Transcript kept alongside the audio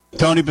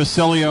Tony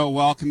Basilio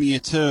welcoming you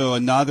to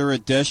another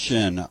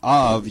edition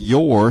of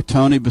your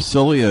Tony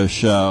Basilio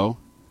Show.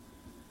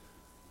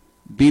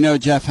 Bino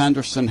Jeff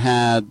Henderson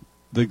had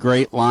the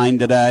great line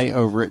today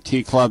over at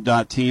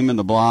tclub.team in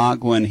the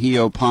blog when he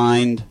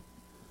opined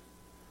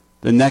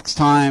the next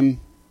time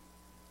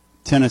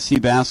Tennessee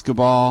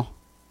basketball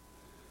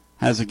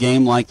has a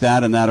game like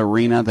that in that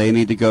arena, they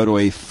need to go to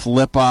a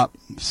flip-up.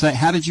 Say,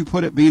 how did you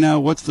put it, Bino?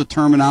 What's the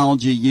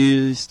terminology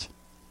used?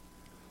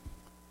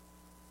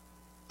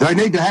 They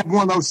need to have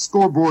one of those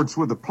scoreboards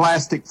with the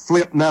plastic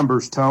flip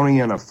numbers, Tony,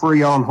 and a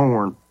free-on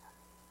horn.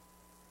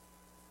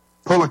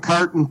 Pull a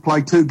curtain,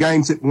 play 2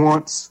 games at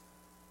once.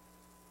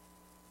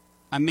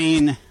 I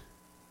mean,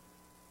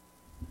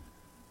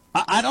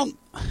 I don't...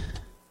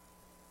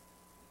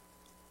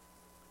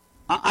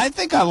 I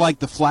think I like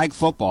the flag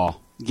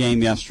football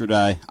game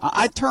yesterday.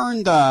 I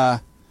turned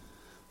the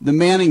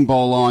Manning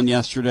Bowl on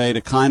yesterday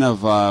to kind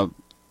of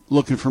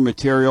looking for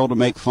material to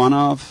make fun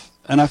of.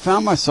 And I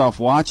found myself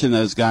watching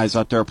those guys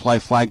out there play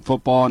flag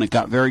football, and it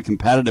got very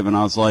competitive, and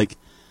I was like,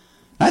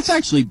 that's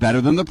actually better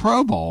than the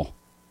Pro Bowl.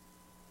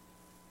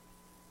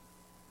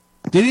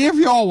 Did any of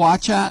you all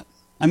watch that?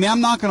 I mean,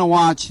 I'm not going to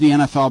watch the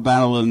NFL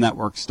Battle of the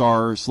Network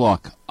Stars.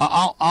 Look,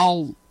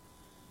 I'll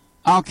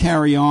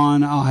carry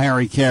on. I'll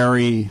Harry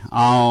carry.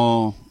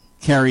 I'll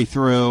carry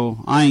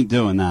through. I ain't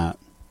doing that.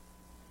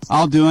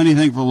 I'll do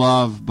anything for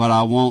love, but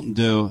I won't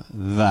do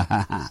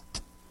that.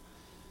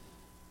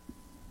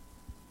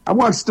 I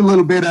watched a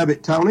little bit of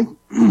it, Tony.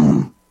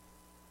 You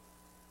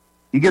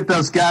get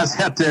those guys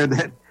out there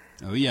that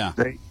oh yeah,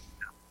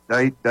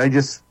 they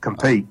just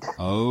compete.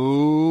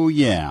 Oh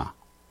yeah.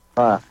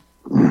 They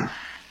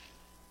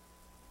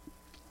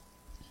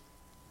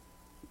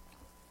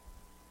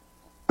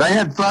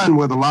had fun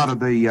with a lot of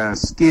the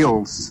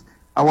skills.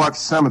 I watched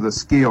some of the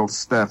skills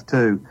stuff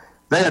too.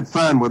 They had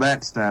fun with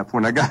that stuff.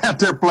 When they got out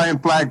there playing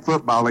flag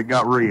football, it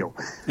got real.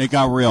 It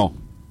got real.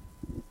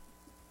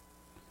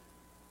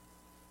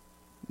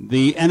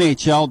 The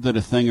NHL did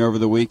a thing over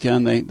the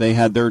weekend. They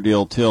had their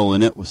deal too,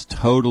 and it was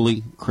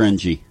totally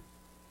cringy.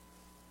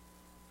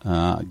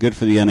 Good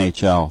for the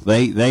NHL.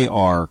 They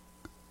are,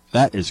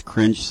 that is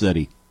cringe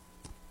city.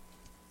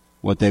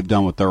 What they've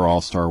done with their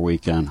All-Star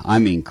weekend. I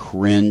mean,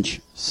 cringe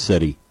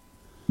city.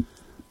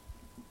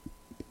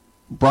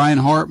 Brian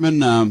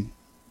Hartman,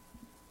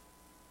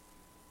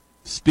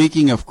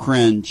 speaking of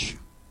cringe,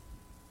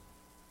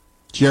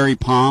 Jerry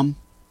Palm.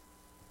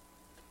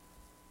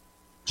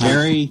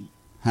 Jerry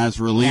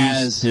has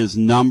released his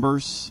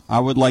numbers.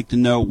 I would like to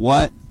know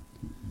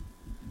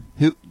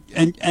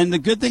and the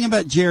good thing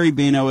about Jerry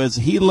Bino is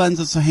he lends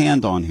us a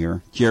hand on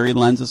here. Jerry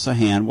lends us a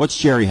hand. What's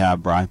Jerry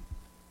have, Brian?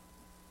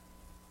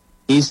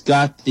 He's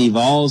got the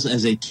Vols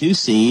as a 2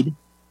 seed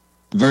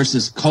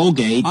versus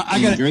Colgate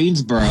in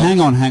Greensboro.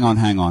 Hang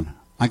on.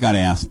 I got to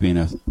ask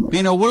Bino.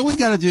 Bino, what do we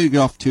got to do to get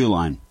off 2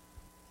 line?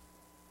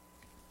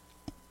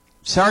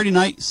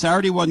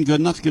 Saturday wasn't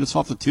good enough to get us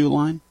off the 2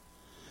 line.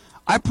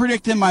 I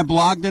predict in my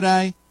blog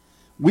today,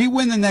 we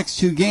win the next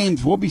 2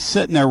 games, we'll be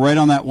sitting there right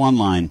on that 1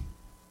 line.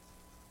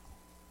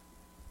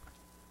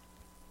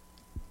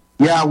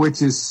 Yeah,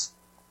 which is,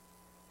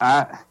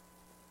 I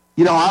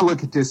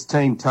look at this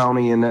team,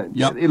 Tony, and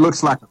it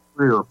looks like a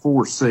 3 or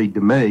 4 seed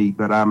to me.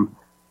 But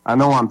I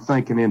know I'm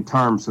thinking in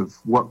terms of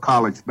what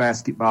college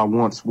basketball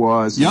once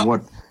was and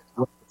what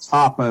the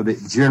top of it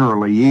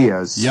generally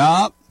is.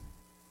 Yep.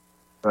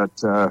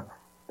 But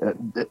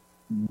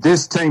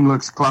this team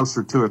looks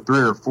closer to a 3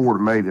 or 4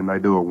 to me than they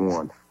do a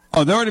 1.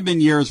 Oh, there would have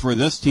been years where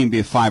this team be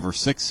a 5 or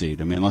 6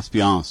 seed. I mean, let's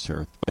be honest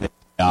here,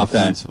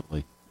 offensively.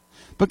 Okay.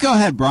 But go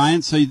ahead,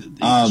 Brian. So,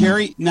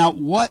 Jerry, now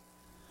what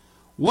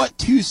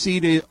 2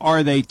 seed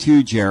are they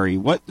to, Jerry?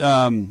 What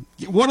are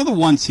the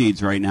 1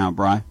 seeds right now,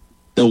 Brian?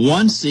 The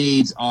 1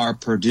 seeds are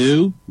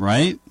Purdue,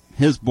 right?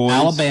 His boys,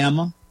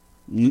 Alabama,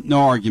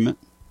 no argument.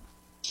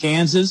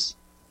 Kansas,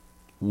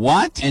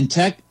 what? And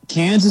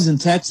Kansas and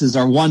Texas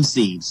are 1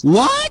 seeds.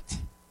 What?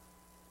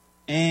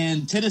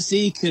 And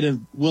Tennessee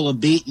will have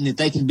beaten, if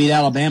they can beat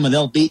Alabama,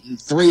 they'll beaten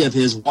 3 of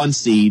his 1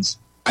 seeds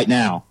right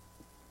now.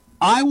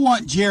 I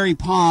want Jerry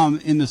Palm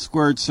in the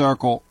squared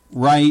circle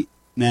right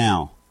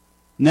now.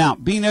 Now,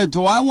 Bino,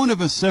 do I want to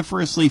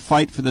vociferously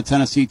fight for the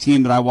Tennessee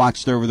team that I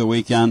watched over the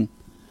weekend?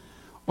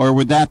 Or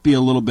would that be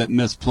a little bit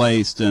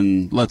misplaced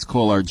and let's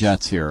call our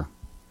Jets here?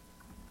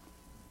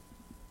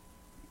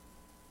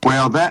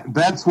 Well,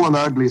 that's one of the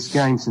ugliest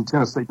games in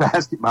Tennessee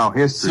basketball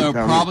history. So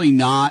probably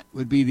not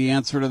would be the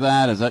answer to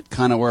that. Is that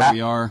kind of where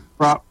we are?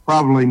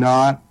 Probably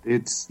not.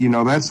 It's,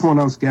 that's one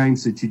of those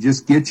games that you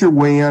just get your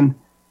win,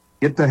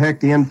 get the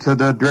heck into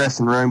the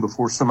dressing room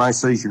before somebody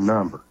sees your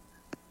number.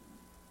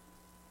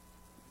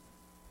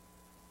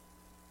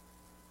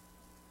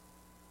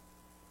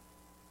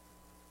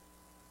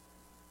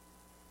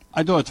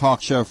 I do a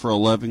talk show for a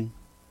living,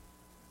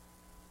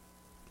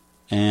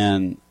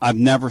 and I've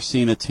never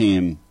seen a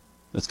team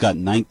that's got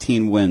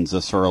 19 wins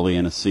this early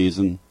in a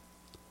season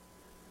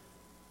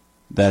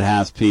that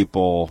has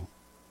people,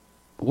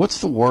 what's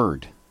the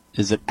word?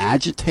 Is it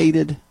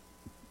agitated?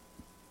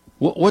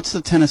 What's the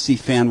Tennessee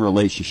fan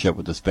relationship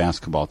with this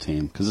basketball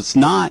team? Because it's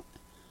not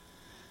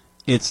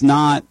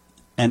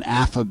an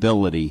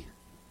affability.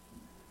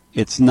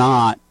 It's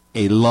not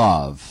a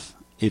love.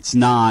 It's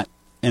not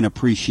an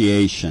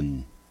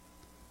appreciation.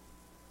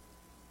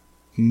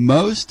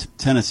 Most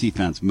Tennessee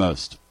fans,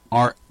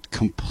 are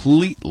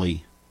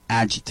completely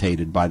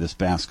agitated by this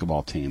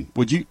basketball team.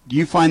 Do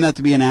you find that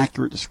to be an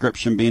accurate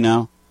description,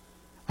 Bino?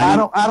 I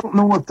don't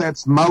know if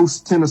that's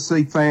most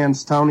Tennessee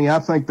fans, Tony. I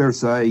think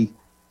there's a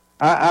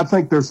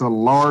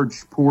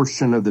large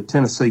portion of the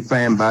Tennessee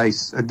fan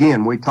base.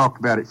 Again, we talked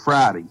about it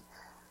Friday.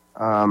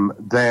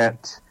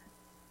 That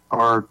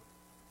are,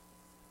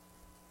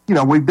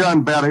 we've done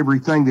about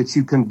everything that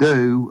you can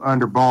do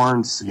under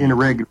Barnes in a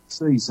regular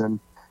season,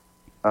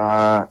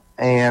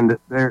 and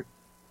they're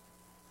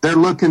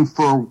looking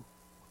for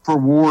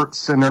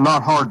warts, and they're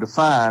not hard to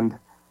find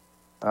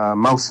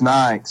most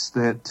nights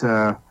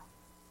that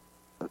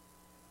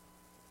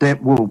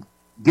will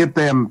get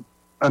them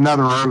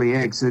another early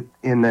exit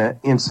in the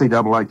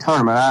NCAA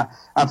tournament.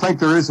 I think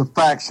there is a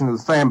faction of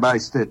the fan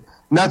base that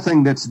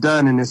nothing that's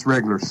done in this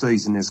regular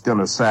season is going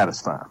to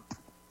satisfy them.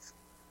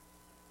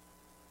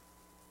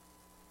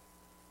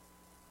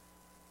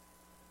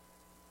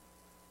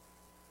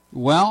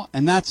 Well,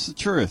 and that's the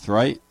truth,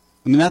 right?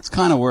 I mean, that's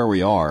kind of where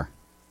we are.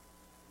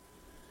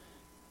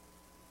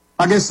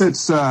 I guess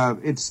it's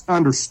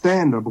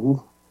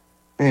understandable,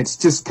 and it's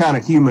just kind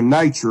of human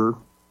nature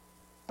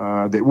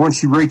that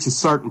once you reach a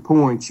certain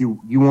point, you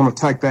want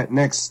to take that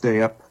next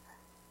step.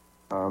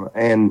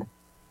 And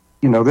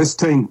this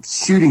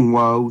team's shooting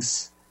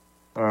woes,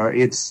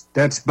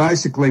 that's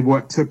basically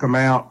what took them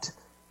out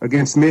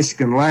against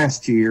Michigan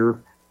last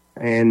year,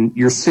 and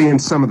you're seeing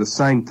some of the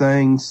same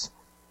things.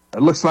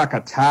 It looks like a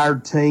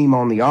tired team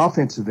on the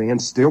offensive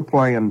end, still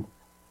playing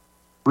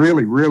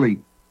really,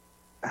 really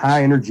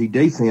high-energy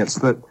defense,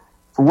 but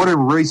for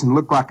whatever reason,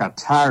 looked like a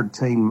tired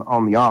team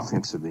on the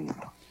offensive end.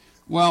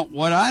 Well,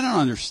 what I don't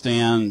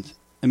understand,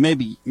 and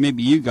maybe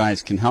you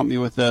guys can help me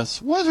with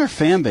this, what does our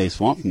fan base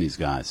want from these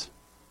guys?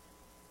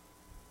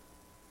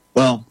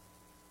 Well,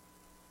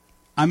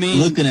 I mean,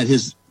 looking at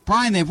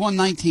Brian, they've won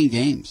 19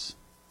 games.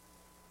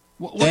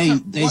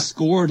 They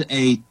scored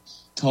a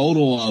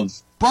total of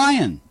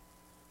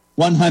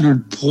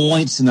 100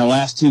 points in their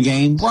last two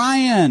games.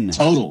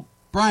 Total.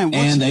 Brian,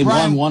 and they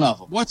won one of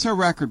them. What's our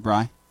record,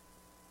 Brian?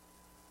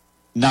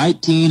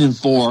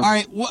 19-4. All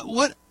right.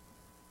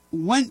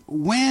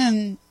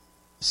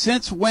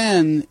 Since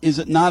when is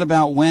it not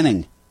about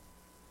winning?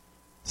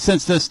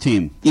 Since this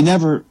team, you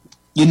never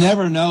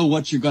know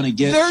what you're going to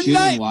get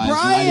shooting wise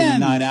night in and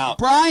night out.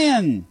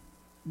 Brian,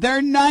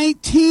 they're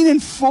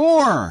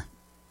 19-4.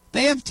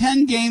 They have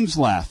 10 games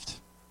left.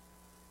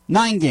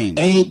 9 games.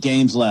 8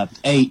 games left.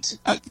 8.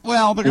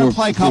 Well, they're going to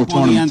play a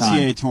couple in the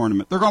NCAA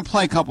tournament. They're going to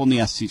play a couple in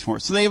the SEC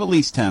tournament. So they have at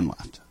least 10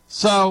 left.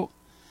 So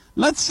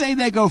let's say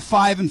they go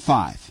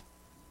 5-5.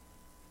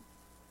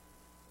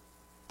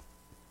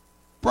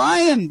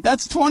 Brian,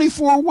 that's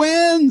 24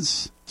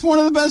 wins. It's one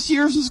of the best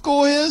years in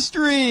school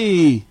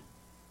history.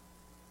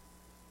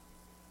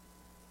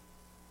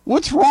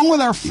 What's wrong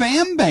with our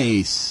fan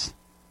base?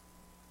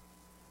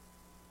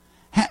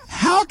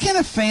 How can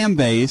a fan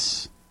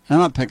base, and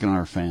I'm not picking on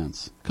our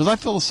fans, because I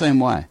feel the same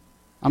way.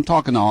 I'm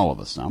talking to all of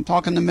us now. I'm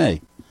talking to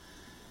me.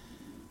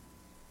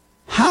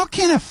 How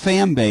can a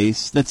fan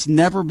base that's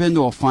never been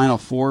to a Final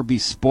Four be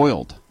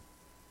spoiled?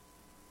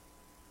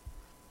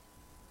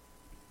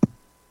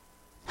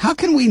 How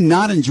can we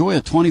not enjoy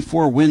a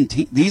 24-win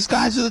team? These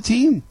guys are the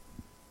team.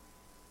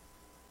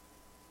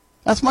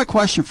 That's my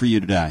question for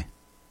you today.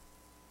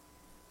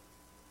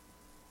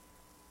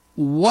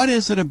 What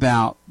is it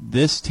about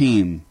this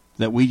team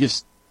that we're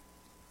just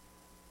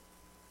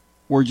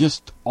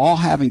all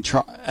having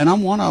trouble, and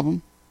I'm one of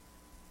them.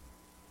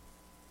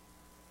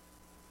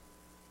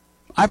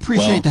 I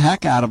appreciate the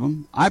heck out of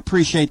them. I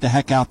appreciate the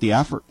heck out the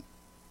effort.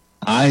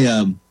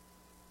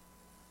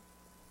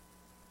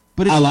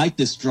 But I like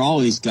this draw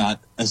he's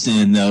got us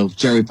in, though.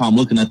 Jerry Palm,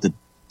 looking at the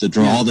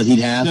draw that he'd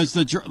have.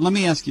 Let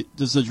me ask you,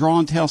 does the draw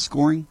entail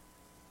scoring?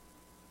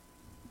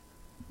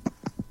 Do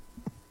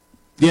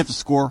you have to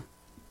score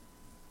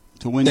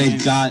to win?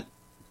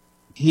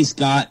 He's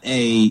got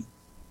a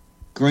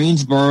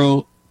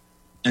Greensboro,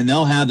 and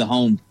they'll have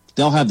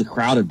the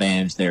crowd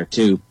advantage there,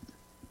 too.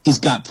 He's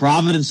got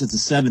Providence as the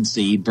 7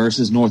 seed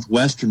versus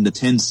Northwestern, the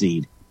 10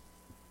 seed.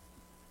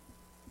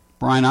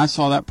 Brian, I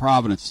saw that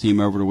Providence team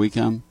over the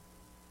weekend.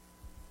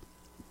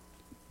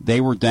 They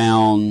were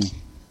down,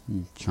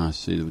 I'm trying to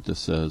see what this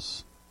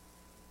says.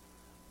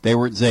 They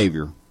were at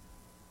Xavier.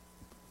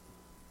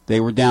 They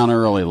were down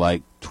early,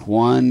 like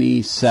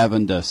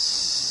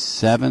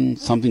 27-7,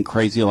 something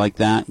crazy like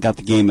that. Got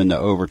the game into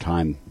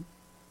overtime.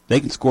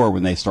 They can score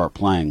when they start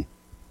playing.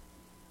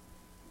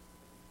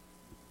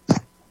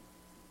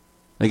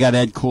 They got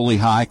Ed Cooley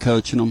High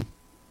coaching them,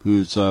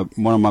 who's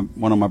one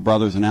of my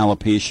brothers in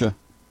alopecia.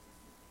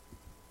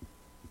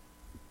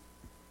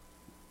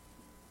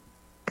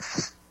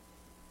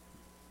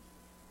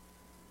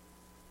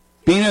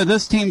 Bino,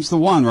 this team's the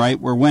one, right,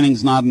 where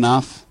winning's not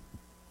enough?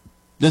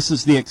 This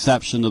is the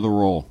exception to the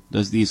rule.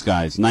 There's these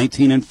guys,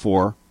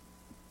 19-4.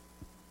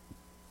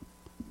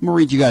 I'm going to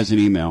read you guys an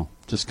email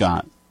to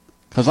Scott.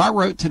 Because I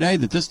wrote today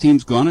that this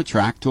team's going to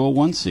track to a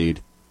 1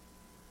 seed.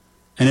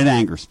 And it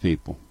angers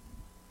people.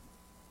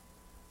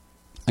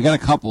 I got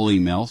a couple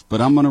emails,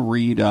 but I'm going to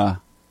read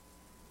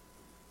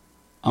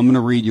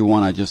you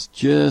one I just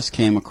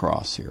came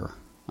across here.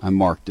 I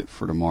marked it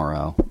for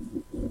tomorrow.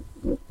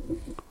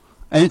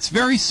 And it's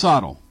very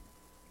subtle.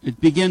 It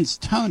begins,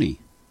 Tony,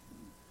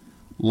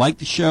 like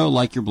the show,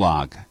 like your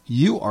blog.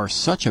 You are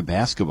such a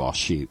basketball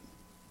sheep.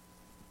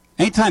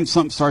 Anytime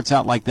something starts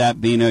out like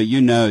that, Bino,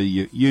 you know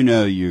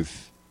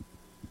you've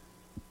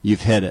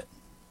hit it.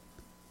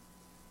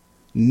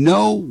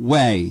 No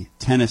way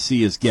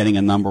Tennessee is getting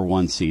a number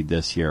 1 seed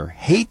this year.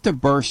 Hate to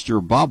burst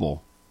your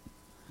bubble,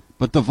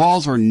 but the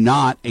Vols are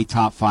not a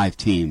top 5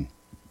 team.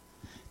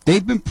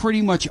 They've been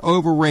pretty much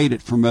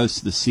overrated for most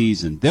of the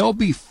season. They'll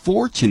be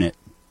fortunate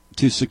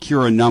to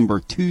secure a number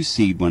 2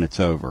 seed when it's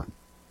over.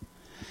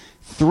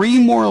 3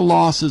 more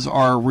losses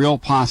are a real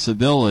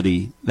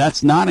possibility.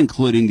 That's not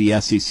including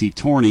the SEC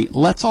tourney.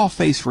 Let's all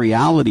face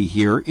reality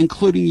here,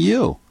 including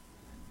you.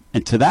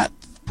 And to that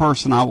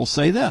person, I will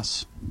say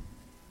this.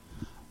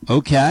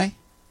 Okay,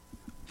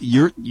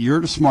 you're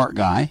the smart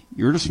guy.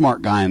 You're the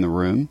smart guy in the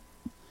room.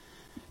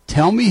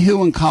 Tell me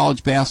who in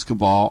college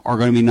basketball are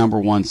going to be number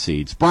 1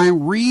 seeds.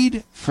 Brian,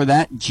 read for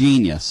that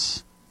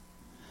genius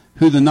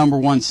who the number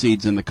 1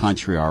 seeds in the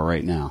country are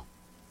right now.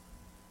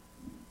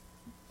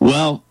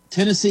 Well,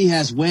 Tennessee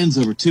has wins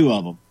over 2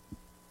 of them,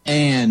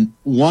 and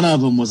one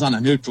of them was on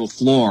a neutral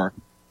floor.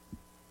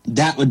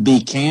 That would be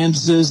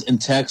Kansas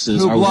and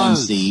Texas are 1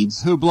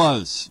 seeds. Who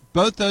blows?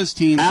 Both those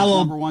teams,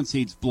 number 1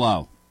 seeds,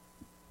 blow.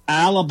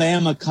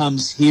 Alabama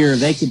comes here.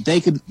 They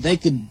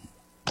could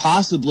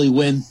possibly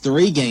win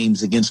 3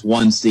 games against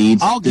 1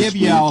 seeds. I'll give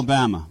you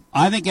Alabama.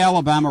 I think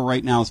Alabama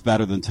right now is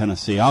better than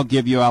Tennessee. I'll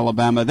give you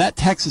Alabama. That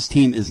Texas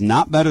team is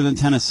not better than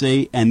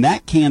Tennessee, and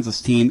that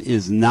Kansas team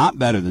is not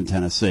better than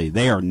Tennessee.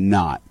 They are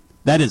not.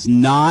 That is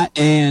not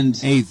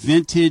a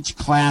vintage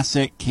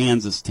classic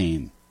Kansas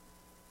team.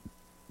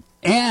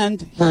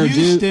 And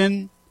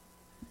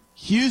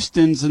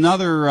Houston's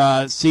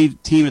another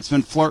seed team that's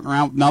been flirting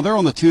around. Now, they're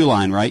on the 2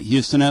 line, right?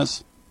 Houston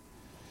is?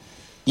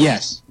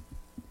 Yes.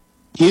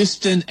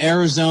 Houston,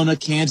 Arizona,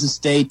 Kansas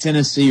State,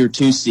 Tennessee are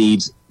 2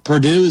 seeds.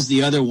 Purdue is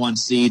the other 1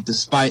 seed,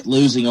 despite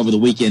losing over the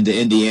weekend to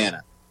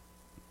Indiana.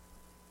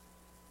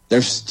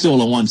 They're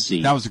still a 1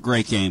 seed. That was a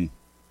great game.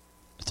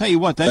 I'll tell you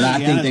what, I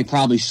think they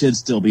probably should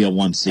still be a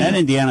 1 seed. That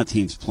Indiana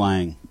team's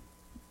playing.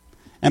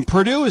 And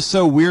Purdue is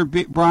so weird,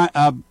 Bino,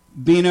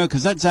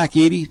 because that Zach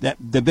Edey,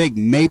 the big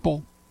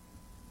maple.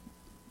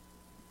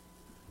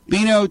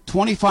 Bino,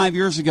 25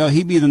 years ago,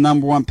 he'd be the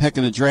number 1 pick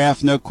in the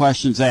draft, no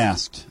questions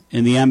asked,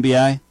 in the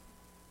NBA.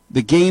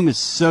 The game is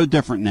so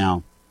different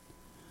now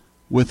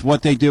with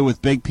what they do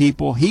with big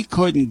people. He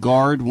couldn't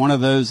guard one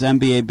of those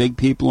NBA big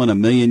people in a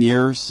million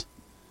years.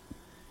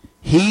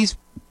 He's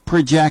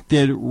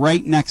projected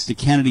right next to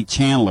Kennedy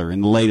Chandler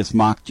in the latest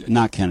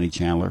not Kennedy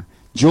Chandler,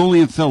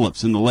 Julian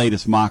Phillips in the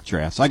latest mock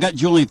drafts. I got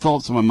Julian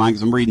Phillips on my mind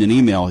because I'm reading an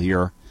email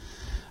here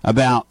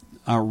about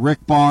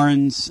Rick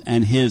Barnes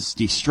and his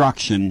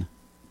destruction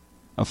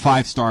of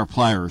 5-star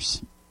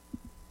players,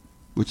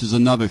 which is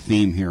another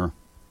theme here.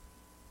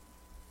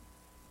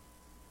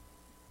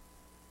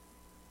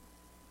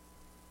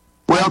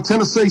 Well,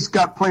 Tennessee's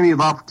got plenty of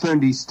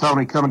opportunities,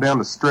 Tony, coming down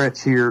the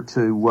stretch here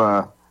to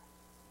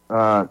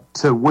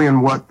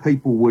win what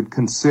people would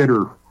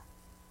consider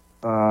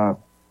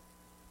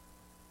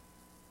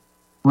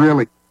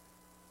really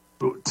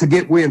to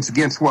get wins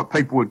against what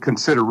people would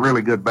consider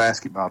really good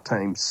basketball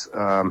teams.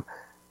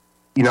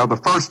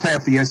 The first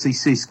half of the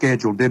SEC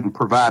schedule didn't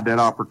provide that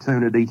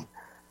opportunity.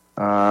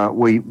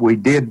 We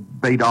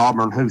did beat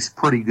Auburn, who's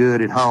pretty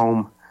good at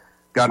home.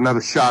 Got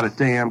another shot at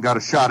them. Got a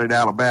shot at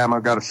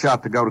Alabama. Got a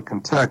shot to go to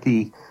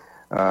Kentucky,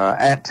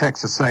 at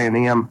Texas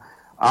A&M.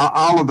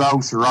 All of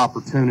those are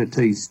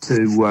opportunities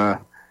to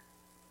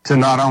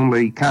not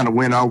only kind of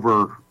win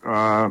over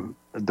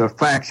the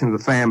faction of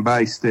the fan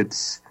base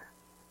that's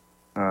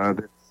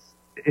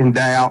in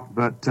doubt,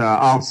 but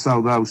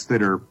also those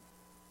that are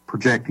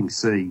projecting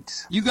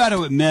seeds. You got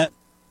to admit,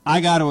 I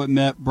got to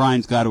admit,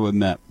 Brian's got to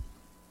admit,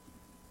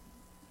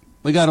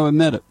 we got to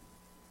admit it.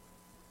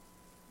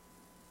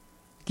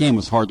 Game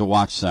was hard to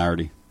watch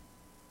Saturday.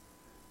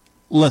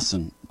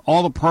 Listen,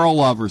 all the Pearl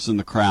lovers in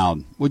the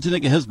crowd, what'd you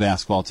think of his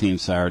basketball team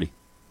Saturday?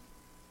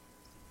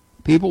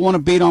 People want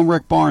to beat on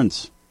Rick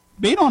Barnes.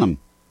 Beat on him.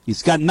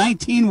 He's got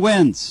 19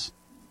 wins.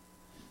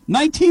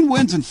 19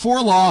 wins and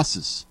 4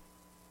 losses.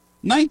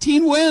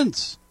 19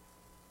 wins.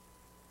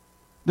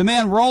 The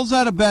man rolls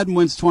out of bed and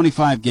wins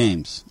 25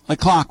 games. Like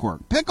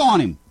clockwork. Pick on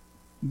him.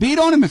 Beat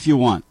on him if you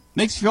want.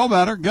 Makes you feel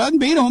better. Go ahead and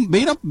beat him.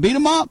 Beat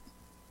him up.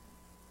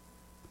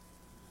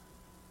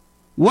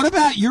 What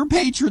about your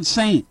patron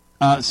saint,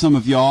 some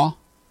of y'all?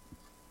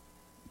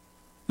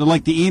 They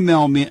like to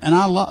email me, and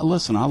I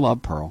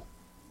love Pearl.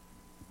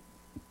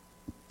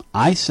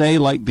 I say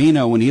like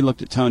Bino when he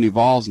looked at Tony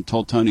Vols and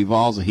told Tony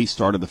Vols that he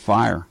started the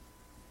fire.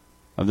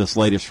 of this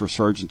latest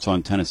resurgence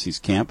on Tennessee's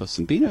campus,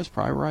 and Bino's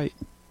probably right.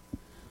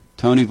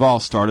 Tony Vall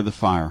started the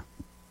fire.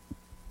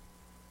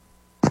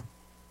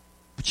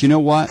 But you know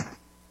what?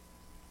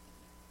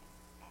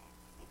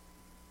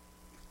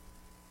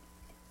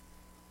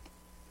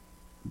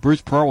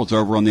 Bruce Pearl was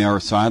over on the other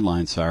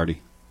sideline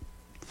Saturday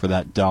for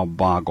that Del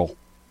Boggle.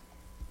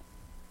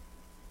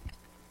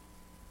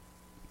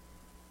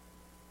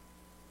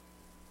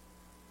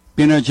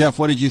 You know, Jeff,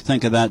 what did you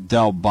think of that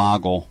Del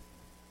Boggle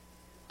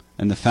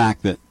and the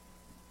fact that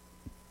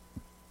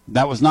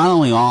that was not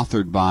only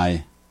authored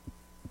by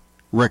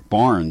Rick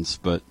Barnes,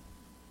 but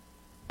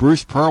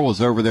Bruce Pearl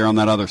was over there on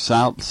that other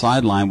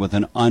sideline with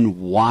an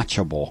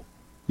unwatchable.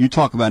 You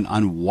talk about an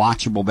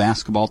unwatchable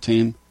basketball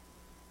team.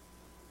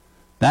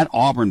 That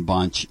Auburn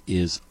bunch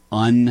is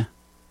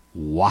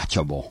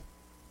unwatchable.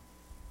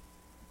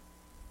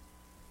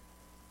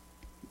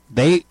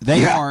 They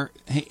are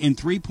in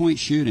 3-point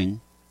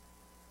shooting.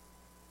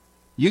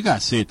 You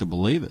got to see it to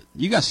believe it.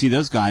 You got to see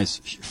those guys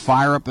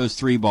fire up those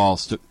three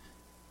balls.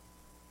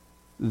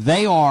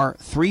 They are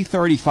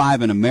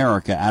 335 in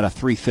America out of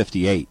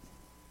 358.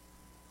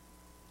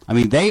 I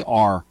mean, they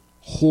are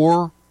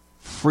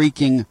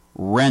freaking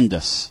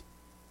horrendous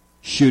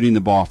shooting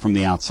the ball from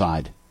the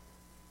outside.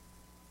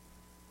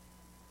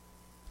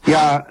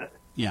 Yeah.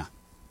 Yeah.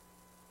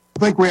 I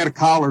think we had a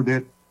caller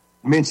that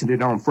mentioned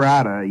it on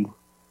Friday.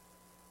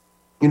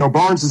 You know,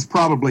 Barnes is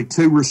probably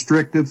too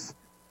restrictive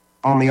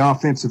on the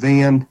offensive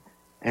end,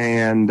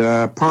 and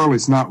Pearl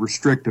is not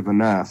restrictive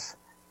enough.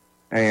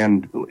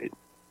 And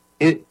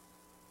it,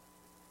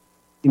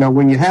 you know,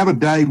 when you have a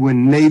day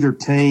when neither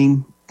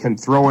team can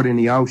throw it in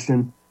the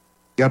ocean,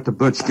 got the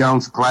Butch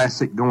Jones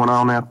Classic going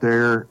on out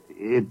there,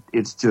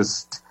 it's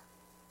just,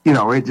 you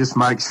know, it just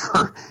makes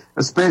for,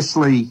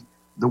 especially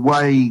the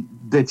way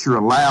that you're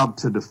allowed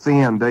to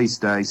defend these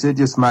days, it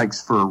just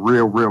makes for a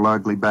real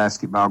ugly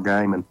basketball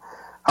game. And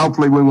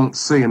hopefully we won't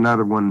see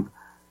another one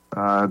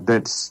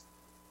that's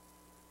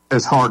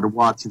as hard to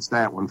watch as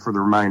that one for the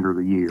remainder of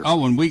the year. Oh,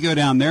 when we go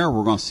down there,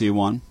 we're going to see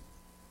one.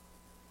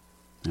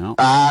 No.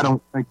 I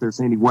don't think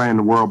there's any way in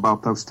the world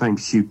both those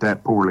teams shoot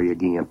that poorly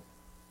again.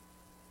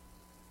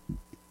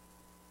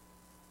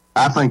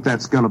 I think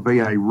that's going to be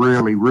a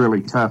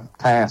really tough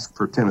task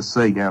for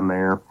Tennessee down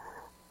there.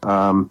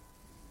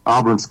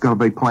 Auburn's going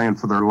to be playing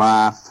for their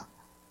life,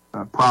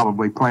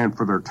 probably playing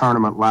for their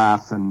tournament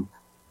life, and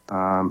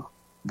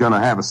going to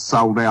have a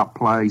sold-out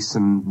place.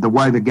 And the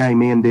way the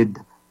game ended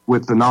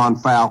with the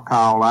non-foul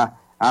call, I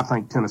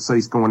think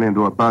Tennessee's going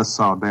into a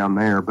buzzsaw down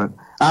there. But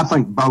I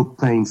think both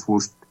teams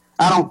will –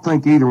 I don't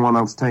think either one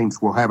of those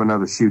teams will have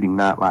another shooting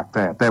night like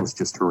that. That was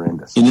just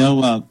horrendous. You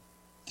know,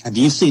 have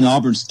you seen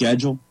Auburn's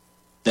schedule?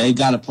 They've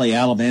got to play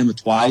Alabama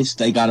twice.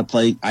 They got to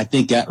play, I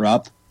think, at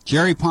Rupp.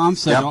 Jerry Palm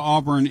said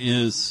Auburn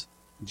is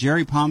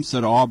very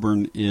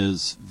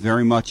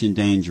much in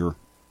danger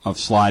of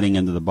sliding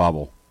into the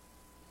bubble.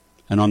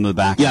 And on the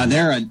back end.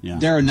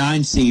 They're a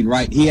 9 seed,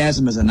 right? He has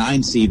them as a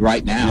 9 seed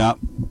right now. Yep.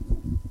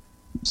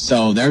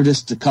 So they're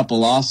just a couple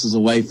losses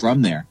away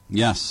from there.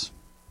 Yes.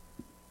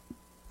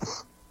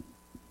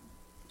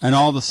 And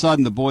all of a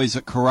sudden, the boys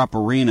at Corrupt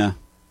Arena,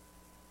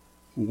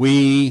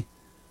 you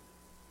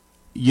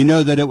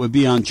know that it would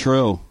be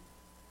untrue.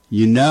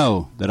 You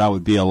know that I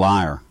would be a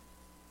liar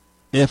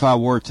if I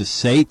were to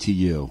say to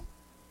you,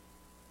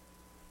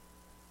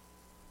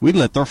 we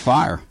lit their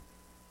fire.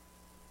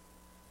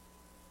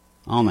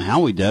 I don't know how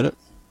we did it.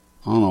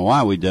 I don't know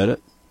why we did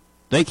it.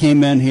 They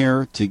came in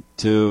here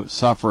to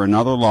suffer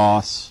another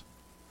loss,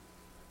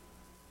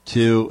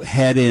 to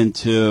head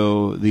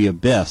into the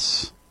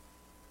abyss.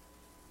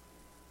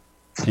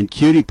 And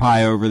Cutie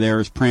Pie over there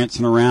is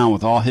prancing around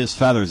with all his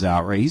feathers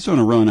out. Right? He's doing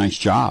a really nice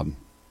job,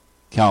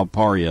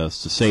 Calipari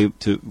is,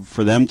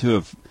 for them to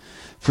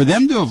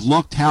have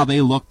looked how they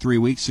looked 3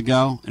 weeks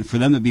ago, and for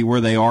them to be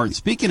where they are. And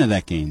speaking of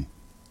that game,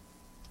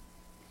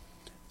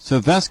 so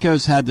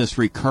Vesco's had this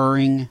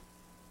recurring.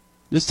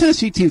 This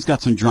Tennessee team's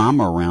got some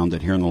drama around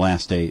it here in the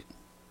last 8.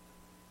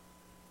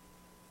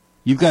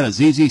 You've got a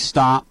ZZ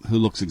Stop who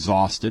looks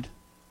exhausted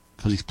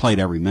because he's played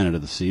every minute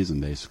of the season,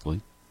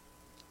 basically.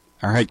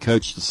 Our head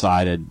coach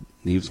decided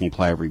he was going to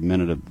play every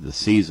minute of the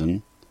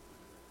season.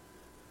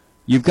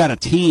 You've got a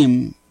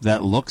team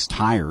that looks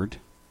tired,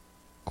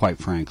 quite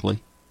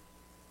frankly.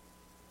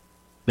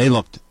 They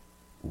looked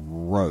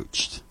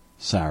roached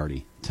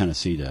Saturday,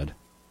 Tennessee did.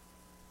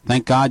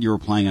 Thank God you were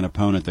playing an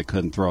opponent that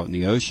couldn't throw it in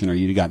the ocean or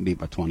you'd have gotten beat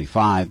by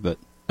 25, but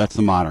that's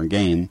the modern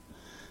game.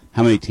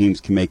 How many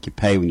teams can make you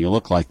pay when you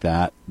look like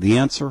that? The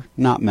answer,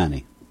 not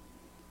many.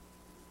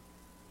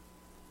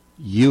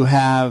 You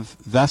have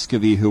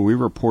Vescovy, who we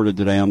reported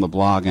today on the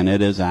blog, and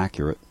it is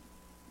accurate,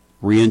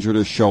 re-injured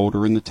his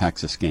shoulder in the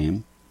Texas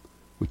game,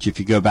 which if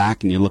you go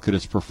back and you look at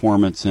his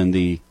performance in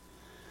the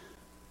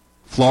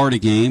Florida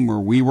game where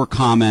we were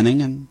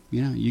commenting, and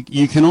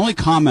you can only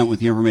comment with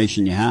the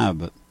information you have,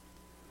 but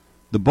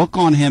the book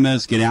on him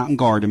is get out and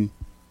guard him,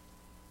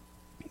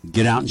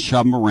 get out and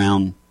shove him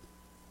around,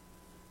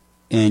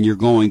 and you're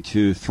going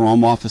to throw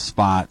him off his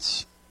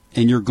spots,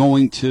 and you're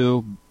going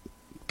to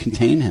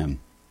contain him.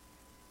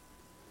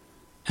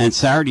 And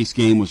Saturday's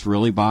game was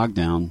really bogged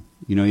down.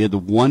 You know, he had the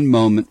one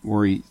moment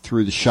where he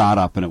threw the shot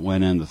up and it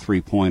went in, the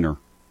three-pointer,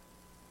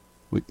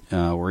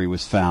 where he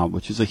was fouled,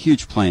 which is a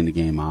huge play in the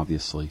game,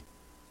 obviously.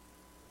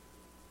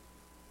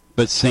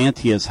 But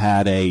Santi has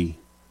had a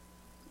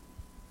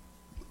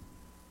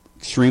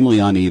extremely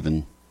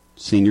uneven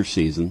senior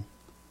season,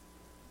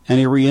 and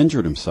he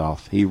re-injured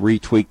himself. He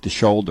retweaked the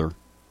shoulder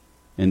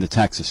in the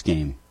Texas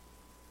game.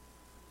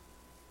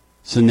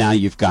 So now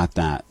you've got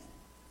that.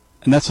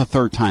 And that's the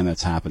third time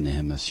that's happened to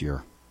him this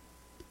year.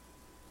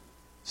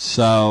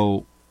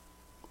 So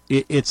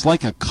it's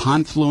like a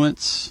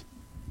confluence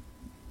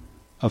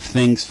of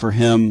things for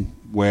him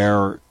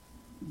where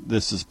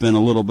this has been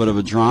a little bit of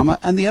a drama.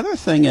 And the other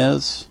thing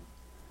is,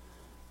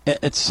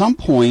 at some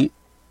point,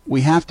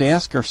 we have to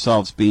ask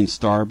ourselves,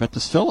 Beanstar, about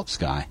this Phillips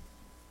guy,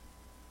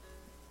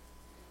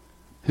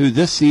 who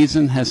this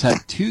season has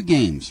had 2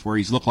 games where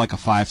he's looked like a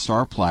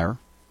 5-star player.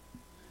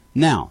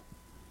 Now,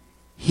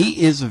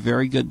 he is a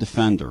very good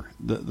defender.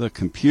 The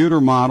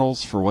computer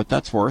models, for what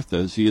that's worth,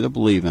 those of you that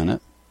believe in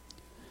it,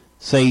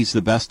 say he's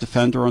the best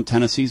defender on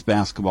Tennessee's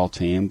basketball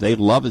team. They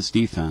love his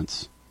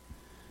defense.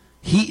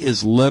 He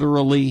is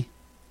literally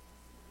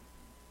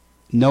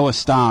Noah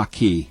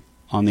Stockey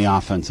on the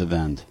offensive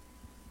end.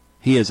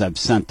 He is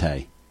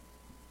absente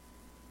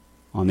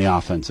on the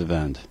offensive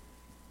end.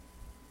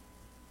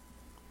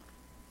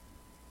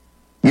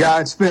 Yeah,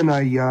 it's been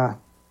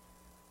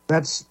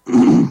that's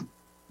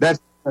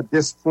a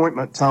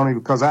disappointment, Tony,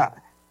 because I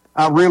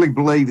really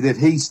believe that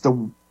he's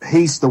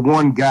the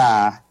one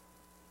guy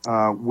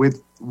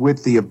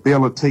with the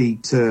ability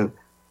to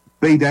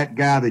be that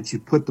guy that you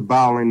put the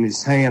ball in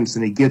his hands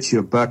and he gets you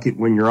a bucket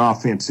when your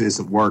offense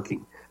isn't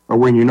working or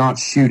when you're not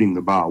shooting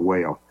the ball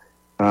well.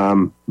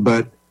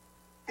 But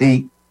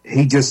he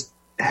just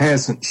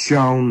hasn't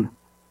shown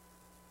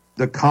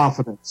the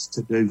confidence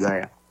to do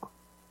that.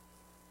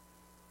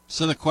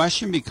 So the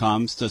question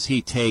becomes, does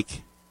he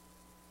take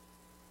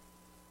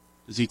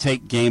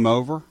game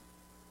over?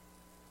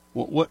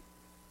 What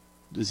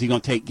is he going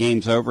to take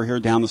games over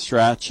here down the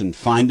stretch and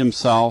find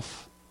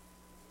himself?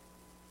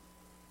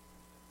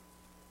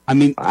 I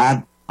mean,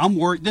 I'm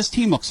worried. This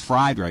team looks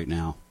fried right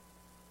now.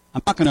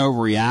 I'm not going to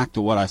overreact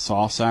to what I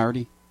saw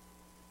Saturday,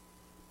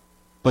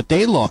 but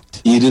they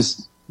looked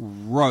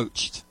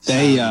roached.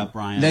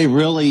 They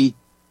really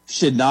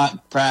should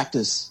not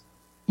practice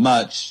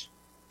much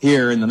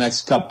here in the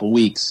next couple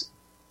weeks.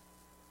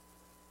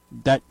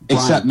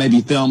 Except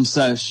maybe film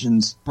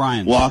sessions,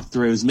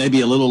 walkthroughs,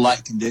 maybe a little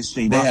light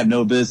conditioning. They have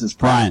no business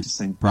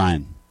practicing.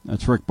 Brian,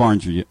 that's Rick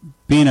Barnes.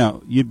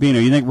 Bino, you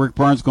think Rick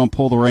Barnes is going to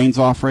pull the reins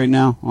off right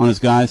now on his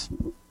guys?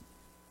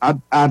 I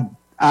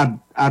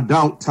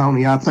don't,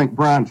 Tony. I think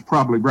Brian's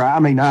probably right. I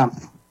mean, I'm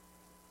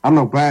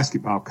no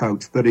basketball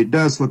coach, but it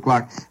does look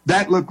like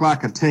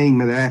a team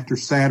that after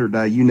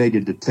Saturday you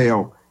needed to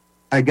tell,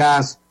 hey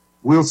guys,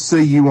 we'll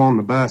see you on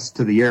the bus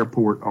to the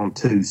airport on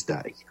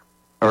Tuesday.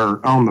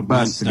 Or on the bus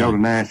Wednesday. To go to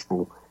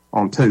Nashville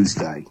on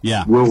Tuesday.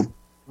 Yeah. We'll do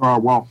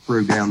our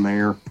walkthrough down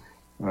there.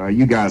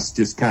 You guys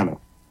just kind of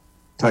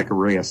take a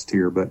rest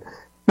here. But,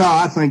 no,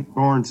 I think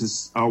Barnes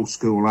is old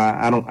school.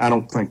 I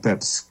don't think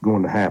that's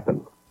going to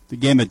happen. The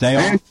game a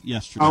day off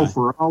yesterday. Oh,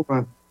 for all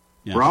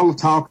the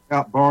talk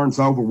about Barnes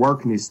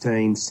overworking his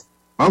teams,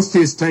 most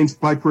of his teams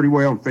play pretty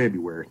well in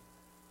February.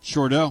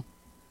 Sure do.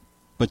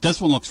 But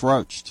this one looks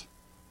roached.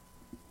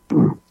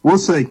 We'll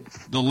see.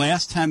 The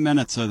last 10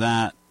 minutes of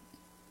that.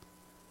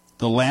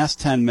 The last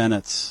 10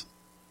 minutes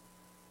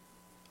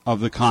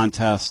of the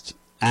contest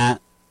at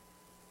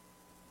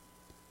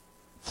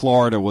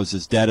Florida was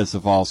as dead as the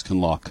Vols can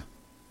look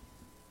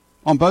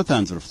on both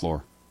ends of the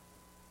floor.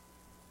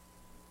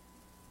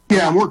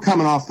 Yeah, and we're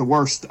coming off the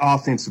worst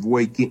offensive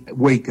week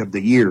of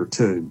the year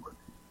too,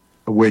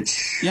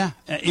 which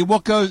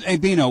what goes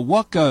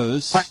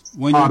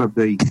when you're of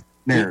the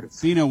narrative.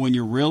 Bino, when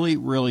you're really,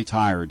 really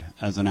tired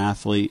as an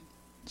athlete,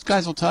 these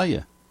guys will tell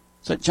you.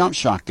 It's that jump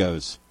shot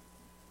goes.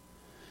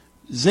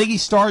 Ziggy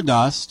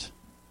Stardust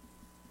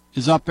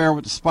is up there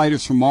with the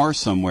spiders from Mars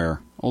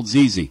somewhere. Old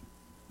ZZ.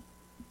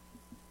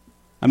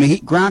 I mean, he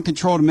ground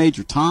control to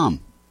Major Tom.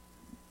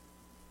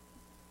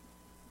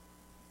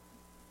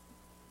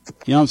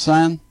 You know what I'm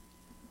saying?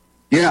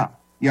 Yeah,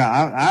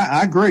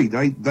 I agree.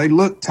 They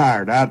look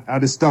tired. I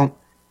just don't.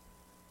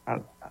 I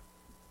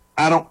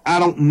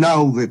don't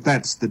know that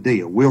that's the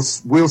deal. We'll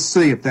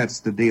see if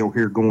that's the deal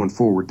here going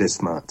forward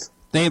this month.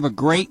 They have a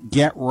great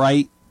get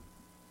right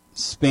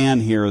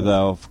span here,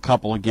 though, of a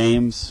couple of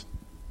games,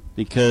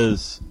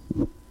 because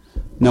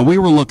now we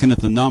were looking at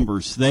the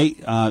numbers.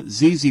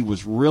 ZZ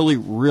was really,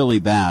 really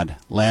bad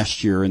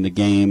last year in the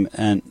game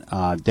and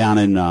down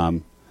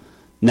in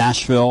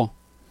Nashville.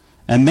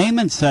 And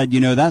Mayman said,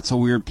 that's a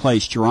weird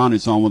place. Geron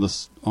is on with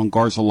us on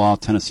Garza Law,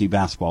 Tennessee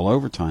Basketball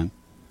Overtime.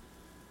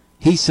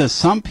 He says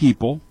some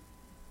people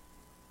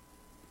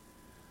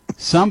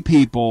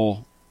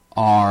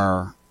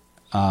are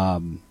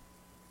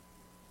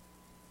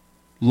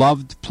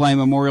love to play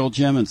Memorial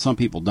Gym, and some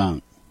people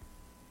don't.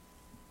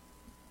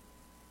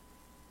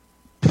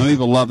 Some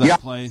people love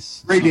that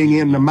place. Reading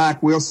in the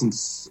Mike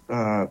Wilson's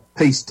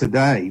piece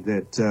today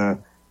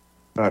that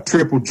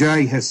Triple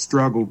J has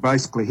struggled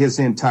basically his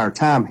entire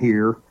time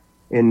here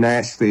in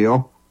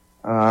Nashville,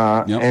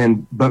 but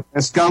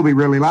Vescovi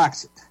really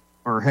likes it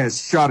or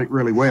has shot it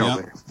really well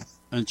there.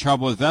 And the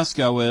trouble with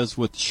Vesco is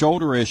with the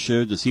shoulder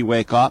issue. Does he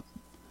wake up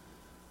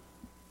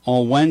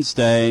on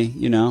Wednesday?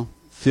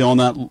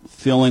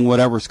 Feeling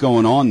whatever's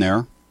going on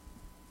there.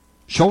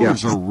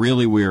 Shoulders are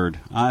really weird.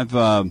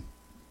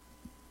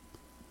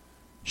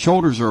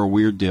 Shoulders are a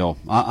weird deal.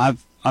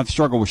 I've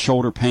struggled with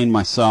shoulder pain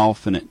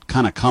myself, and it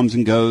kind of comes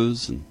and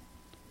goes. And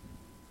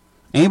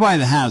anybody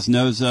that has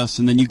knows this.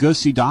 And then you go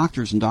see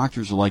doctors, and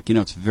doctors are like,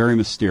 it's very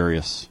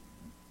mysterious.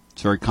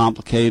 It's very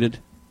complicated.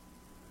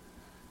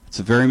 It's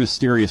a very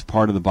mysterious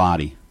part of the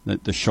body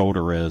that the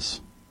shoulder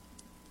is.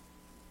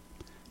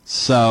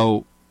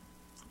 So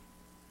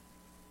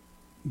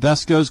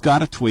Vesco's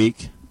got a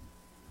tweak.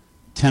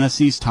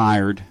 Tennessee's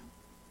tired.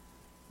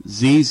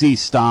 ZZ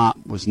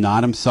Stop was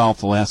not himself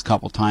the last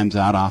couple times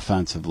out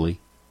offensively.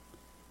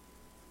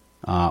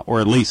 Or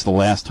at least the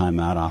last time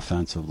out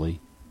offensively.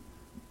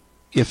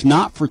 If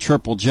not for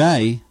Triple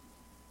J,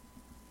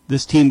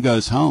 this team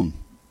goes home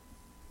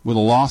with a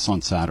loss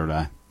on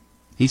Saturday.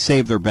 He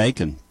saved their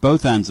bacon,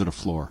 both ends of the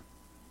floor.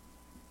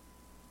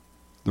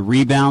 The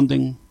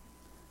rebounding,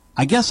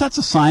 I guess that's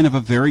a sign of a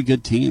very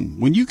good team.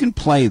 When you can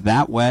play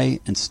that way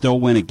and still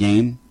win a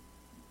game,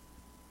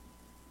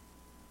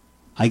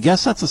 I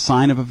guess that's a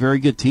sign of a very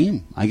good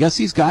team. I guess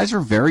these guys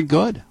are very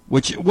good.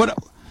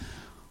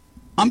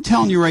 I'm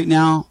telling you right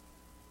now,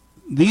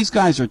 these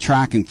guys are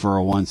tracking for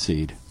a 1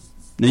 seed.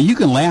 Now, you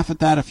can laugh at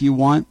that if you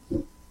want.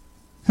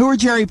 Who are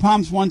Jerry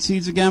Palm's 1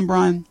 seeds again,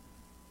 Brian?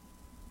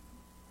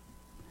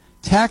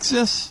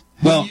 Texas?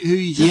 Who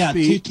you just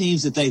beat?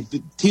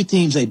 two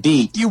teams they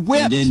beat. You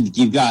whipped. And then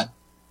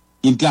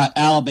you've got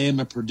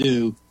Alabama,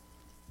 Purdue.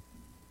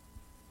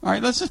 All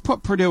right, let's just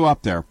put Purdue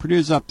up there.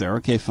 Purdue's up there.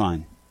 Okay,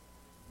 fine.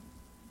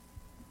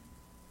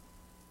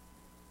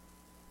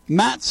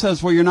 Matt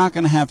says, well, you're not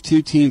going to have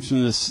two teams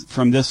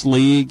from this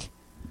league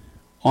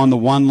on the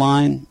one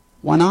line.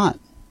 Why not?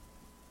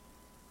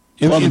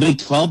 The Big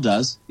 12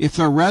 does. If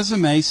their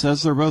resume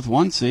says they're both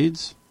 1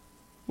 seeds,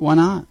 why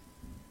not?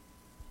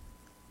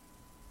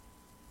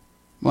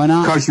 Why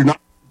not? Because you're not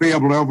going to be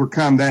able to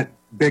overcome that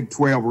Big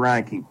 12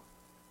 ranking.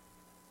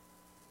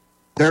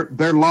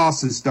 Their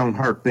losses don't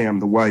hurt them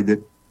the way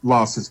that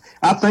losses.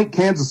 I think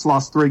Kansas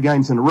lost 3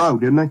 games in a row,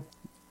 didn't they?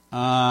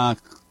 I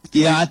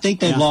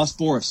think they've lost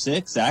 4 of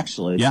 6,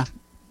 actually. Yeah.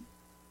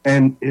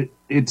 And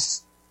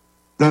it's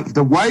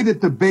the way that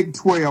the Big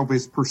 12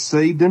 is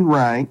perceived and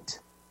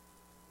ranked,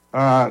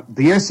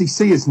 the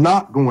SEC is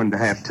not going to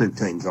have 2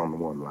 teams on the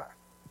one line.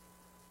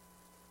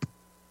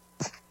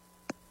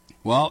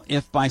 Well,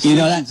 if by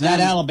season's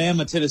that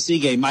Alabama-Tennessee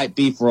game might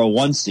be for a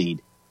 1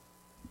 seed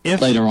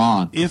later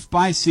on. If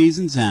by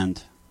season's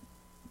end,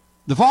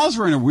 the Vols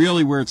are in a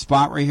really weird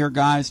spot right here,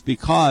 guys,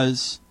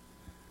 because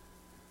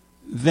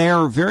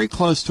they're very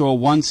close to a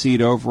 1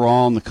 seed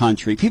overall in the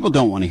country. People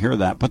don't want to hear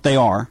that, but they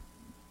are.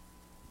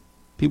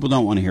 People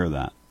don't want to hear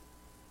that.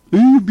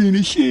 You're being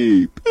a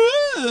sheep.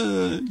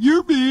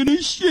 You're being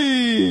a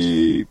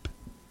sheep.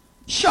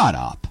 Shut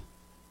up.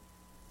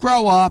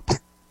 Grow up.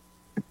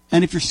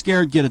 And if you're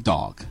scared, get a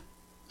dog.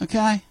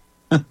 Okay?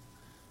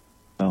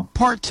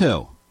 Part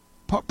 2.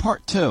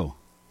 Part 2.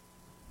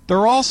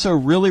 They're also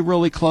really,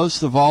 really close,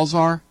 the Vols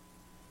are,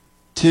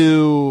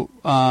 to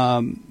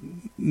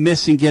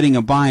missing getting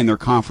a bye in their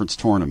conference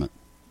tournament.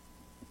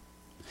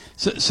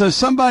 So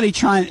somebody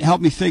try and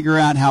help me figure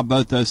out how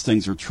both those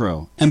things are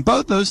true. And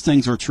both those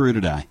things are true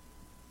today.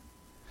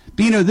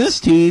 But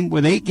this team,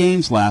 with 8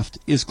 games left,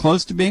 is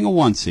close to being a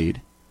 1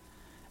 seed.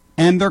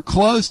 And they're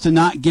close to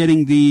not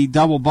getting the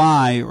double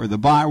bye or the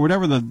bye, or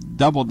whatever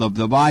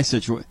the bye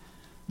situation.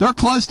 They're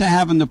close to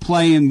having to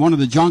play in one of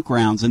the junk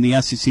rounds in the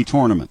SEC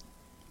tournament.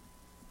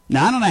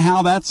 Now, I don't know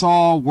how that's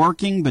all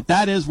working, but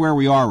that is where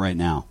we are right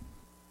now.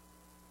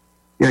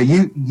 Yeah,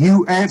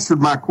 you answered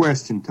my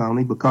question,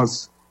 Tony,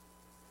 because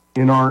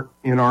in our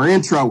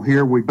intro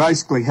here, we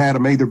basically had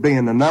them either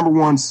being the number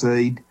 1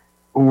 seed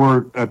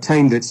or a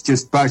team that's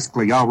just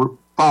basically all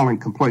falling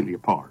completely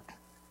apart.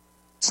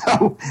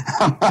 So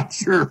I'm not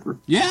sure.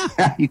 Yeah.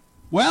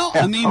 Well,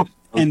 I mean,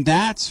 and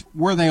that's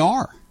where they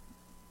are.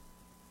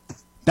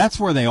 That's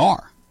where they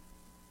are.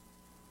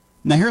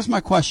 Now, here's my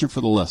question for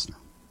the listener.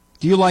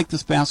 Do you like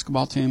this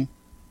basketball team?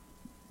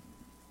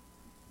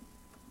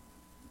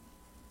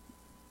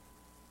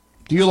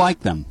 Do you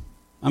like them?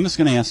 I'm just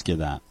going to ask you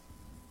that.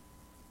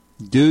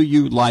 Do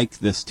you like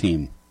this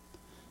team?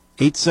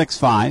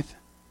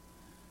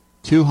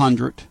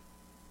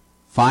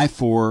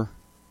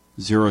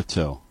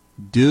 865-200-5402.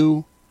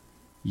 Do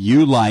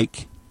you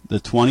like the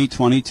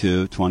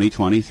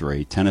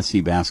 2022-2023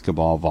 Tennessee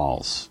basketball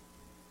Vols?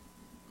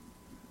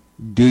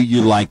 Do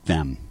you like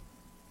them?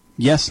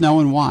 Yes, no,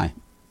 and why?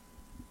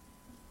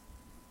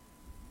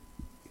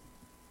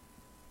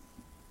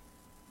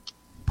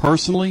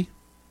 Personally,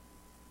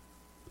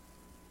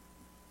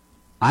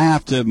 I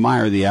have to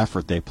admire the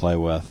effort they play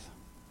with.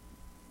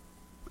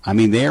 I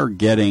mean, they are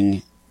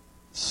getting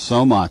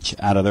so much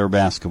out of their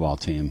basketball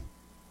team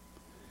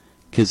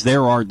because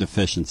there are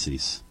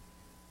deficiencies.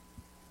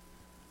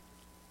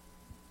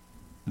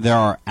 There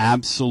are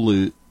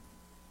absolute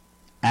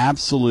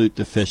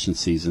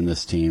deficiencies in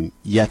this team,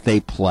 yet they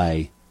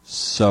play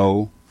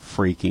so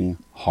freaking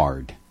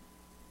hard.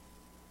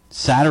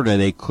 Saturday,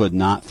 they could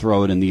not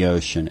throw it in the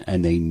ocean,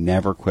 and they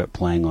never quit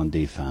playing on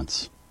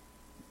defense.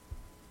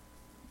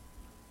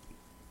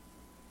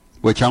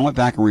 Which I went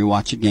back and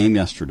rewatched the game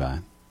yesterday.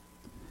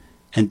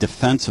 And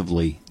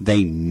defensively,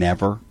 they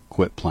never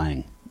quit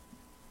playing.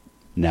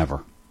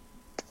 Never.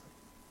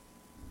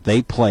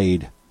 They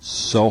played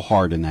so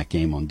hard in that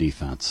game on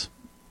defense.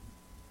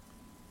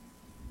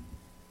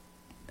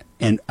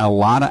 And a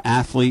lot of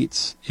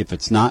athletes, if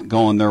it's not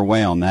going their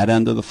way on that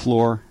end of the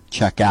floor,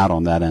 check out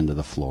on that end of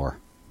the floor.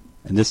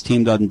 And this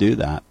team doesn't do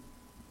that.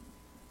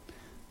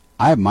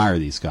 I admire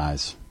these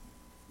guys.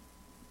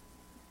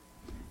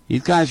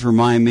 These guys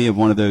remind me of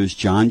one of those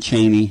John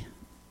Chaney,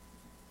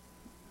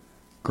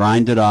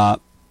 grind it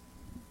up,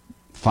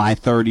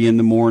 5:30 in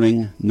the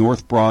morning,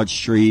 North Broad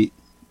Street.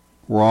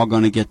 We're all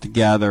going to get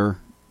together.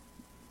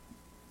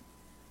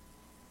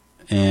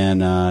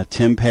 And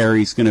Tim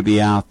Perry's going to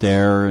be out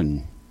there,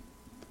 and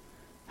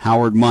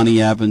Howard Money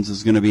Evans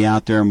is going to be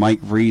out there,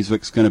 Mike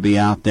Vrieswick's going to be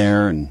out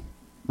there, and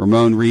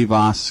Ramon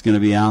Rivas is going to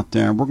be out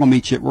there. We're going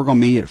to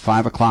meet at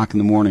 5 o'clock in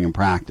the morning and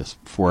practice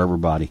before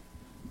everybody.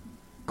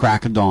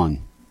 Crack of dawn.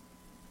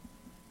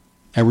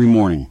 Every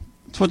morning.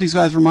 That's what these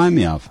guys remind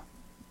me of.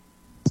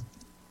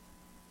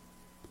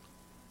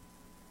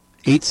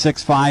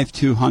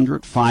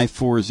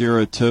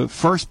 865-200-5402.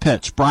 First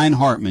pitch, Brian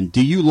Hartman.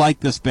 Do you like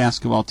this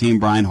basketball team,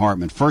 Brian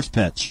Hartman? First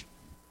pitch.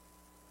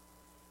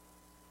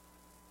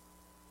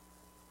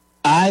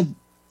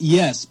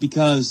 Yes,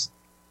 because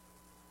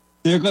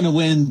they're going to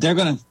win. They're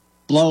going to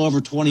blow over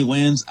 20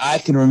 wins. I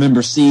can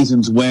remember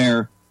seasons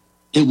where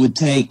it would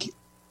take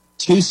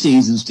 2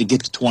 seasons to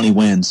get to 20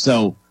 wins.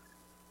 So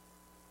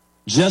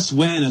just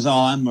win is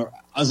all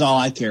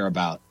I care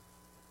about.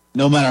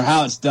 No matter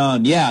how it's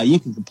done. Yeah, you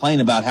can complain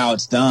about how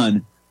it's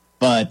done,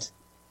 but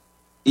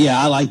yeah,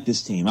 I like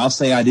this team. I'll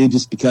say I do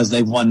just because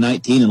they've won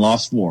 19 and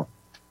lost 4.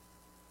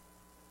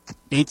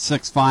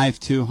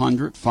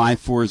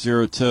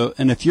 865-200-5402.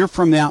 And if you're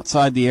from the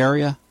outside the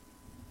area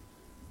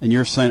and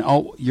you're saying,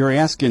 oh, you're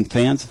asking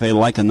fans if they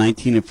like a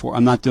 19-4,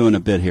 I'm not doing a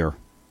bit here.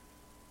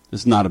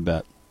 This is not a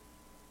bet.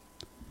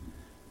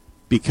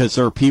 Because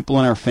there are people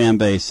in our fan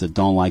base that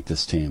don't like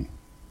this team.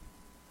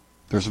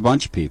 There's a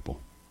bunch of people.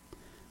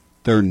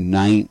 They're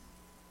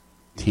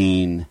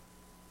 19-4.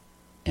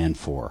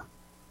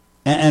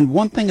 And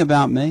one thing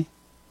about me,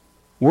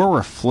 we're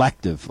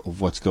reflective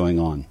of what's going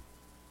on.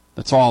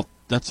 That's all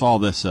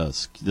this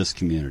is, this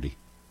community.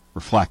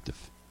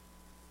 Reflective.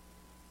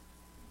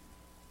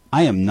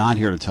 I am not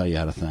here to tell you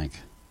how to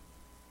think.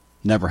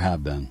 Never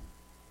have been.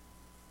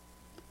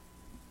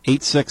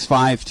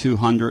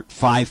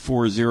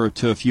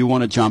 865-200-5402. If you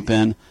want to jump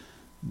in,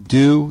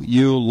 do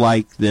you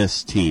like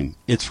this team?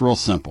 It's real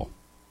simple.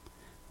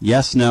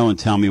 Yes, no, and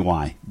tell me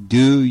why.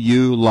 Do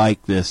you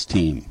like this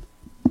team?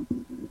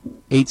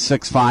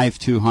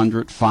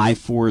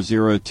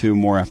 865-200-5402.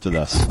 More after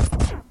this.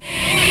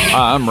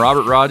 Hi, I'm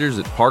Robert Rogers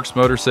at Parks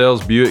Motor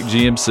Sales Buick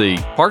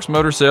GMC. Parks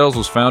Motor Sales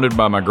was founded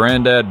by my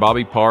granddad,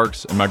 Bobby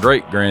Parks, and my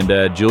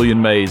great-granddad,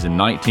 Julian Mays, in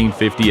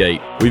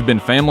 1958. We've been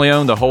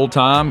family-owned the whole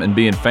time, and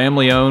being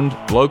family-owned,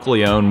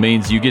 locally-owned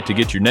means you get to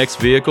get your next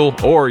vehicle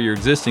or your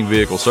existing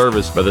vehicle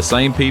serviced by the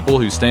same people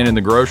who stand in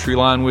the grocery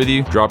line with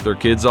you, drop their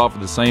kids off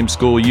at the same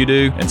school you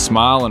do, and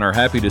smile and are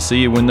happy to see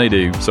you when they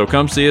do. So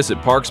come see us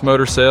at Parks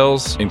Motor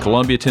Sales in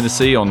Columbia,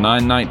 Tennessee on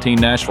 919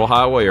 Nashville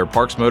Highway or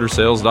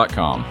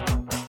parksmotorsales.com.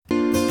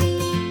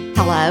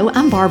 Hello,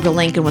 I'm Barbara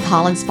Lincoln with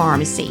Holland's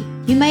Pharmacy.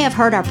 You may have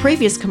heard our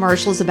previous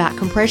commercials about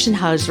compression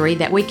hosiery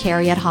that we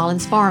carry at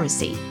Holland's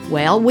Pharmacy.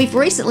 Well, we've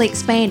recently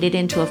expanded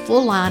into a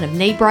full line of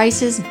knee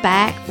braces,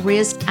 back,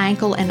 wrist,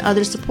 ankle, and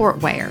other support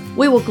wear.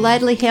 We will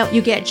gladly help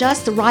you get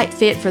just the right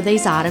fit for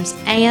these items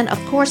and, of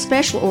course,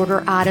 special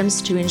order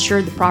items to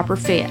ensure the proper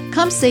fit.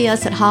 Come see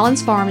us at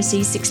Holland's Pharmacy,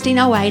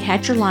 1608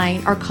 Hatcher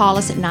Lane, or call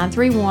us at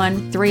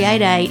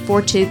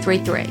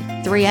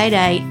 931-388-4233.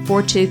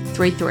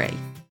 388-4233.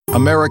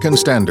 American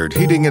Standard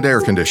Heating and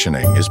Air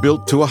Conditioning is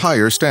built to a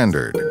higher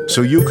standard,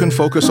 so you can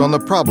focus on the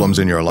problems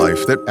in your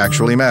life that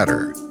actually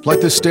matter,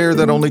 like the stair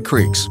that only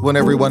creaks when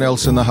everyone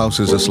else in the house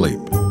is asleep.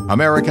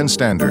 American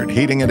Standard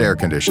Heating and Air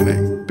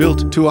Conditioning,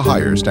 built to a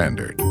higher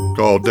standard.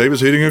 Call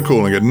Davis Heating and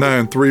Cooling at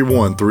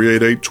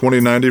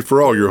 931-388-2090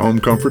 for all your home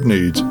comfort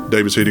needs.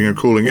 Davis Heating and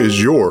Cooling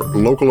is your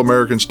local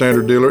American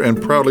Standard dealer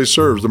and proudly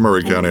serves the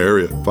Murray County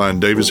area.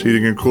 Find Davis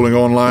Heating and Cooling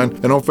online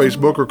and on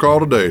Facebook or call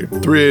today,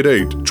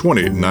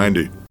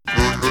 388-2090.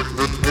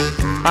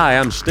 Hi,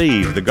 I'm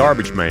Steve, the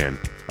Garbage Man.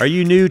 Are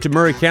you new to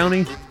Murray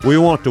County? We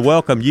want to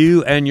welcome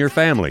you and your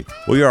family.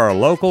 We are a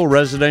local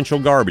residential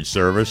garbage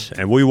service,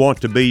 and we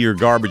want to be your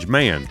garbage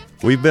man.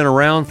 We've been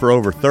around for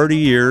over 30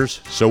 years,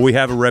 so we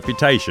have a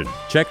reputation.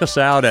 Check us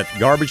out at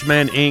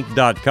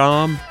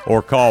garbagemaninc.com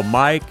or call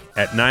Mike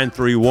at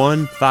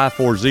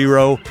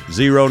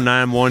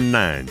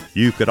 931-540-0919.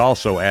 You could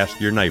also ask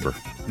your neighbor.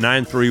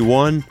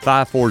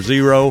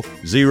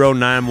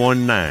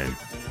 931-540-0919.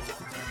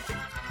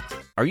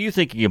 Are you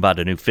thinking about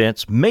a new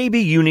fence? Maybe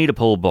you need a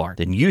pole barn.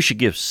 Then you should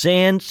give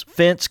Sands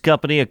Fence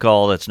Company a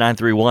call. That's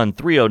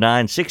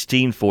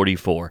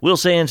 931-309-1644. Will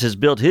Sands has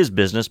built his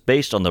business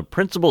based on the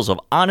principles of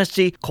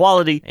honesty,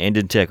 quality, and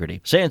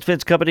integrity. Sands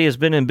Fence Company has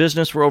been in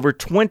business for over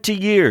 20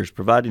 years,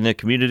 providing the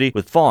community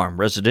with farm,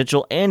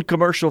 residential, and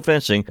commercial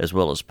fencing, as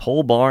well as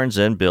pole barns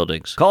and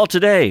buildings. Call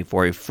today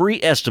for a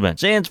free estimate.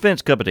 Sands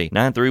Fence Company,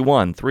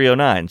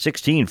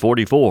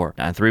 931-309-1644.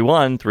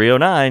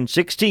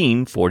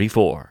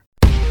 931-309-1644.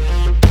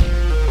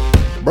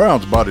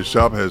 Brown's Body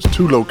Shop has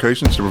 2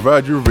 locations to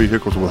provide your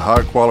vehicles with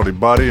high-quality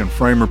body and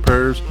frame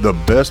repairs, the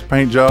best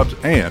paint jobs,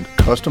 and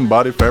custom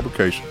body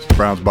fabrications.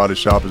 Brown's Body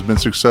Shop has been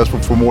successful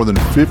for more than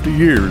 50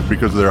 years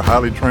because of their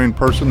highly trained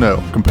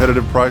personnel,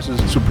 competitive prices,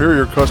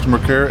 superior customer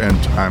care,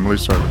 and timely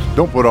service.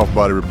 Don't put off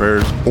body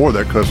repairs or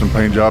that custom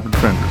paint job and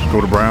fenders. Go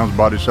to Brown's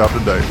Body Shop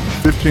today,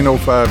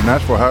 1505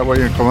 Nashville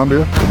Highway in Columbia,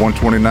 or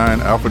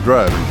 129 Alpha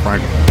Drive in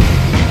Franklin.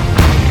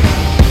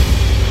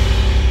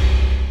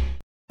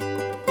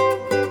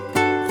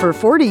 For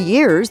 40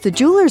 years, the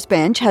Jewelers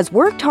Bench has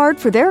worked hard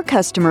for their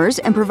customers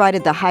and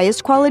provided the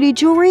highest quality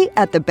jewelry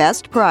at the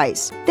best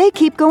price. They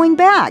keep going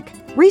back.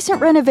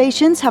 Recent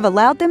renovations have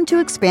allowed them to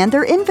expand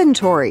their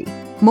inventory.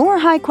 More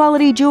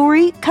high-quality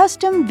jewelry,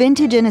 custom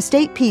vintage and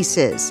estate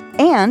pieces,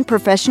 and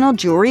professional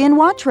jewelry and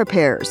watch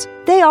repairs.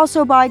 They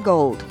also buy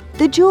gold.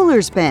 The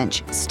Jewelers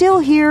Bench, still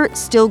here,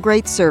 still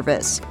great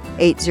service.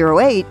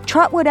 808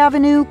 Trotwood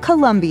Avenue,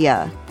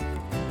 Columbia.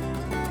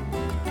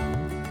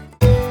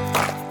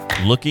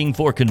 Looking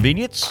for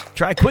convenience?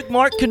 Try Quick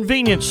Mart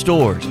Convenience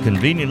Stores,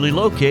 conveniently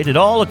located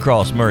all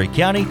across Murray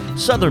County,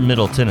 southern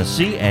Middle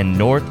Tennessee, and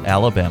North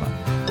Alabama.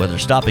 Whether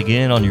stopping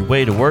in on your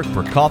way to work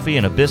for coffee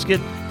and a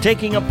biscuit,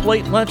 taking a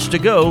plate lunch to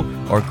go,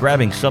 or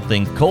grabbing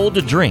something cold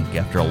to drink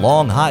after a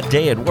long, hot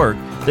day at work,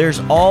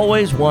 there's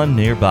always one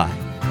nearby.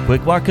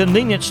 Quick Mart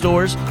Convenience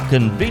Stores,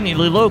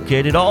 conveniently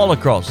located all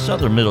across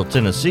southern Middle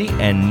Tennessee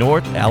and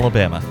North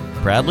Alabama.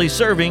 Proudly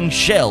serving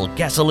Shell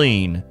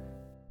gasoline.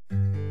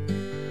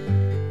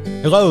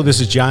 Hello, this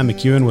is John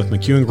McEwen with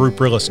McEwen Group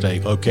Real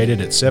Estate,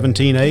 located at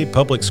 17A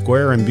Public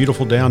Square in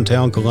beautiful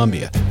downtown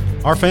Columbia.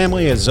 Our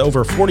family has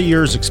over 40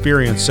 years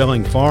experience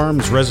selling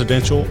farms,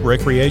 residential,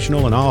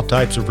 recreational, and all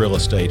types of real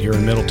estate here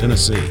in Middle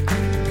Tennessee.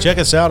 Check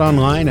us out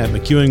online at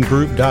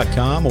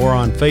McEwenGroup.com or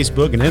on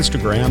Facebook and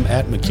Instagram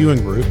at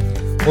McEwen Group,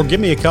 or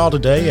give me a call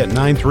today at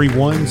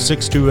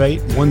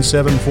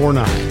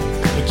 931-628-1749.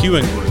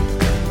 McEwen Group.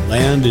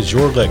 Land is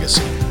your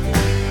legacy.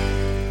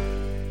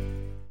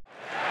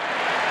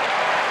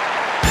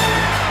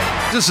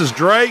 This is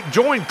Drake.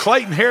 Join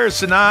Clayton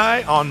Harris and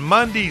I on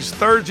Mondays,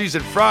 Thursdays,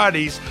 and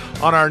Fridays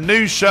on our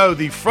new show,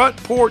 the Front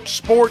Porch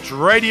Sports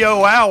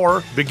Radio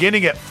Hour,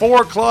 beginning at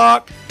 4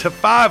 o'clock to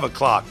 5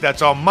 o'clock.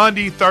 That's on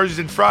Monday, Thursdays,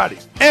 and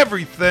Fridays.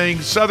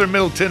 Everything Southern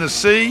Middle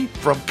Tennessee,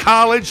 from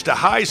college to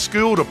high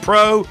school to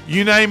pro,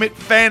 you name it,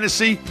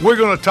 fantasy, we're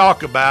going to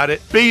talk about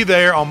it. Be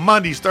there on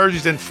Mondays,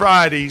 Thursdays, and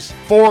Fridays,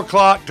 4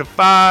 o'clock to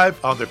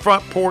 5 on the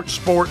Front Porch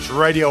Sports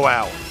Radio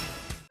Hour.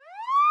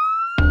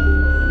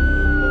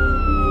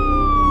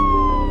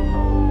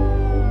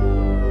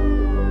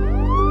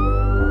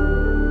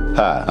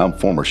 Hi, I'm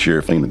former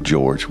Sheriff Ena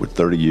George with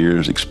 30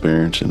 years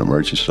experience in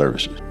emergency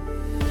services.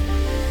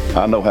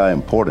 I know how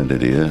important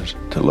it is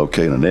to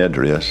locate an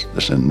address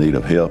that's in need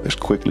of help as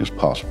quickly as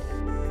possible.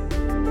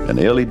 An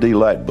LED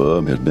light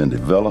bulb has been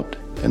developed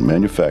and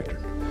manufactured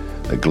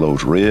that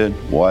glows red,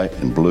 white,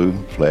 and blue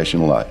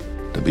flashing light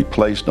to be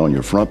placed on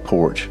your front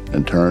porch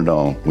and turned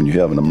on when you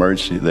have an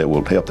emergency that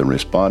will help the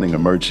responding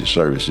emergency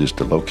services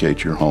to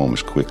locate your home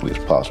as quickly as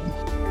possible.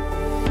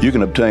 You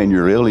can obtain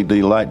your LED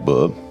light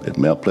bulb at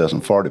Mount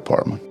Pleasant Fire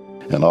Department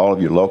and all of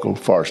your local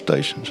fire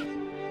stations.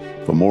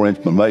 For more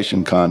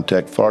information,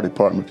 contact Fire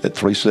Department at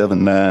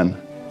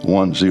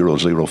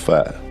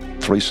 379-1005.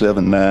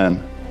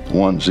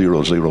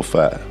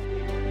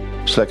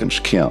 379-1005. Seconds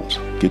counts.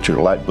 Get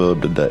your light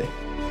bulb today.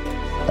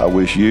 I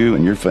wish you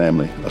and your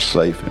family a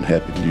safe and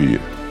happy New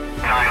Year.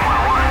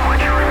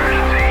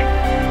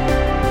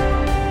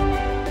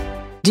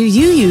 Do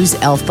you use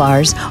Elf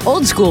Bars?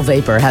 Old School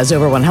Vapor has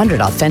over 100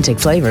 authentic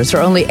flavors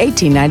for only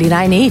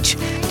 $18.99 each.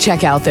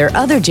 Check out their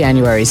other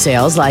January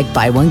sales like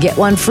buy one, get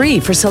one free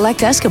for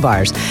select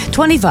Escobars,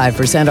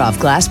 25% off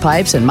glass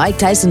pipes and Mike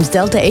Tyson's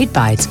Delta 8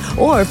 Bites,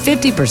 or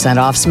 50%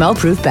 off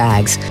smell-proof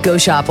bags. Go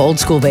shop Old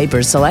School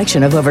Vapor's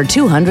selection of over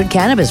 200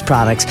 cannabis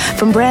products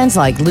from brands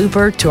like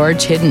Looper,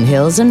 Torch, Hidden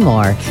Hills, and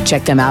more.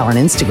 Check them out on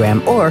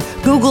Instagram or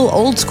Google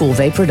Old School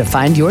Vapor to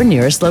find your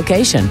nearest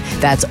location.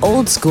 That's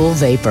Old School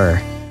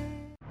Vapor.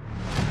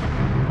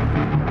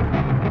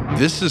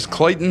 This is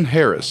Clayton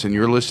Harris, and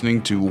you're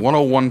listening to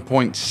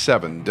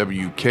 101.7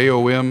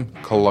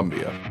 WKOM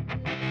Columbia.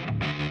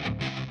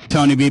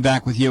 Tony B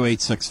back with you,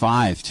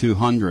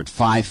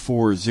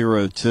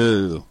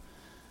 865-200-5402.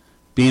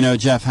 Bino,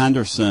 Jeff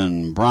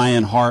Henderson,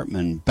 Brian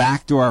Hartman.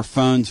 Back to our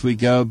phones we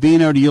go.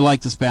 Bino, do you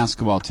like this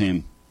basketball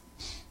team?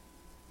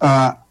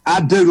 I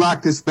do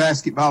like this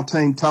basketball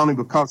team, Tony,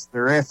 because of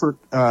their effort.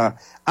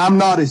 I'm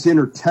not as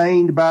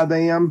entertained by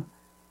them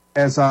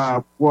as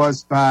I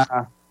was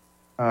by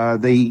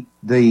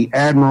the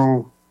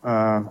Admiral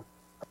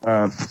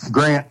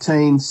Grant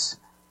teams,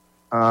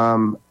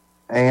 and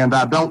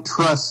I don't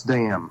trust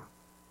them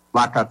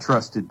like I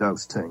trusted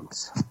those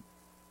teams.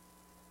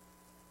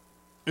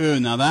 Ooh,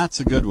 now that's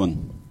a good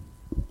one.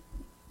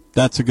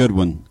 That's a good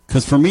one.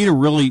 Because for me to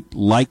really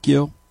like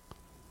you,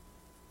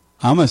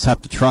 I almost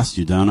have to trust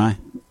you, don't I?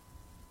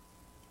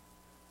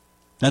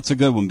 That's a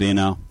good one,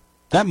 Bino.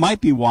 That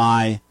might be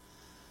why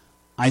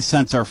I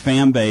sense our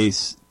fan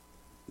base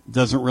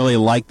doesn't really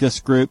like this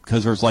group,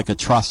 because there's like a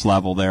trust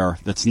level there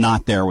that's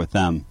not there with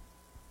them.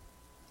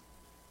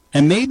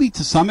 And maybe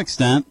to some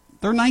extent,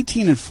 they're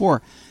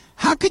 19-4.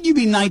 How could you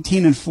be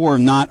 19-4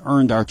 and not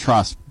earned our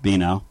trust,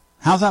 Bino?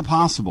 How's that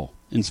possible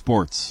in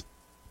sports?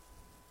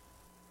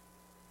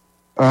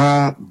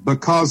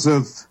 Because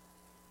of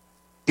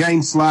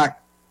games like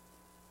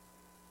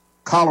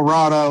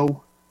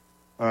Colorado,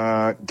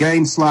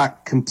 games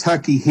like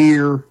Kentucky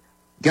here,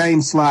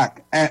 games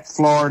like at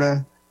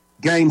Florida,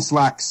 games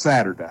like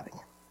Saturday.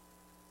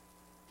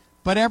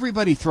 But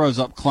everybody throws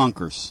up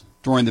clunkers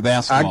during the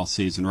basketball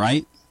season,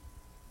 right?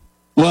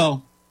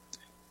 Well,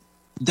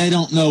 they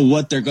don't know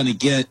what they're going to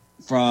get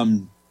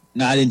from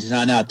night in to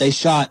night out. They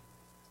shot,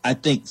 I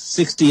think,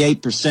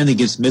 68%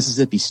 against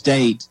Mississippi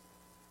State,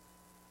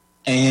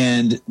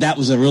 and that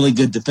was a really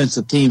good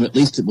defensive team, at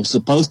least it was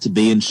supposed to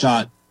be, and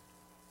shot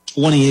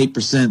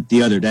 28%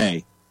 the other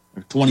day,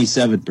 or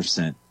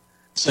 27%.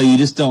 So you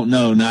just don't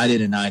know night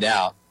in and night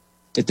out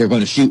if they're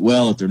going to shoot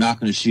well, if they're not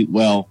going to shoot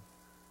well.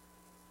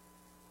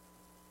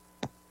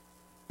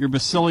 Your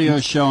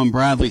Basilio show and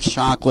Bradley's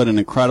Chocolate, an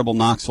incredible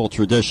Knoxville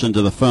tradition.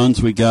 To the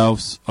phones we go.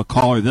 A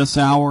caller this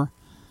hour,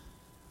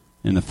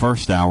 in the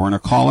first hour, and a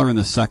caller in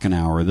the second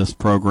hour of this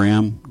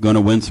program. Going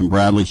to win some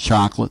Bradley's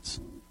Chocolates.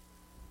 In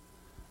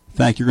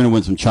fact, you're going to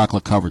win some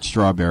chocolate-covered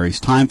strawberries.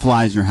 Time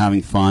flies, you're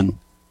having fun.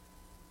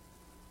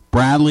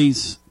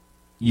 Bradley's,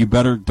 you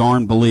better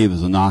darn believe,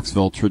 is a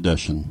Knoxville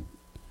tradition.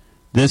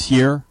 This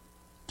year,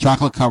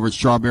 chocolate-covered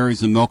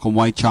strawberries and milk and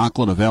white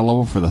chocolate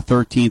available for the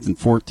 13th and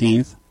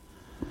 14th.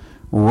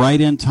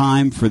 Right in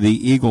time for the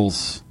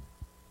Eagles'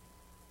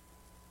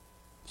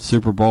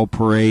 Super Bowl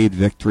parade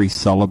victory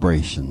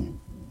celebration.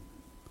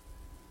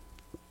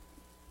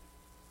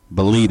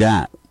 Believe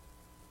that.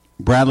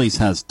 Bradley's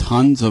has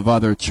tons of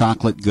other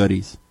chocolate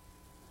goodies.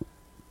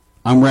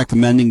 I'm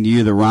recommending to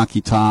you the Rocky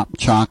Top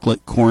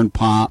Chocolate Corn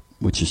Pop,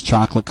 which is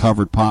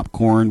chocolate-covered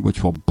popcorn,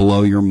 which will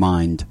blow your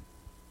mind.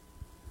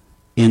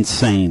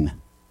 Insane.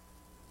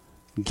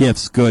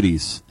 Gifts,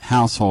 goodies,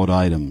 household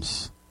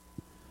items.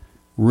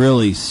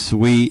 Really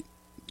sweet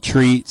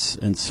treats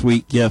and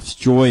sweet gifts.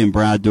 Joy and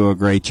Brad do a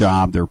great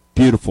job. They're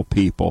beautiful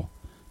people.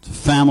 It's a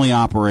family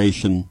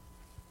operation.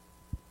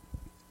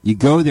 You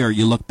go there,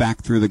 you look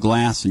back through the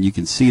glass, and you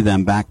can see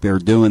them back there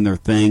doing their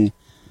thing.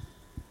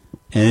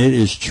 And it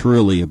is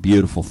truly a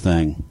beautiful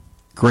thing.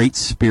 Great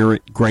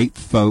spirit, great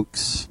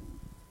folks.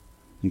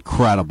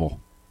 Incredible.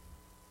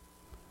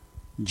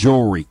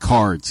 Jewelry,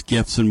 cards,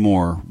 gifts, and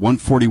more.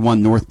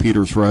 141 North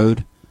Peters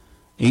Road.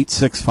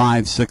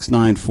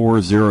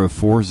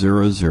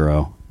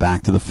 865-694-0400.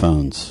 Back to the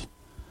phones.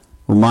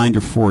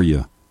 Reminder for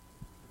you.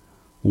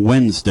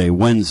 Wednesday,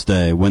 when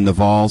the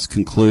Vols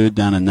conclude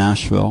down in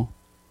Nashville.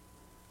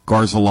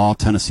 Garza Law,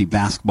 Tennessee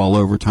basketball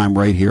overtime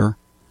right here.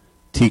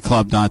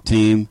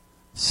 tclub.team.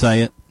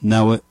 Say it,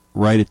 know it,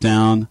 write it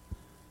down.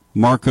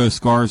 Marcos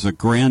Garza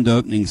grand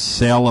opening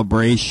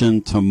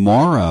celebration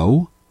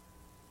tomorrow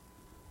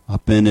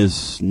up in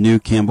his new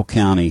Campbell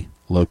County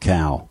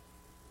locale.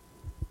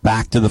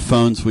 Back to the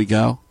phones we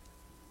go.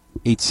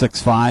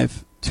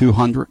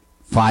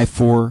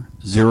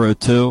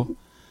 865-200-5402.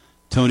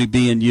 Tony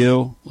B and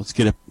you. Let's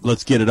get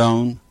it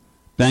on.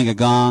 Bang a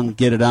gong,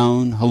 get it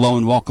on. Hello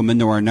and welcome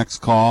into our next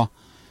call.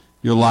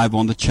 You're live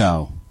on the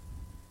show.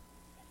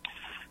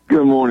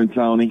 Good morning,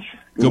 Tony.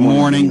 Good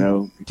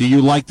morning. Do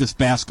you like this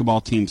basketball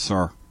team,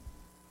 sir?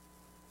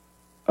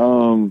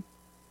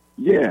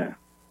 Yeah.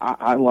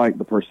 I like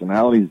the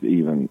personalities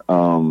even.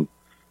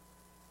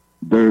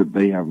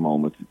 They have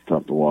moments it's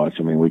tough to watch.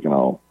 I mean, we can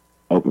all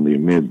openly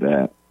admit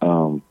that.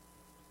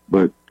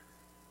 But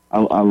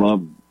I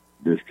love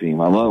this team.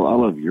 I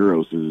love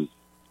Euros's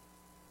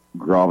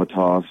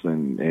gravitas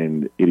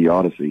and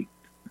idiocy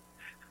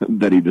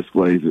that he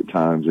displays at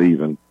times.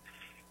 Even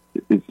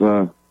it's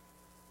a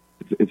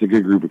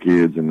good group of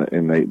kids,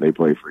 and they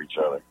play for each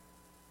other.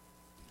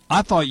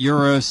 I thought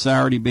Euro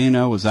Saturday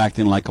Bino was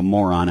acting like a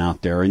moron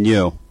out there, and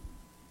you.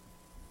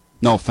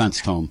 No offense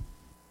to him.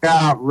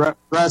 Yeah,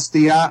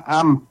 Rusty,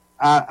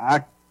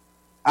 I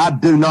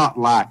do not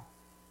like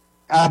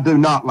I do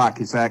not like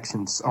his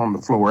actions on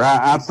the floor.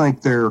 I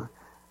think they're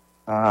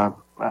I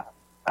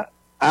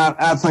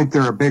think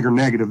they're a bigger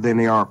negative than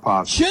they are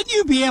positive. Shouldn't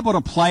you be able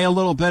to play a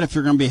little bit if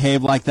you're going to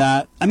behave like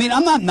that? I mean,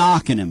 I'm not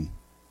knocking him.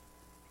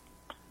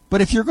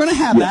 But if you're going to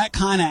have that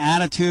kind of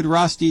attitude,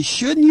 Rusty,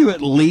 shouldn't you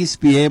at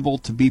least be able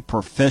to be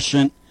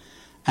proficient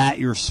at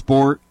your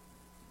sport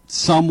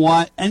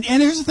somewhat? And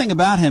here's the thing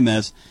about him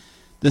is,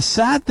 the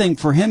sad thing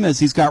for him is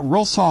he's got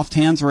real soft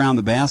hands around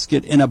the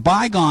basket. In a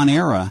bygone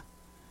era,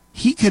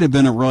 he could have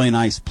been a really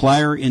nice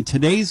player. In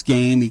today's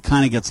game, he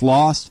kind of gets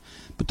lost.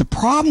 But the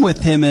problem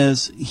with him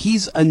is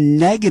he's a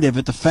negative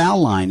at the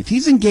foul line. If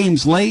he's in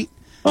games late,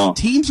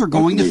 teams are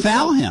going to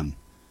foul him.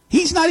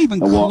 He's not even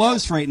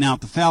close right now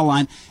at the foul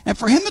line. And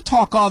for him to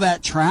talk all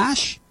that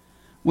trash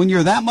when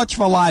you're that much of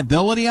a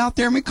liability out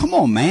there, I mean, come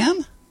on,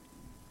 man.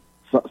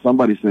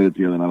 Somebody said it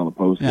the other night on the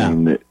post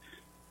game that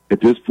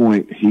at this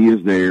point he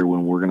is there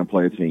when we're going to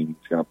play a team.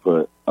 He's going to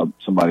put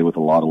somebody with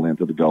a lot of length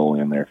of the goal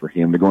in there for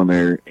him to go in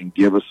there and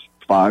give us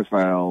 5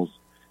 fouls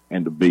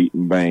and to beat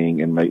and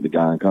bang and make the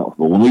guy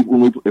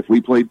uncomfortable. If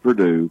we played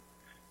Purdue,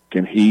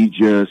 can he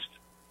just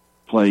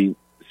play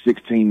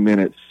 16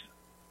 minutes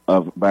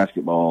of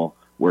basketball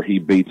where he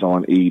beats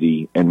on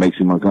Edey and makes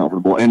him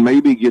uncomfortable and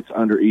maybe gets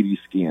under Edey's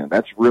skin?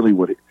 That's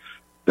really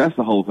that's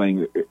the whole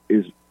thing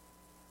is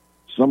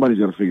somebody's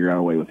got to figure out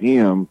a way with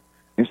him.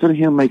 Instead of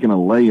him making a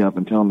layup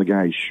and telling the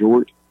guy he's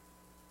short,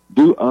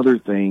 do other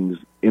things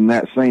in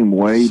that same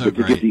way, but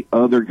to get the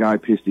other guy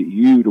pissed at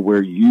you to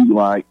where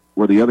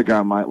where the other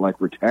guy might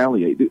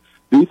retaliate.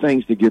 Do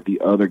things to get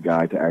the other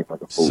guy to act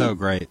like a fool. So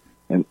great.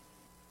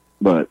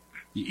 But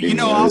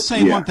I'll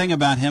say one thing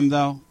about him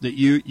though that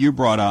you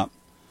brought up,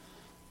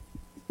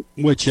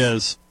 which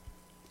is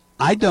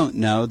I don't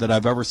know that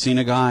I've ever seen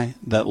a guy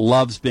that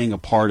loves being a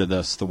part of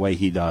this the way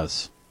he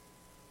does.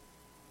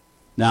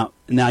 Now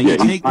you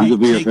take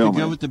the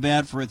good with the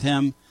bad for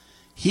him.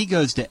 He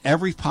goes to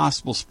every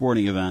possible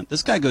sporting event.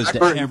 This guy goes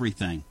to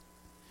everything.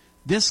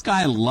 This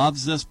guy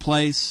loves this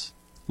place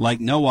like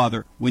no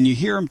other. When you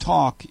hear him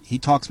talk, he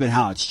talks about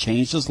how it's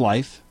changed his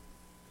life.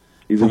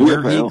 From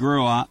where he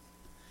grew up.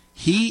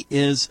 He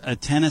is a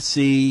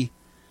Tennessean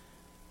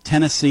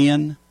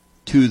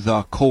to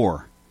the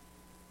core.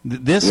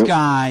 This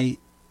guy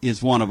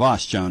is one of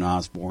us, Joan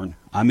Osborne.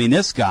 I mean,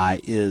 this guy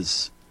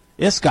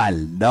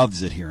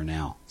loves it here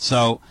now.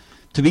 So,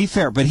 to be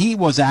fair, but he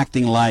was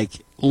acting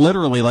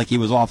literally like he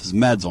was off his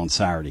meds on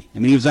Saturday. I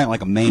mean, he was acting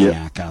like a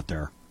maniac out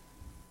there.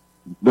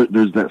 But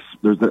there's that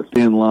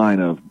thin line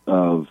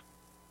of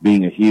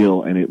being a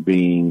heel and it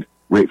being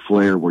Ric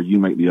Flair where you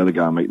make the other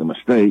guy make the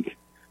mistake,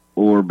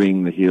 or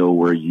being the heel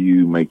where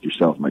you make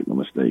yourself make the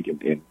mistake.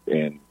 And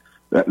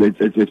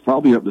it's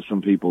probably up to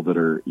some people that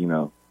are,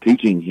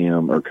 teaching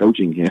him or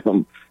coaching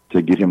him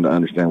to get him to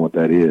understand what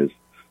that is.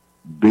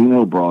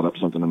 Bino brought up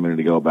something a minute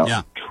ago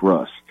about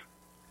trust.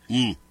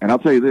 And I'll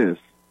tell you this,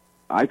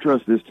 I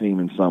trust this team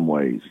in some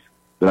ways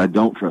that I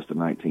don't trust the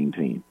 19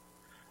 team.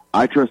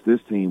 I trust this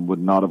team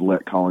would not have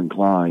let Colin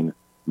Klein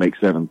make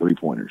 7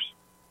 3-pointers.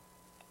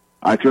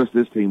 I trust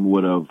this team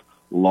would have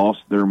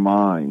lost their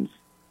minds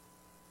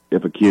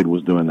if a kid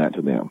was doing that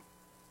to them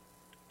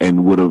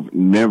and would have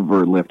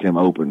never left him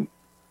open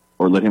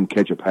or let him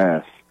catch a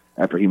pass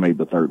after he made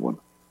the 3rd one.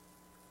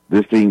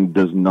 This team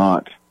does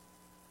not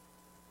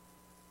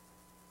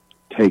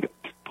take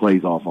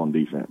plays off on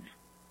defense,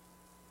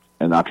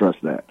 and I trust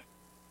that.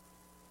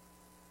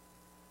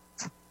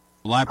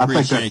 Well, I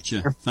appreciate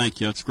you.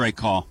 Thank you. It's a great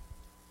call.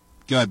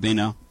 Go ahead,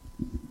 Bino.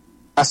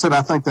 I said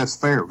I think that's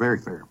fair, very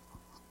fair.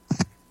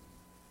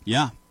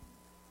 Yeah.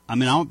 I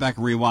mean, I went back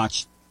and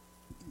rewatched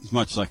as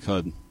much as I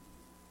could.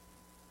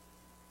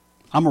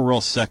 I'm a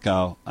real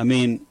sicko. I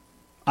mean,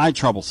 I had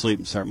trouble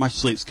sleeping. My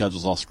sleep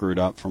schedule's all screwed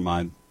up from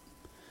my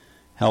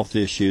health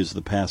issues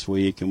the past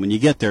week. And when you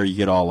get there, you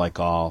get all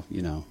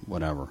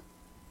whatever.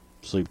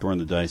 Sleep during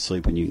the day,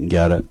 sleep when you can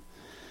get it.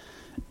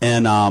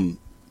 And,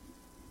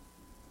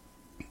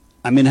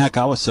 heck,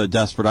 I was so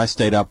desperate. I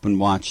stayed up and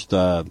watched,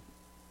 I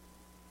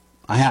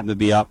happened to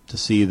be up to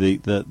see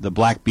the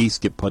Black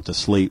Beast get put to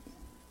sleep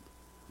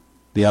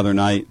the other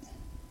night.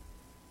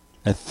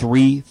 At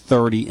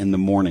 3:30 in the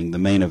morning, the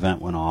main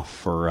event went off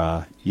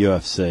for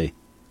UFC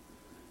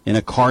in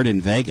a card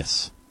in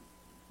Vegas.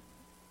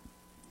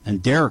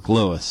 And Derek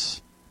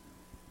Lewis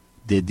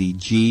did the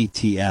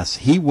GTS.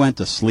 He went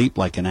to sleep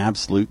like an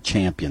absolute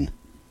champion.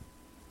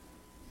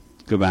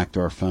 Go back to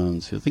our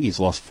phones. I think he's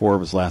lost 4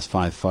 of his last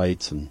 5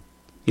 fights, and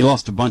he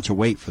lost a bunch of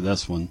weight for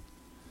this one.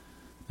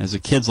 As the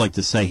kids like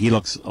to say, he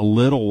looks a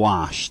little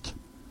washed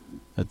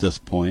at this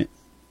point.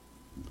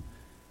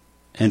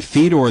 And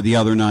Fedor the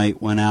other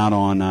night went out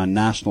on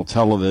national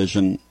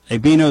television. Hey,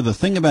 Bino, the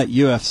thing about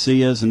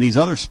UFC is, and these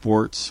other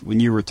sports, when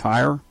you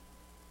retire,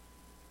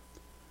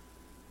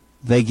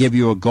 they give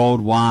you a gold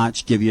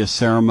watch, give you a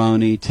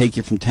ceremony, take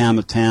you from town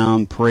to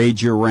town,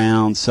 parade you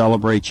around,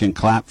 celebrate you, and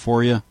clap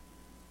for you.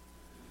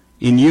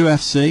 In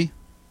UFC,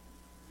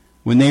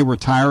 when they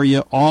retire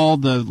you, all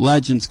the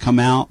legends come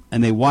out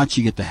and they watch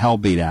you get the hell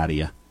beat out of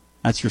you.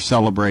 That's your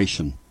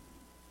celebration.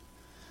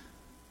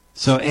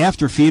 So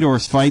after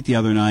Fedor's fight the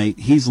other night,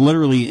 he's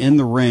literally in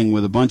the ring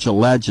with a bunch of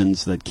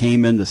legends that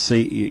came in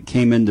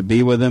to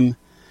be with him,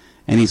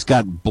 and he's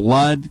got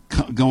blood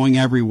going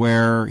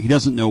everywhere. He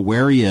doesn't know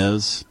where he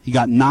is. He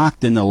got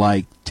knocked into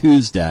like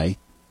Tuesday.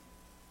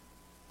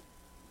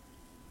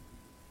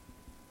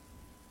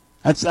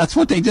 That's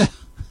what they do.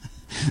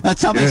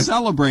 That's how they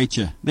celebrate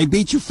you. They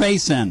beat your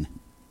face in.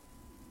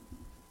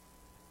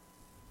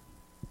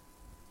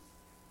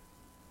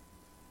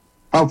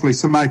 Hopefully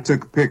somebody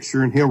took a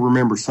picture and he'll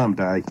remember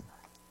someday.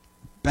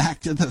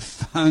 Back to the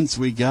phones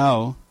we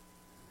go.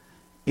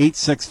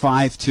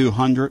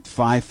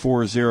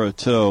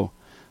 865-200-5402.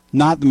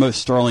 Not the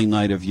most sterling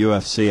night of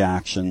UFC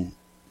action.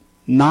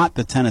 Not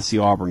the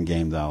Tennessee-Auburn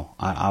game, though.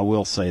 I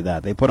will say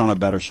that. They put on a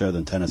better show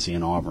than Tennessee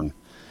and Auburn.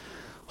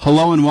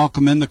 Hello and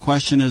welcome in. The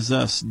question is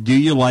this. Do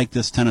you like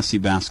this Tennessee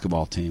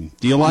basketball team?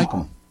 Do you like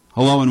them?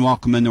 Hello and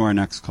welcome into our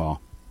next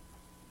call.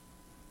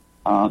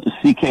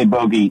 CK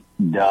Bogey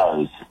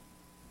does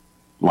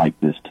like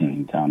this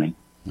team, Tony.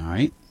 All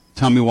right.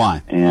 Tell me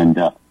why. And,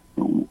 I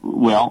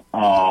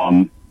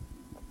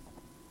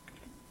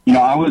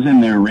was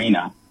in the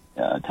arena,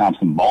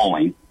 Thompson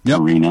Bowling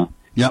Arena.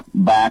 Yep.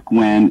 Back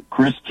when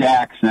Chris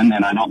Jackson,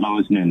 and I don't know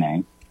his new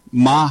name.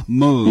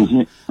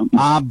 Mahmoud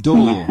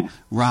Abdul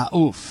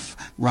Rauf.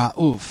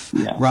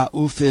 Yeah.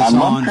 Rauf is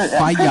on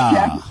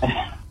fire.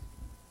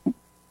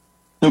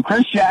 So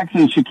Chris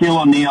Jackson,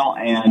 Shaquille O'Neal,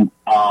 and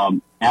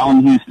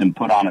Allen Houston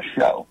put on a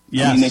show.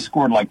 Yes. I mean, they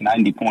scored like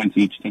 90 points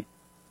each team.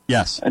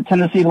 Yes.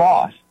 Tennessee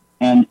lost.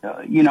 And,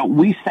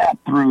 we sat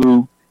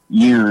through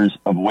years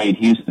of Wade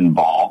Houston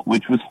ball,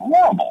 which was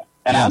horrible.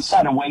 And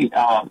outside of Wade,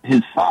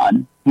 his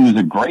son, who was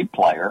a great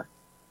player,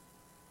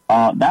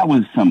 that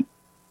was some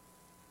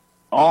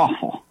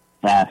awful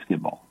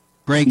basketball.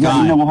 Great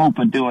guy. No hope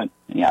of doing.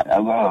 Yeah,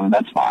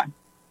 that's fine.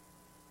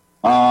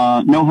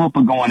 No hope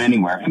of going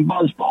anywhere. And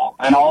buzzball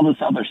and all this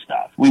other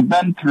stuff. We've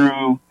been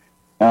through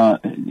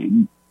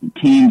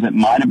teams that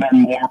might have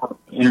been more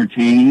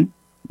entertaining.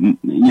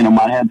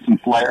 Might have had some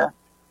flair.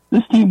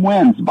 This team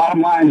wins. The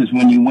bottom line is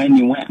when you win,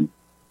 you win.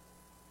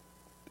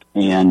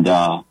 And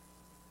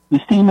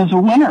this team is a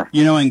winner.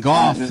 In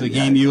golf, the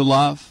game you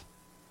love,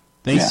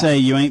 they say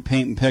you ain't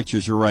painting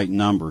pictures, you're writing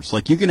numbers.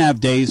 Like, you can have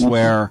days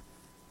where,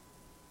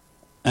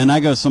 and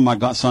I go to some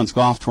of my son's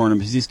golf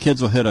tournaments, these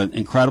kids will hit an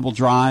incredible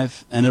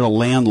drive, and it'll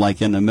land,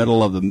 like, in the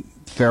middle of the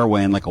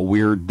fairway in, like, a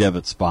weird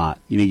divot spot.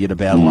 You get a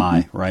bad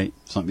lie, right?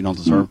 Something you don't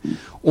deserve.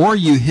 Or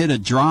you hit a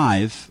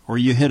drive, or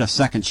you hit a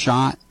second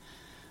shot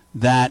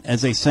that,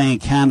 as they say in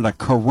Canada,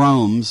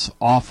 caroms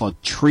off a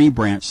tree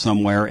branch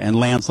somewhere and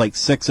lands like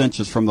 6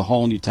 inches from the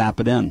hole and you tap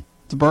it in.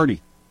 It's a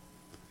birdie.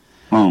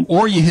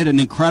 Or you hit an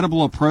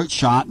incredible approach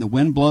shot and the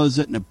wind blows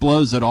it and it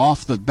blows it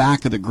off the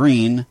back of the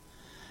green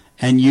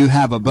and you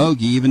have a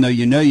bogey even though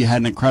you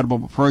had an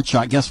incredible approach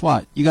shot. Guess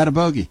what? You got a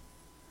bogey.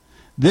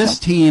 This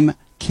team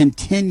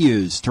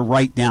continues to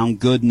write down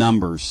good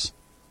numbers,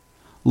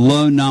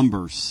 low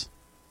numbers.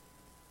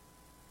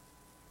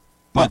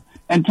 But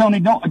and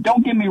Tony,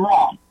 don't get me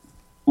wrong.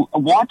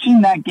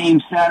 Watching that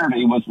game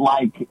Saturday was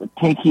like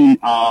taking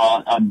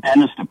a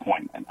dentist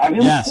appointment. I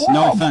mean, yes,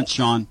 no offense,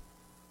 Sean.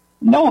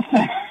 No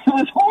offense. It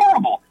was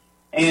horrible.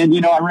 And,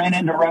 I ran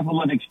into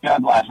Revolutics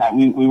Judd last night.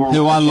 We were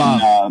who I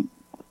love. It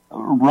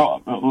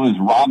was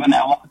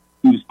Robinella,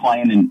 who was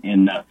playing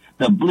in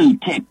the Blue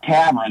Tick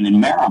Tavern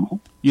in Maribel.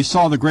 You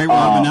saw the great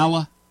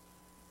Robinella?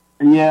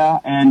 Yeah,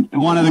 and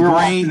one of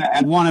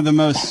the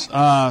most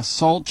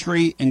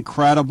sultry,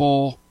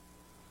 incredible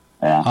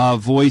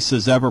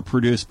voices ever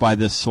produced by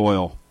this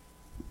soil.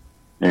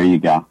 There you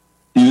go.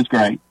 He was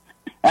great.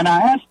 And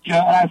I asked Joe,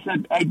 and I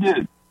said, "Hey,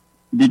 dude,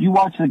 did you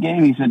watch the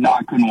game?" He said, "No,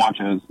 I couldn't watch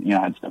it. I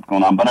had stuff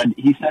going on." But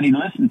he said he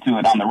listened to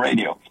it on the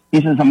radio.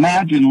 He says,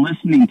 "Imagine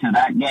listening to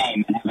that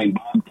game and having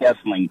Bob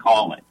Kessling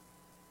call it."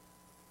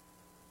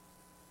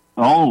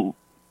 Oh,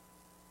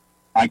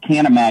 I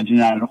can't imagine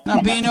that at all. Now,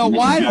 Bino,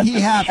 why did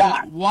he have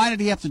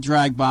to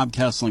drag Bob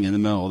Kessling in the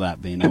middle of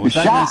that, Bino? Was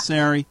that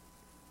necessary?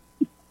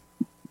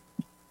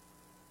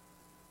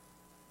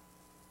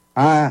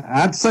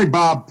 I'd say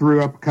Bob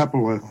threw up a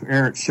couple of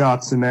errant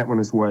shots in that one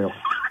as well.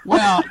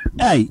 Well,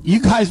 hey,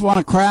 you guys want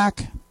to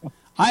crack?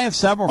 I have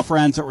several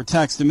friends that were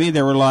texting me.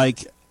 They were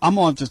like, "I'm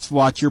going to just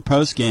watch your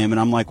post game,"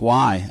 and I'm like,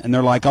 "Why?" And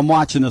they're like, "I'm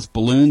watching this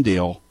balloon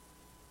deal."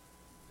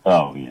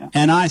 Oh yeah.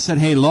 And I said,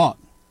 "Hey, look,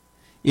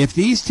 if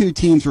these two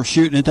teams were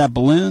shooting at that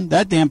balloon,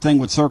 that damn thing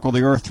would circle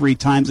the earth 3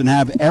 times and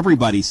have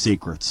everybody's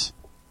secrets."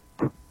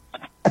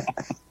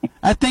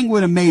 That thing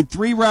would have made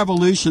 3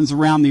 revolutions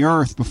around the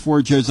earth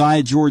before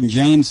Josiah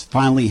Jordan-James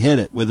finally hit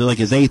it with like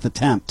his 8th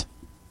attempt.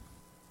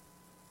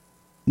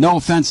 No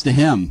offense to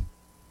him.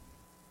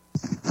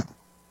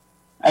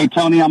 Hey,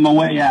 Tony, on my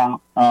way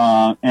out,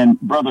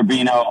 and Brother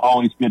Bino,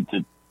 always good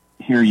to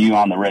hear you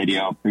on the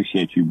radio.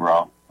 Appreciate you,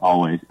 bro.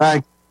 Always.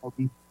 Thanks.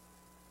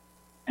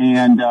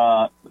 And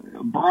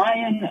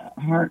Brian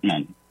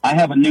Hartman, I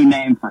have a new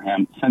name for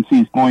him since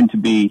he's going to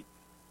be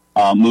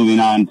moving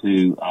on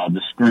to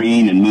the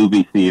screen and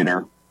movie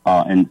theater,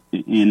 and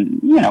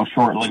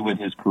shortly with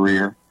his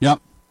career. Yep.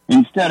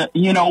 Instead of,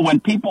 when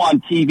people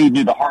on TV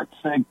do the heart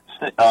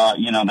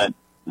that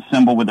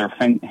symbol with their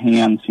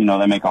hands,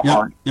 they make a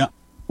heart. Yeah.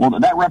 Well,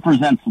 that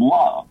represents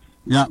love.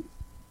 Yeah.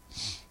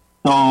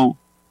 So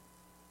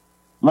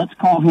let's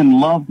call him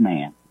Love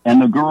Man.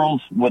 And the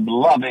girls would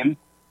love him.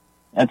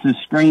 That's his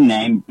screen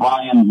name,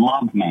 Brian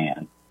Love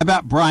Man. How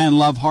about Brian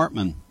Love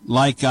Hartman?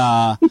 Like,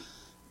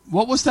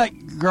 what was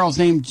that girl's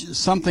name?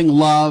 Something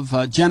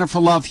Love, Jennifer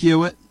Love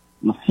Hewitt?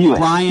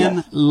 Brian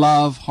yes.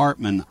 Love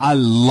Hartman. I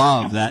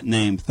love that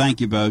name.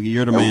 Thank you, Bogey.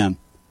 You're the man.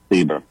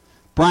 Bieber.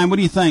 Brian, what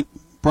do you think?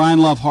 Brian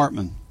Love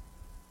Hartman.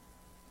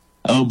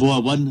 Oh, boy, I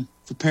wasn't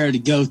prepared to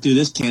go through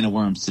this can of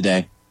worms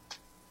today.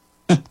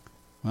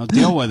 Well,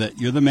 deal with it.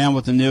 You're the man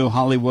with the new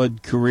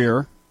Hollywood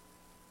career.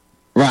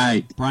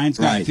 Right. Brian's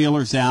got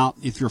feelers out.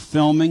 If you're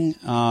filming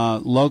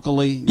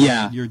locally,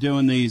 you're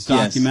doing these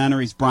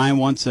documentaries. Yes. Brian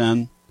wants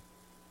in.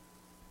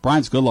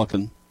 Brian's good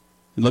looking.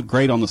 He looked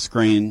great on the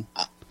screen.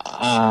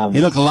 He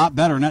looked a lot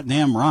better than that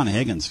damn Ron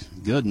Higgins.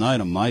 Good night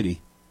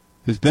almighty.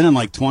 Who's been in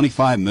like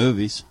 25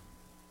 movies.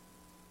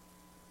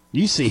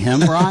 You see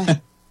him,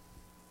 Brian?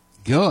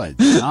 Good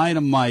night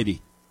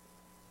almighty.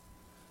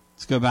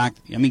 Let's go back.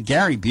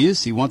 Gary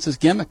Busey wants his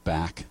gimmick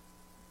back.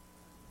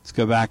 Let's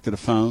go back to the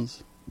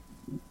phones.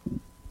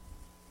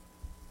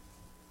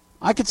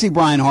 I could see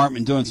Brian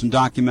Hartman doing some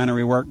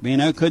documentary work,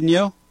 Bino, couldn't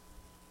you?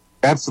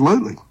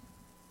 Absolutely.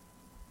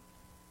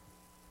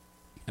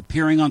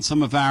 Appearing on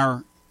some of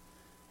our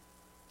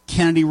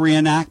Kennedy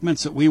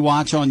reenactments that we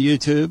watch on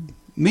YouTube.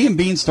 Me and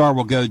Beanstar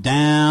will go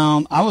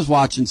down. I was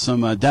watching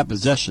some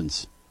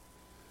depositions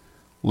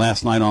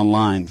last night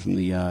online from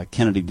the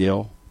Kennedy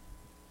deal,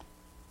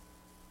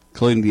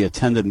 including the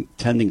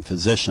attending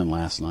physician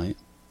last night.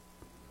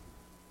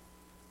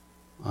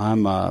 I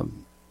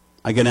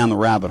go down the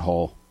rabbit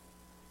hole.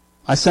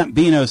 I sent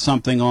Bino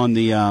something on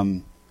the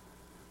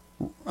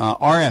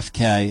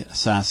RFK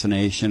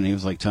assassination, and he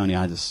was like, Tony,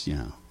 I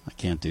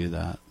can't do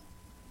that.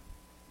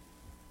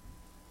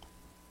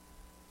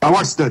 I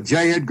watched the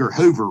J. Edgar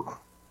Hoover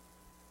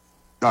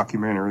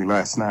documentary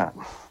last night.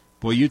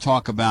 Boy, you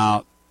talk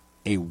about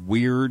a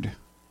weird,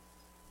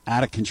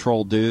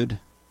 out-of-control dude.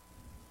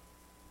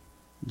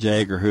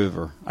 J. Edgar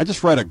Hoover. I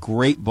just read a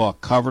great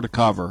book, cover to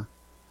cover,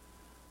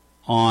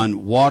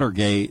 on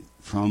Watergate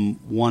from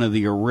one of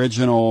the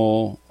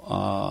original,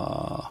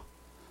 how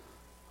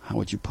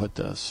would you put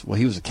this? Well,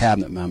 he was a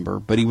cabinet member,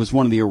 but he was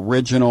one of the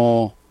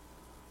original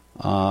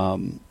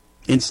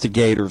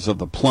instigators of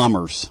the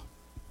plumbers.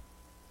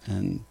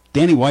 And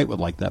Danny White would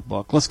like that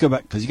book. Let's go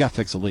back, because you got to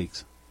fix the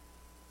leaks.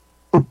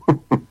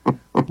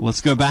 Let's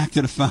go back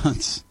to the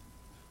phones.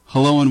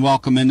 Hello and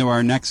welcome into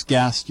our next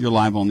guest. You're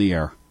live on the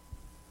air.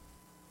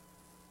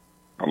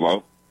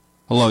 Hello?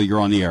 Hello, you're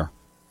on the air.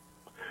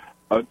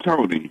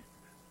 Tony,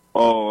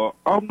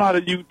 I'm not a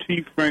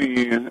UT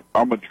fan.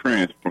 I'm a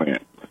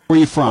transplant. Where are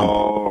you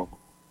from?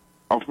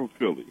 I'm from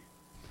Philly.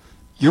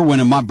 You're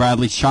winning my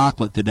Bradley's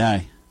chocolate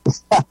today.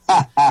 and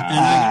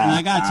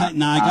I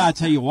gotta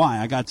tell you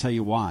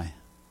why.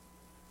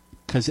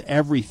 Because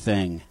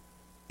everything,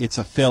 it's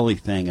a Philly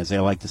thing, as they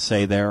like to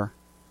say there,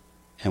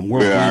 and we're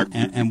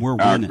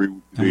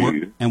winning.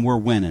 We're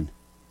winning.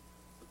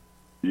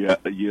 Yeah,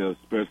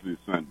 especially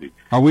Sunday.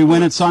 Are we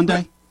winning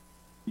Sunday?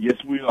 Yes,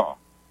 we are.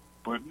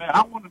 But now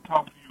I want to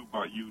talk to you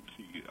about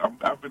UT.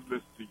 I've been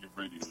listening to your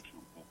radio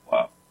show for a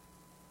while.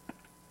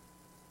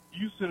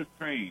 You said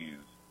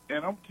fans,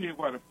 and I'm telling you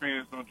why the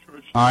fans don't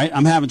trust you. All right,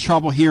 I'm having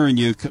trouble hearing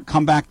you.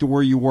 Come back to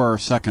where you were a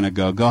second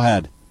ago. Go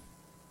ahead.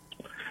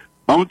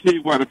 I'm going to tell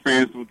you why the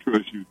fans don't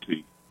trust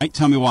UT. Right,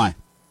 tell me why.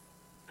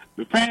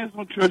 The fans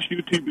don't trust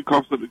UT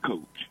because of the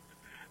coach.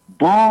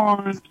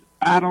 Barnes,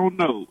 I don't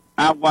know.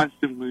 I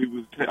watched him when he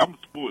was I'm a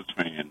sports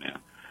fan now.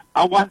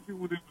 I watched him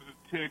when he was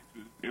in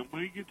Texas, and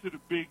when he gets to the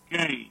big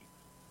game,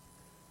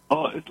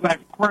 it's like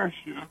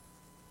pressure.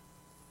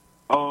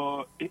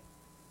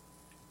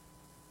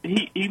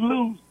 He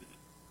loses.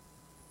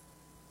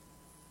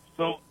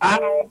 So I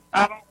don't.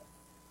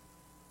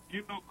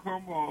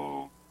 Come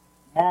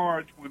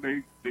March when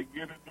they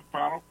get in the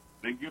final,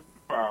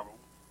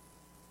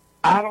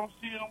 I don't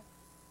see them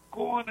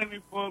going any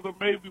further.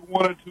 Maybe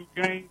one or two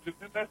games, and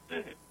then that's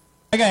it.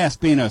 I got to ask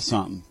Bino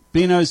something.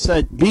 Bino,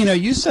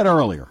 you said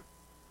earlier,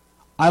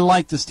 I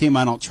like this team,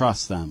 I don't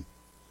trust them.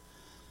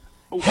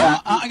 I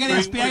got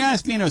to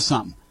ask Bino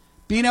something.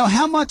 Bino,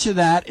 how much of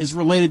that is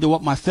related to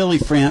what my Philly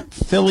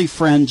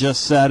friend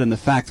just said and the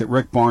fact that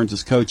Rick Barnes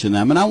is coaching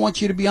them? And I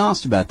want you to be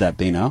honest about that,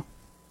 Bino.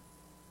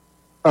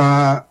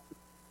 For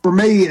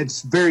me,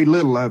 it's very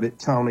little of it,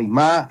 Tony.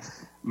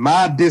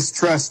 My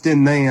distrust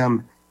in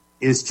them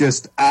is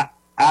just I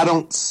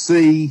don't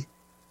see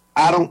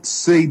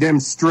them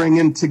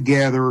stringing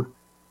together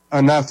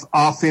enough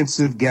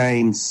offensive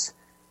games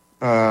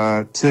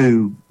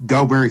to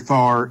go very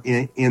far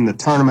in the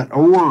tournament,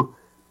 or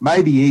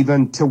maybe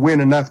even to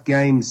win enough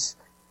games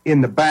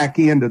in the back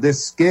end of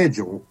this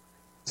schedule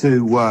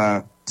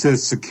to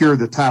secure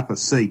the type of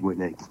seed we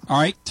need. All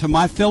right, to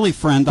my Philly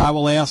friend, I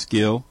will ask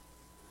you,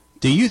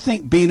 do you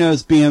think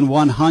Bino's being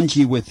one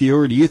hungy with you,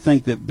 or do you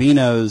think that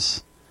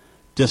Bino's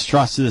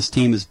distrust of this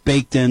team is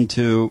baked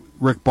into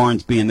Rick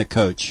Barnes being the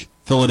coach.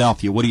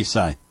 Philadelphia, what do you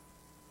say?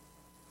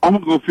 I'm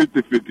going to go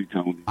 50-50,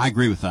 Tony. I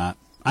agree with that.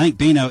 I think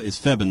Bino is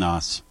fibbing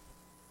us.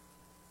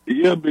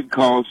 Yeah,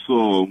 because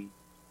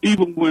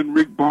even when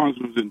Rick Barnes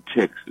was in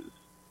Texas,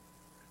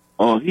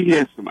 he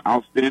had some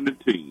outstanding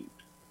teams,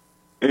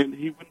 and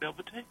he would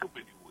never take them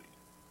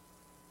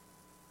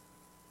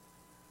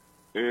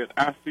anywhere. And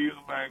I feel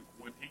like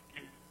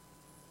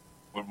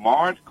when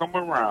March come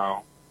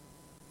around,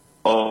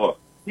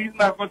 he's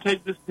not going to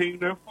take this team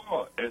that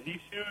far, and he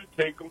should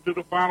take them to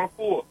the Final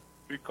Four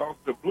because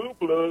the Blue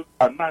Bloods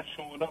are not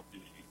showing up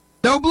this year.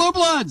 No Blue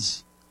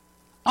Bloods.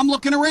 I'm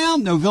looking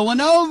around. No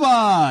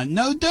Villanova.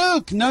 No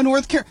Duke. No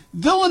North Carolina.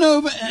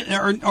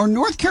 Villanova or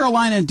North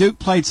Carolina and Duke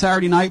played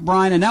Saturday night,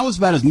 Brian, and that was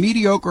about as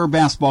mediocre a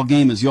basketball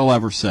game as you'll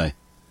ever see.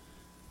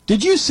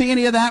 Did you see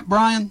any of that,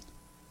 Brian?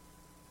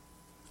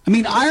 I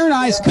mean, Iron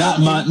Eyes.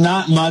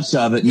 Not much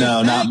of it.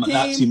 No,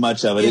 not too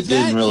much of it. It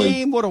didn't really. If that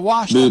game would have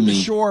washed up the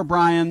shore,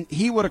 Brian,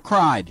 he would have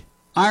cried.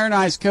 Iron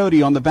Eyes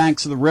Cody on the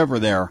banks of the river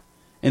there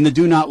in the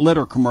Do Not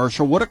Litter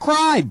commercial would have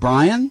cried,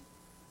 Brian.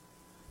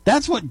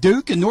 That's what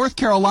Duke and North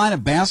Carolina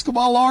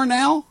basketball are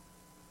now?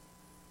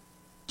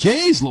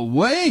 Jeez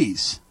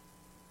Louise.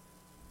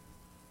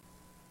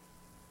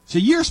 So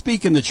you're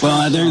speaking the truth.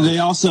 Well,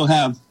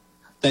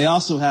 they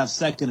also have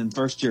second and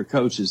first year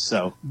coaches,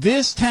 so.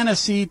 This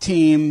Tennessee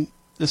team,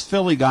 this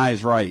Philly guy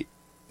is right.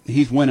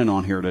 He's winning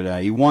on here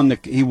today. He won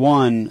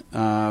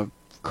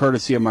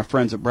courtesy of my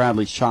friends at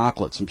Bradley's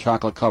Chocolate, some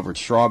chocolate covered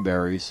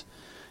strawberries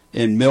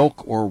in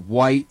milk or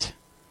white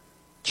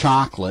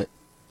chocolate.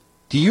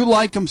 Do you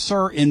like them,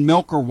 sir, in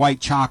milk or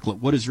white chocolate?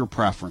 What is your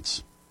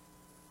preference?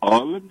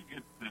 Let me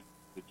get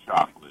the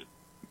chocolate.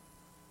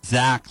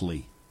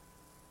 Exactly.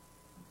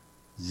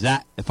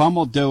 If I'm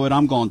going to do it,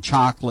 I'm going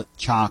chocolate.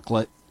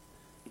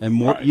 And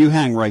more. Right. You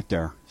hang right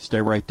there. Stay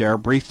right there.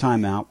 Brief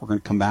time out. We're going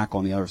to come back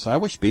on the other side. I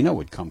wish Bino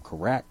would come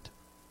correct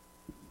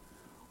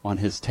on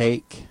his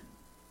take.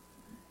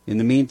 In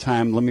the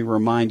meantime, let me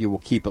remind you, we'll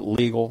keep it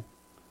legal,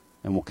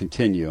 and we'll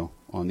continue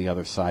on the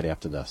other side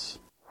after this.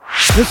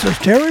 This is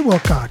Terry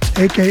Wilcox,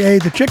 a.k.a.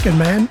 The Chicken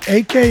Man,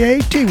 a.k.a.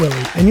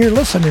 T-Willie, and you're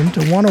listening to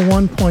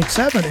 101.7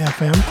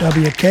 FM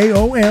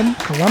WKOM,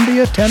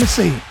 Columbia,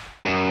 Tennessee.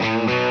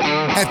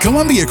 At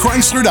Columbia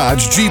Chrysler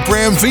Dodge Jeep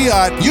Ram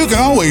Fiat, you can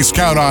always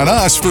count on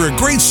us for a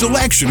great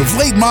selection of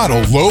late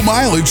model, low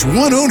mileage,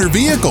 one owner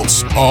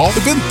vehicles. All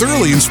have been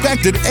thoroughly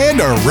inspected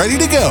and are ready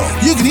to go.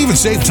 You can even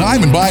save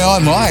time and buy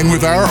online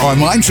with our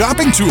online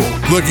shopping tool.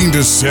 Looking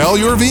to sell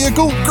your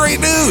vehicle? Great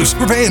news!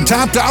 We're paying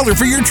top dollar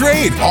for your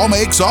trade. All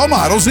makes, all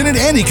models, and in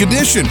any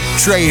condition.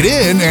 Trade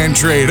in and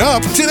trade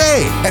up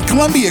today. At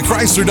Columbia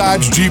Chrysler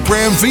Dodge Jeep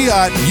Ram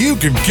Fiat, you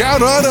can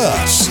count on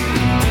us.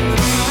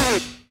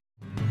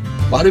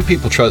 Why do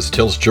people trust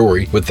Tillis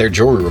Jewelry with their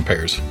jewelry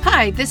repairs?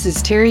 Hi, this is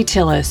Terry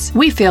Tillis.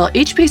 We feel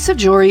each piece of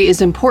jewelry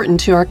is important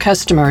to our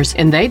customers,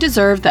 and they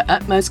deserve the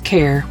utmost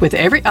care with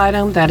every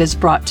item that is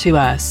brought to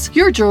us.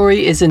 Your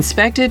jewelry is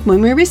inspected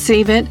when we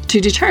receive it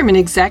to determine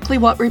exactly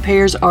what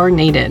repairs are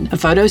needed. A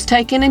photo is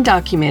taken and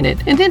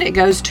documented, and then it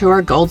goes to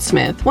our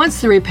goldsmith.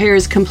 Once the repair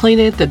is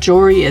completed, the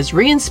jewelry is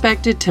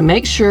re-inspected to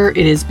make sure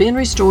it has been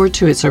restored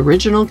to its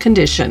original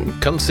condition.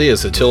 Come see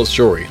us at Tillis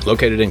Jewelry,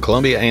 located in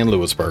Columbia and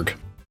Lewisburg.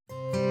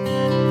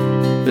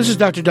 This is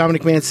Dr.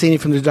 Dominic Mancini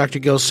from the Dr.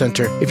 Gill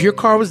Center. If your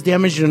car was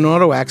damaged in an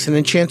auto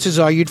accident, chances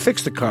are you'd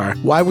fix the car.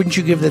 Why wouldn't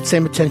you give that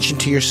same attention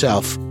to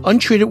yourself?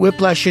 Untreated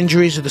whiplash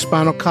injuries of the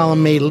spinal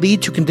column may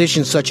lead to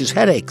conditions such as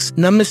headaches,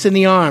 numbness in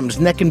the arms,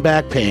 neck and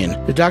back pain.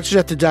 The doctors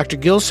at the Dr.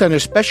 Gill Center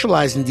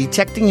specialize in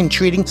detecting and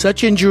treating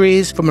such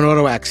injuries from an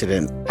auto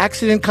accident.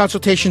 Accident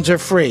consultations are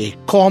free.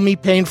 Call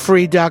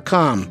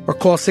mepainfree.com or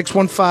call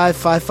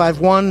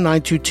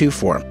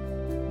 615-551-9224.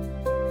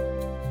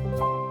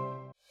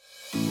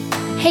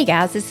 Hey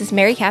guys, this is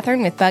Mary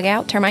Catherine with Bug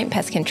Out Termite and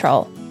Pest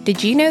Control.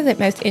 Did you know that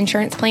most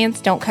insurance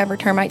plans don't cover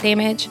termite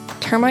damage?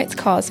 Termites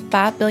cause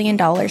 $5 billion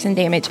in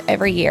damage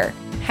every year.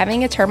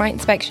 Having a termite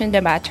inspection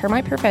done by a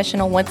termite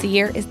professional once a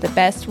year is the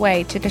best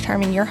way to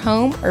determine your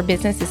home or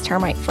business is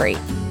termite free.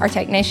 Our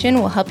technician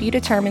will help you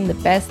determine the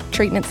best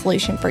treatment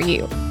solution for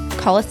you.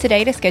 Call us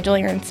today to schedule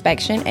your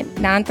inspection at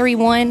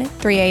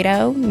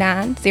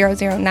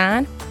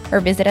 931-380-9009 or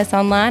visit us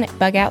online at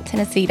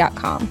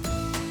bugouttennessee.com.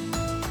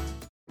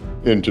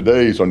 In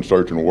today's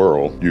uncertain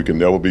world, you can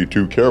never be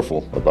too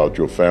careful about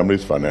your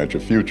family's financial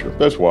future.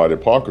 That's why the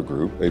Parker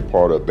Group, a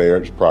part of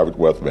Baird's Private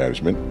Wealth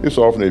Management, is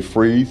offering a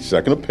free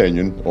second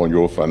opinion on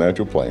your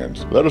financial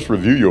plans. Let us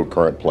review your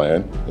current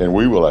plan, and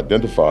we will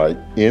identify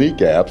any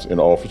gaps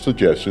and offer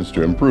suggestions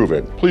to improve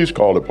it. Please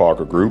call the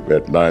Parker Group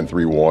at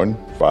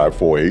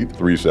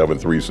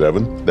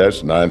 931-548-3737.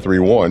 That's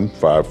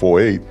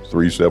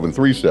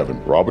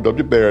 931-548-3737. Robert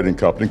W. Baird and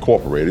Company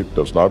Incorporated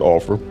does not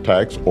offer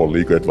tax or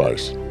legal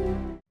advice.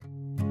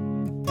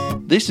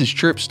 This is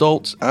Trip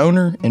Stoltz,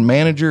 owner and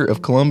manager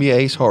of Columbia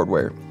Ace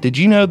Hardware. Did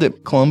you know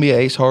that Columbia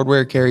Ace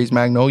Hardware carries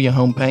Magnolia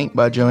Home Paint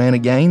by Joanna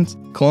Gaines?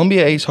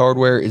 Columbia Ace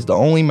Hardware is the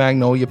only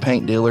Magnolia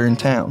paint dealer in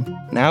town.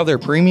 Now their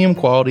premium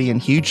quality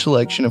and huge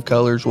selection of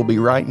colors will be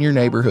right in your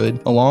neighborhood,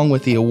 along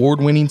with the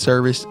award-winning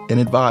service and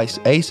advice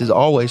Ace has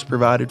always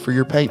provided for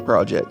your paint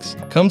projects.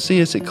 Come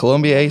see us at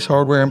Columbia Ace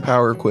Hardware and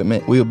Power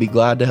Equipment. We will be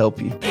glad to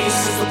help you.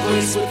 Ace is the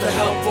place with the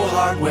helpful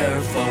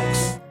hardware,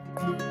 folks.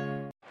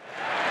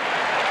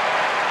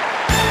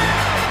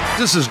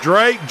 This is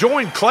Drake.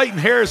 Join Clayton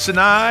Harris and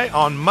I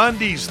on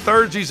Mondays,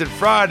 Thursdays, and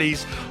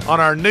Fridays on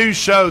our new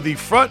show, the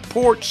Front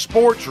Porch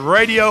Sports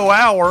Radio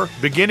Hour,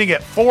 beginning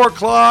at 4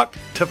 o'clock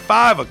to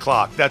 5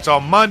 o'clock. That's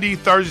on Monday,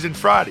 Thursdays, and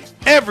Fridays.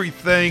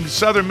 Everything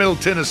Southern Middle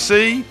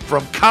Tennessee,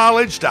 from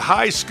college to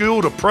high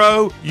school to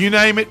pro, you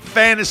name it,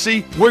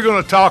 fantasy, we're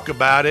going to talk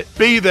about it.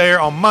 Be there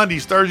on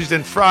Mondays, Thursdays,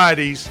 and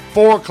Fridays,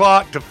 4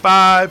 o'clock to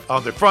 5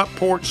 on the Front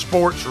Porch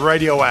Sports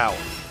Radio Hour.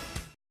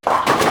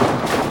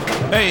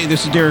 Hey,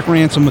 this is Derek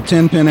Ransom with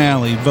 10 Pin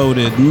Alley,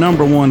 voted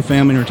 #1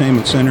 family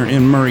entertainment center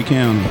in Murray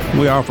County.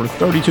 We offer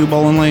 32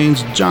 bowling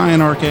lanes,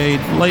 giant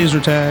arcade, laser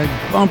tag,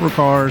 bumper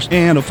cars,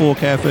 and a full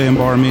cafe and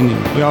bar menu.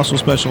 We also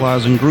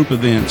specialize in group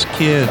events,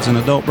 kids and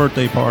adult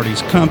birthday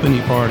parties, company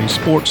parties,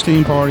 sports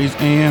team parties,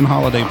 and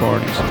holiday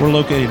parties. We're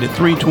located at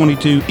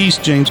 322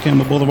 East James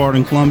Campbell Boulevard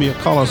in Columbia.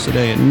 Call us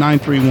today at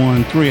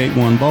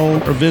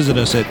 931-381-BOWL or visit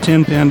us at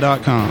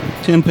 10pin.com.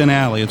 10 Pin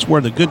Alley, it's where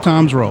the good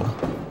times roll.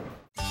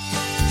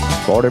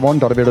 Come to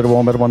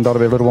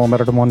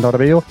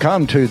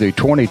the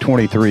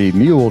 2023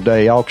 Mule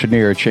Day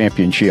Auctioneer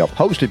Championship,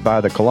 hosted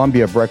by the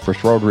Columbia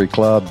Breakfast Rotary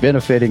Club,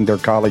 benefiting their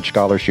college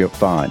scholarship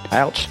fund.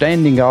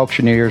 Outstanding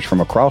auctioneers from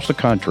across the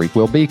country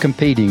will be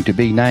competing to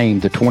be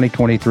named the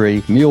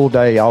 2023 Mule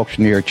Day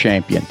Auctioneer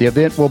Champion. The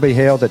event will be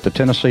held at the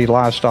Tennessee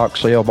Livestock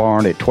Sale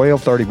Barn at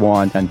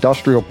 1231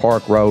 Industrial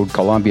Park Road,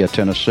 Columbia,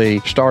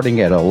 Tennessee, starting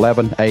at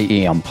 11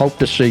 a.m. Hope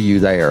to see you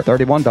there.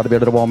 31.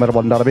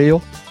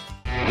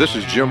 This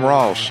is Jim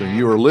Ross, and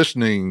you are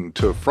listening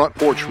to Front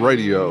Porch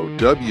Radio,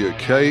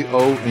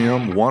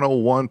 WKOM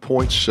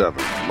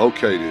 101.7,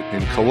 located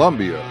in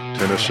Columbia,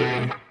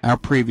 Tennessee. Our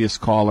previous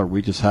caller,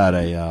 we just had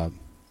a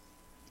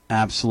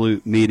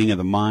absolute meeting of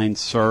the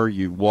minds, sir.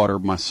 You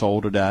watered my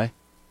soul today.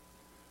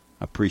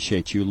 I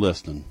appreciate you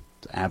listening.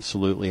 It's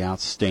absolutely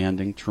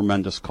outstanding,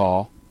 tremendous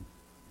call.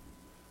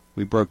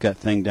 We broke that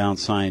thing down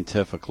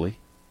scientifically.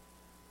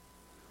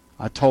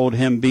 I told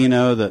him,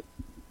 Bino, that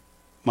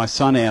my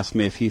son asked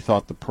me if he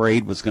thought the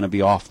parade was going to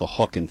be off the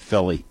hook in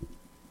Philly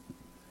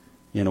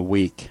in a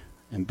week.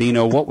 And,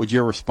 Bino, what would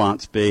your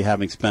response be,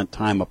 having spent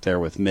time up there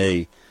with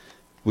me?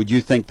 Would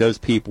you think those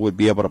people would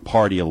be able to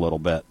party a little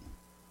bit?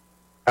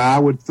 I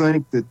would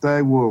think that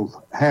they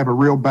will have a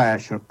real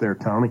bash up there,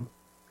 Tony.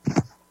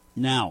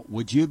 Now,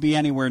 would you be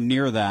anywhere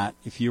near that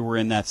if you were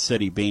in that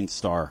city,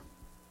 Beanstar?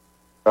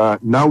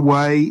 No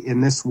way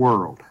in this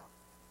world.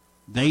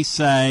 They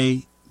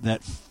say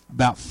that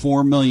about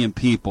 4 million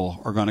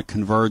people are going to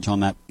converge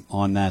on that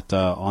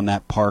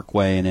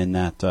parkway and in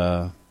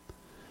that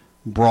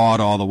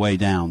broad all the way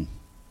down.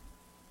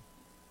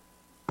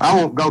 I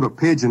won't go to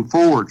Pigeon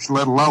Forge,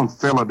 let alone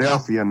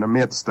Philadelphia, in the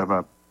midst of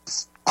a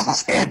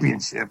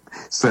championship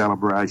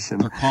celebration.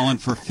 They're calling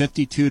for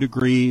 52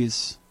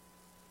 degrees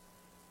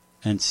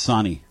and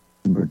sunny.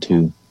 Number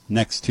 2.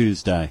 Next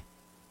Tuesday.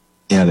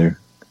 Yeah, they're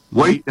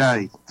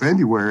weekday,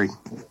 February.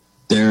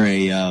 They're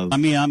a. Let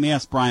me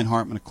ask Brian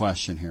Hartman a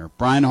question here.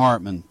 Brian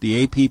Hartman,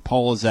 the AP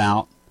poll is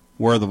out.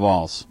 Where are the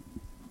Vols?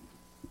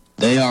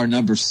 They are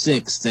number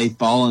 6. They've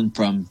fallen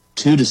from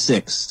 2 to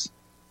 6.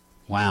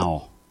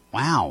 Wow.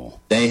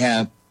 They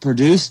have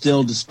Purdue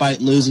still, despite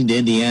losing to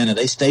Indiana,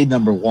 they stayed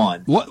number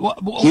 1.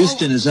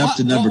 Houston is up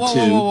to number 2.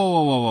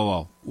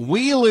 Whoa.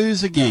 We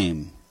lose a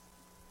game,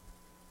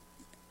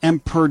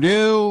 and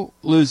Purdue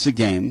lose a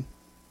game,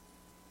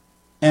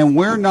 and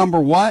we're number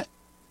what?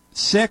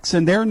 6,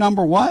 and they're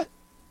number what?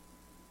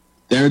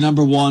 They're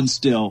number 1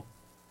 still.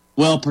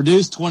 Well,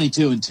 Purdue's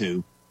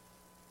 22-2.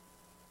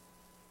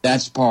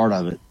 That's part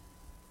of it.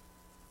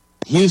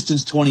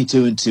 Houston's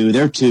 22-2.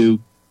 They're 2.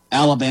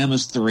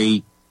 Alabama's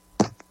 3.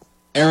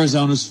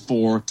 Arizona's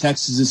 4.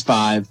 Texas is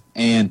 5.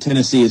 And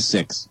Tennessee is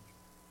 6.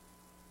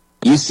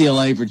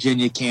 UCLA,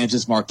 Virginia,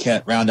 Kansas,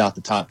 Marquette round out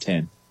the top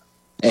 10.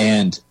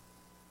 And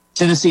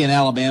Tennessee and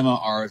Alabama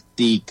are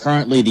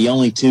currently the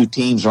only 2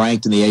 teams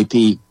ranked in the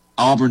AP.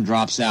 Auburn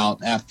drops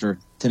out after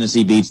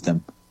Tennessee beats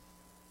them.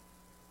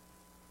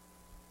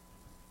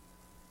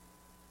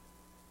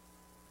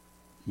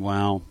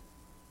 Wow.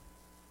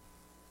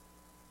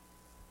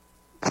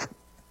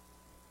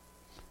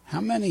 How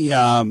many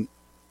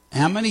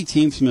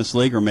teams from this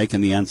league are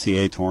making the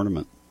NCAA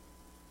tournament?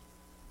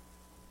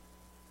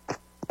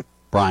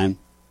 Brian,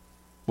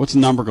 what's the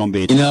number going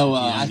to be?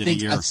 I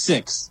think that's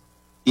 6.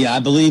 Yeah, I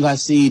believe I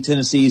see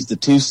Tennessee's the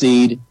 2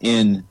 seed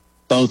in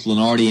both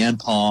Lenardi and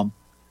Palm,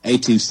 a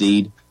 2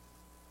 seed.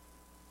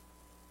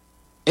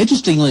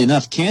 Interestingly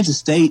enough, Kansas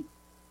State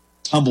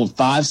tumbled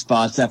 5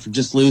 spots after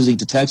just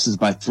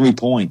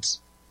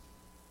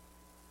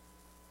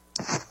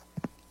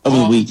over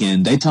the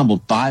weekend. They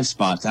tumbled 5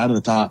 spots out of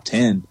the top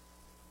 10,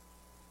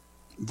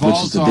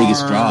 which is the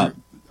biggest drop.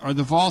 Are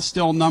the Vols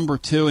still number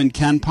 2 in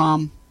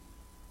KenPom?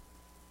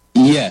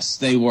 Yes,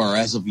 they were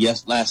as of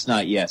last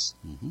night. Yes.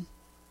 Mm-hmm.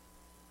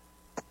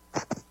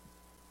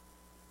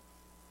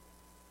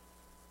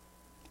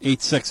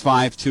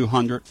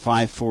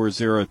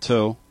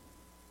 865-200-5402.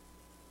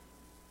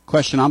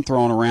 Question I'm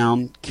throwing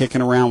around,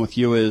 kicking around with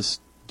you is,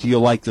 do you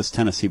like this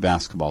Tennessee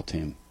basketball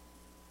team?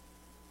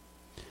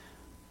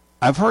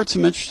 I've heard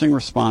some interesting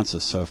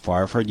responses so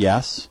far. I've heard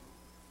yes,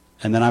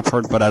 and then I've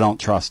heard, but I don't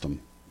trust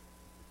them.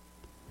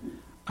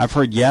 I've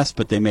heard yes,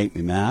 but they make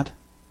me mad.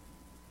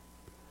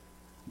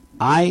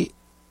 I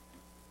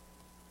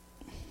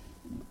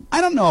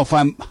don't know if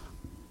I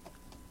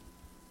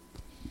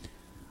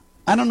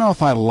don't know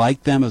if I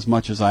like them as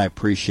much as I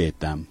appreciate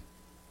them,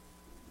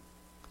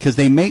 because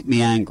they make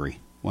me angry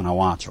when I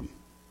watch them.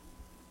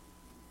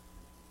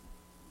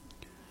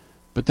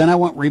 But then I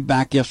went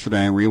back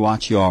yesterday and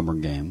rewatched the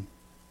Auburn game,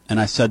 and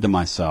I said to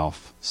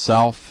myself,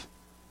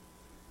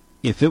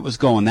 if it was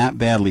going that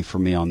badly for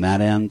me on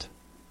that end,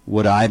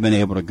 would I have been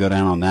able to go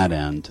down on that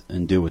end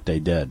and do what they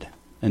did?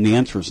 And the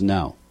answer is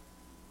no.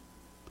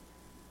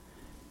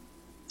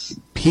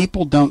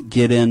 People don't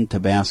get into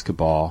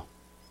basketball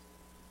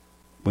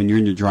when you're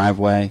in your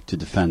driveway to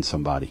defend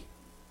somebody.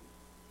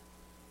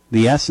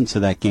 The essence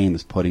of that game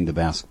is putting the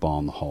basketball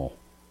in the hole.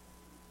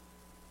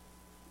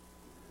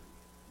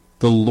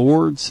 The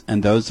lords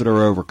and those that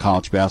are over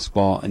college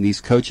basketball, and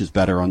these coaches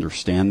better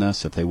understand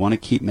this, if they want to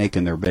keep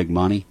making their big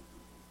money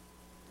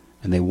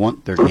and they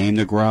want their game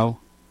to grow,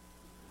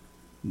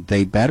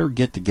 they better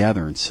get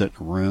together and sit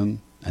in a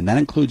room, and that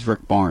includes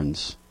Rick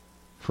Barnes,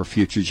 for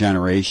future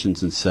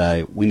generations, and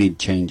say, we need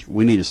change.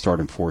 We need to start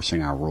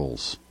enforcing our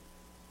rules.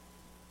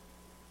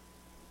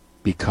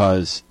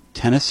 Because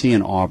Tennessee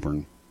and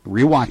Auburn,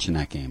 rewatching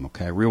that game,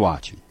 okay,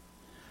 rewatching,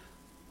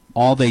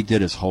 all they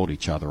did is hold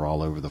each other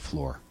all over the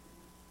floor.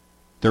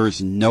 There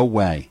is no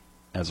way,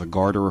 as a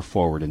guard or a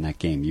forward in that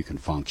game, you can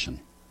function.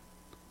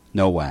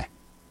 No way.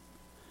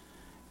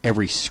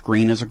 Every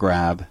screen is a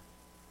grab.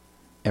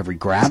 Every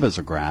grab is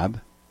a grab.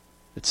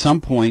 At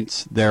some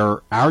points,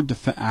 our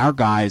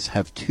guys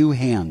have 2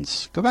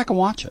 hands. Go back and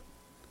watch it.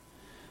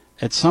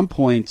 At some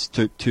points,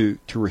 to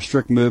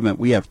restrict movement,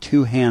 we have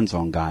 2 hands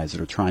on guys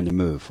that are trying to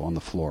move on the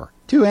floor.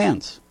 2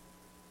 hands.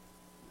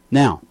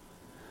 Now,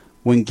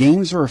 when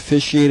games are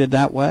officiated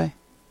that way,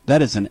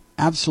 that is an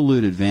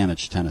absolute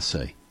advantage,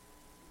 Tennessee.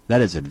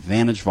 That is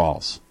advantage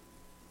Vols.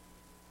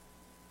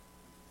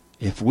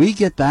 If we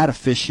get that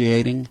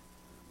officiating,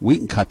 we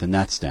can cut the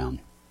nets down.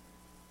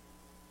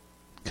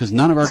 Because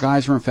none of our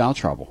guys are in foul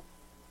trouble.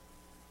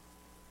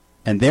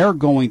 And they're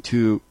going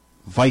to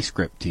vice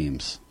grip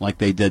teams like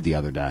they did the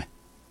other day.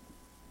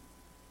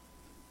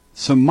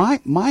 So my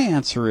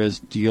answer is,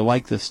 do you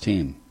like this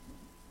team?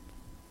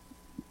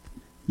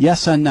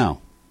 Yes and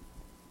no.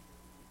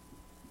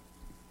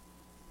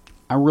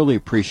 I really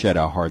appreciate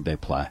how hard they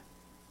play.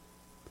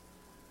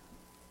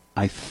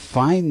 I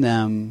find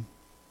them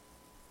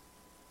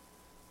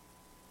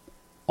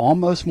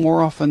almost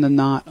more often than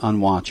not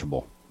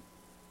unwatchable.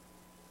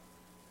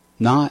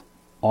 Not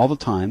all the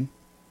time,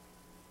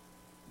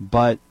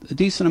 but a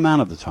decent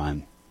amount of the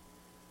time.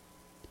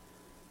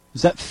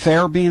 Is that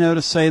fair, Bino,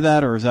 to say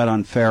that, or is that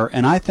unfair?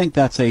 And I think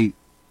that's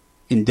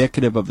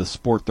indicative of the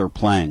sport they're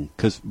playing,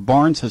 because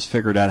Barnes has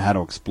figured out how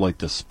to exploit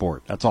this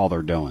sport. That's all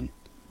they're doing,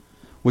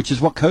 which is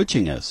what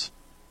coaching is.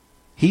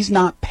 He's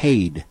not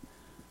paid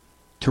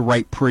to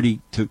write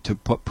to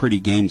put pretty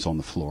games on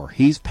the floor.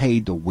 He's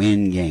paid to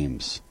win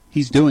games.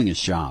 He's doing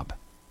his job.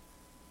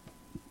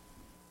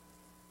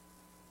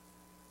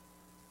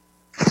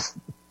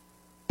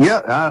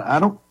 Yeah, I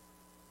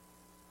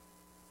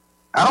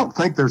don't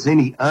think there's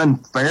any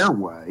unfair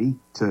way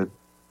to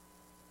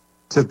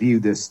view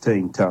this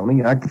team,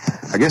 Tony. I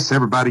guess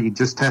everybody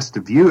just has to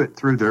view it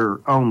through their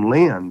own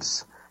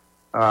lens.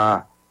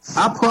 I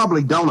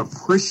probably don't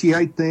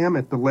appreciate them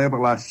at the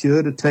level I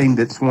should, a team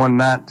that's won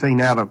 19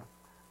 out of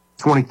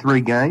 23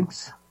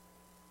 games.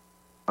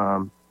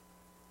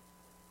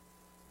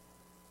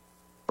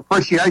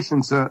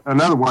 Appreciation's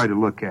another way to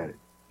look at it.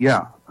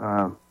 Yeah.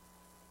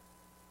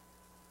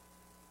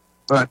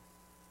 But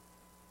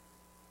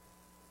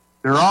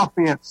their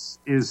offense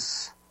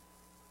is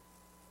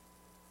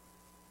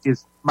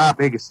my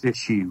biggest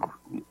issue,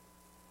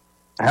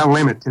 how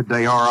limited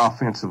they are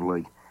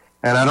offensively.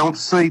 And I don't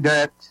see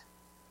that.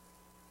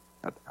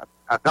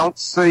 I don't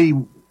see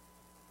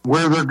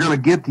where they're going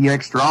to get the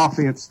extra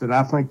offense that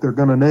I think they're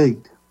going to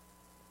need.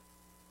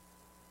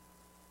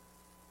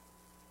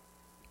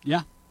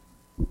 Yeah.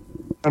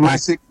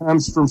 Unless it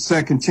comes from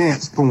second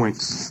chance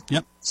points.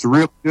 Yep. It's a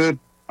real good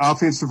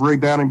offensive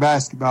rebounding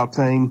basketball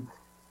team.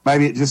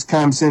 Maybe it just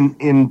comes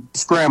in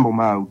scramble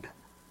mode.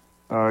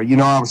 I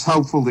was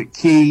hopeful that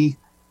Key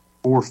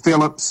or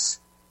Phillips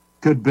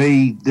could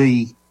be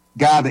the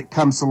guy that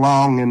comes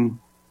along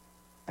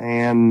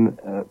and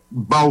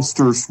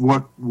bolsters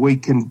what we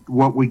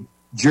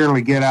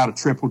generally get out of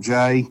Triple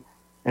J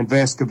and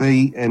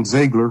Vescovy and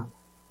Ziegler.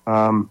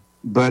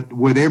 But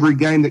with every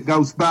game that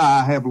goes by,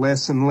 I have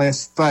less and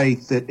less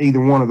faith that either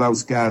one of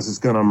those guys is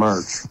going to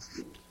emerge.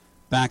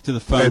 Back to the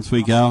phones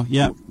we go.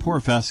 Yeah, poor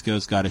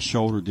Vesco's got a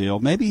shoulder deal.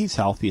 Maybe he's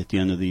healthy at the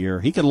end of the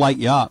year. He could light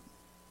you up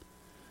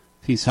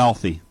if he's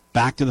healthy.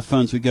 Back to the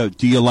phones we go.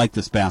 Do you like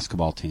this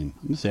basketball team?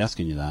 I'm just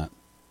asking you that.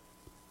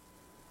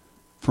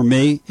 For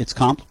me, it's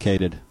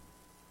complicated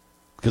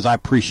because I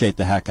appreciate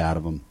the heck out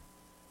of them.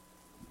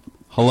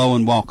 Hello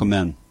and welcome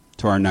in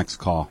to our next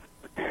call.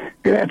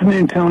 Good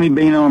afternoon, Tony,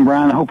 Bino, and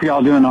Brian. I hope you're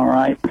all doing all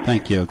right.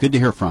 Thank you. Good to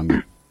hear from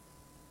you.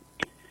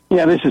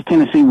 Yeah, this is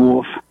Tennessee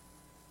Wolf.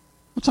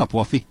 What's up,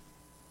 Wolfie?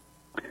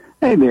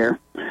 Hey there.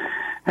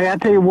 Hey, I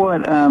tell you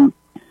what,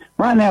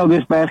 right now with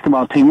this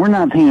basketball team, we're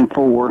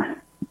 19-4,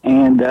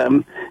 and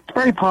it's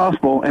very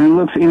possible,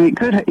 and it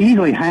could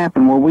easily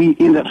happen where we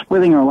end up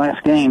splitting our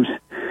last games.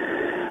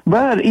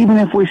 But even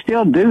if we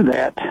still do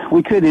that,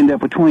 we could end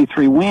up with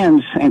 23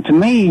 wins. And to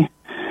me,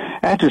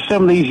 after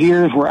some of these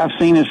years where I've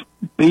seen us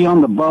be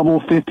on the bubble,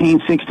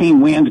 15,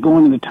 16 wins,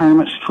 going to the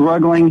tournament,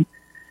 struggling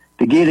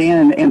to get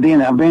in, and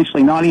then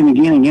eventually not even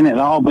getting in at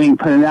all, being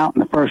put out in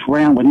the first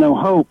round with no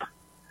hope,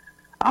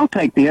 I'll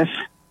take this.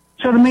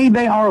 So to me,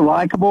 they are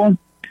likable.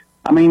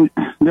 I mean,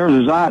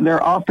 their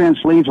offense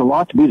leaves a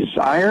lot to be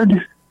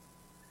desired.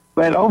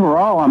 But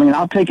overall, I mean,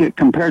 I'll take it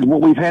compared to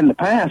what we've had in the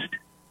past.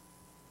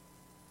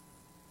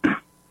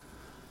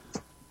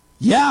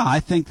 Yeah, I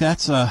think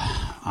that's a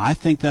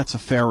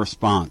fair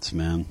response,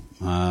 man.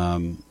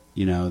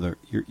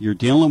 You're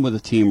dealing with a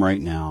team right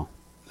now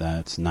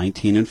that's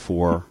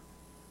 19-4.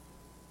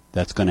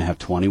 That's going to have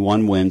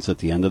 21 wins at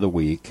the end of the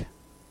week.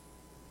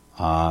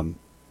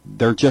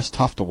 They're just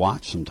tough to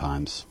watch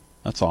sometimes.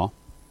 That's all.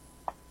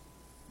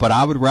 But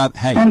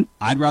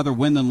I'd rather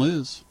win than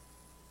lose.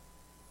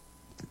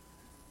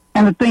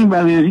 And the thing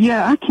about it is,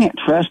 yeah, I can't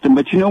trust them,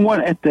 but you know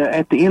what? At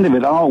the end of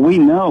it all, we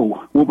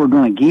know what we're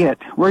going to get.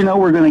 We know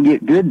we're going to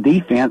get good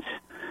defense,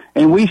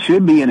 and we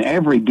should be in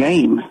every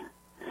game.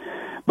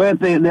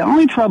 But the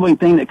only troubling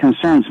thing that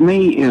concerns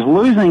me is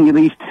losing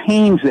these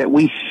teams that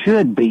we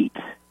should beat.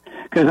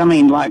 Because, I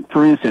mean, like,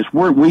 for instance,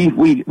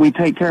 we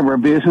take care of our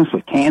business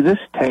with Kansas,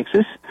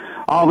 Texas,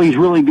 all these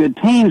really good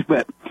teams,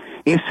 but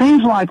it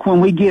seems like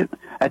when we get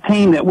a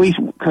team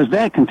because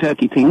that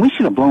Kentucky team, we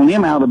should have blown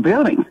them out of the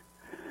building.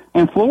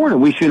 In Florida,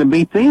 we should have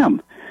beat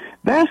them.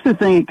 That's the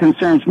thing that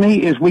concerns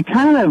me is we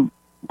kind of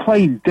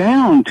play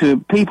down to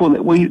people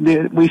that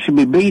we should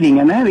be beating,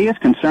 and that is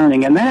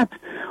concerning. And that's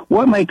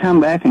what may come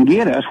back and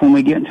get us when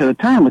we get into the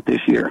tournament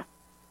this year.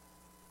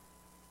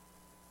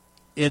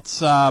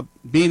 It's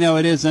Bino.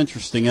 It is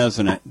interesting,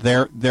 isn't it?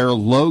 They're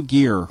low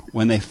gear.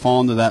 When they fall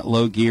into that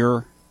low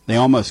gear, they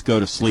almost go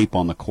to sleep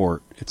on the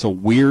court. It's a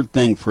weird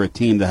thing for a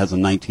team that has a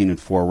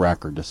 19-4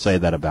 record to say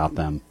that about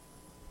them.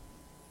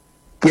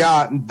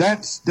 Yeah,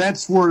 that's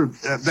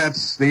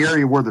the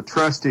area where the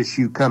trust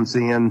issue comes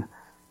in,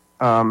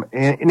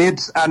 and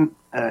it's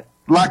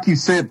like you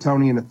said,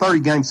 Tony. In a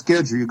 30-game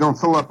schedule, you're going to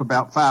throw up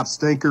about 5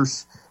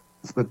 stinkers,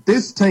 but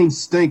this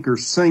team's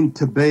stinkers seem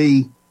to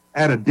be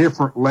at a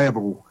different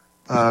level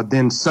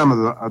than some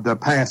of the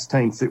past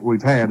teams that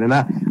we've had. And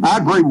I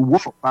agree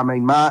with Wolf. I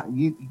mean, my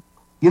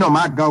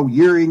goal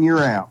year in, year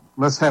out,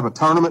 let's have a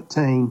tournament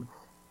team,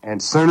 and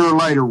sooner or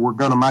later we're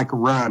going to make a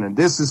run, and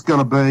this is going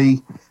to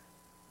be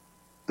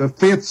the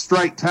 5th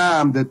straight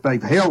time that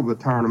they've held the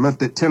tournament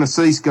that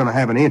Tennessee's going to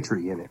have an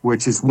entry in it,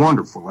 which is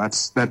wonderful.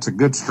 That's a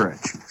good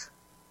stretch.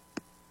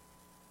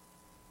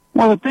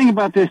 Well, the thing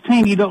about this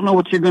team, you don't know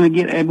what you're going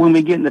to get when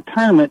we get in the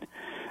tournament.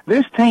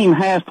 This team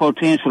has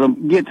potential to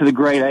get to the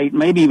grade 8,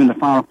 maybe even the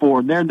Final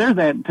Four. They're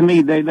that, to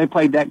me, they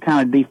played that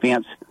kind of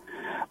defense.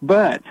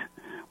 But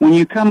when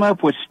you come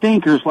up with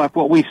stinkers like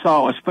what we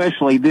saw,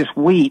 especially this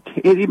week,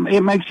 it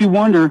makes you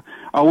wonder,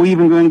 are we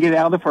even going to get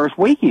out of the first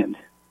weekend?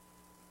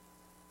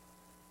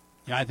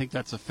 Yeah, I think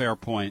that's a fair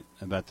point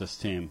about this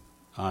team.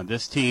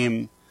 This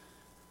team,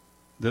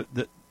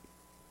 the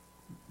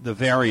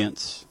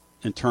variance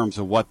in terms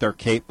of what they're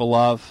capable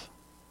of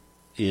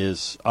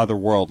is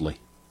otherworldly.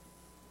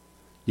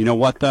 You know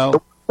what,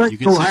 though? You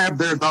can have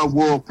their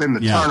Wolf in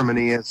the tournament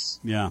is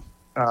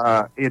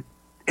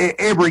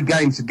every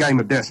game's a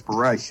game of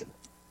desperation.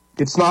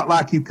 It's not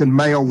like you can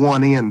mail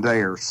one in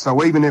there.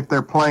 So even if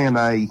they're playing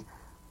an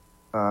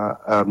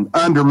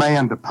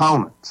undermanned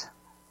opponent,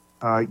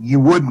 you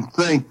wouldn't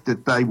think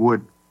that they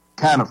would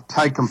kind of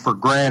take them for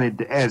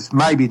granted as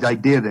maybe they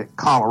did at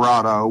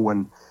Colorado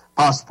and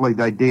possibly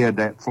they did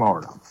at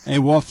Florida. Hey,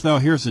 Wolf, though,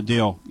 here's the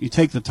deal. You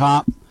take the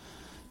top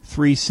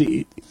three,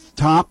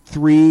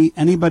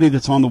 anybody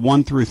that's on the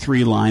 1 through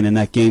 3 line in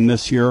that game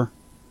this year,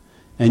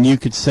 and you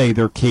could say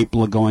they're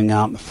capable of going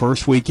out in the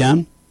first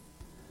weekend,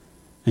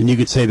 and you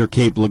could say they're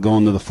capable of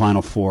going to the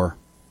Final Four.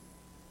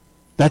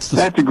 That's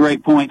a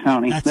great point,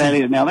 Tony. That's a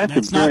very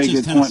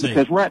good point,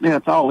 because right now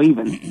it's all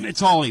even.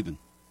 It's all even.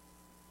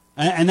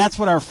 And that's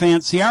what our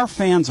fans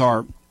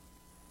are,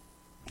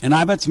 and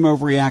I bet some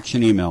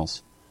overreaction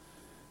emails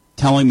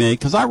telling me,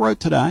 because I wrote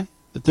today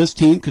that this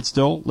team could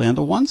still land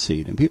a 1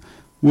 seed. And people,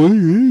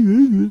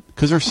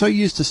 because they're so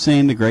used to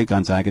seeing the great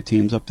Gonzaga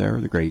teams up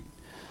there, the great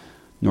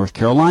North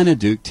Carolina,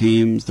 Duke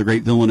teams, the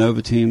great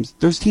Villanova teams,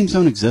 those teams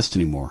don't exist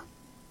anymore.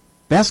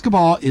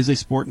 Basketball is a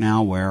sport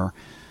now where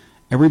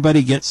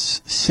everybody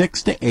gets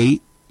 6 to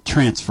 8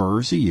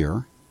 transfers a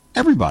year.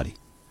 Everybody.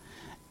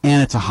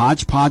 And it's a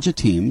hodgepodge of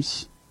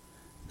teams.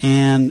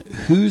 And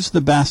who's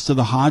the best of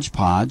the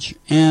hodgepodge?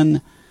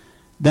 And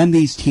then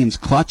these teams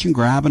clutch and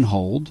grab and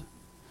hold.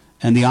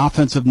 And the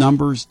offensive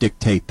numbers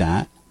dictate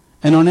that.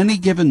 And on any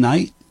given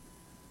night,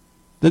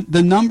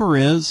 the number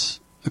is,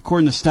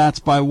 according to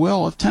Stats by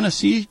Will, if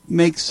Tennessee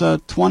makes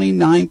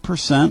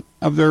 29%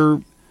 of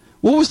their...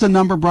 What was the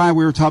number, Brian,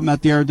 we were talking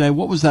about the other day?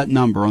 What was that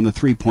number on the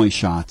three-point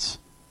shots?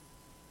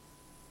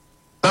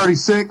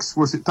 36.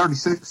 Was it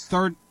 36?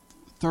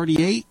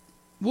 38?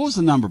 What was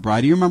the number,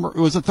 Brian? Do you remember?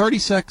 Was it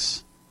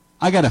 36?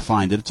 I got to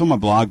find it. It's on my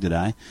blog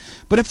today.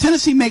 But if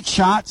Tennessee makes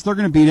shots, they're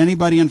going to beat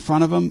anybody in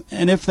front of them.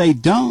 And if they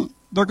don't,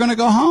 they're going to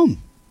go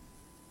home.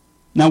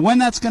 Now, when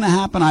that's going to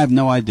happen, I have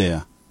no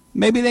idea.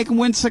 Maybe they can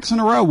win 6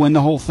 in a row, win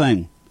the whole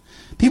thing.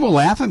 People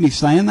laugh at me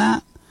saying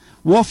that.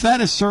 Wolf,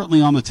 that is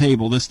certainly on the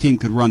table. This team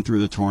could run through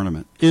the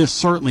tournament. It is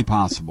certainly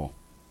possible.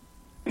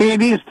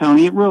 It is,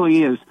 Tony. It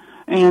really is.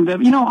 And,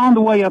 on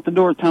the way out the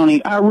door,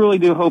 Tony, I really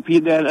do hope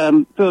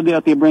that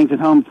Philadelphia brings it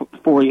home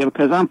for you,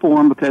 because I'm for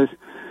them, because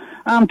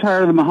I'm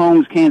tired of the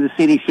Mahomes Kansas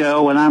City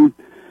show, and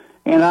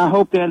I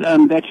hope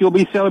that you'll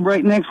be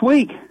celebrating next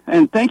week.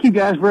 And thank you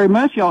guys very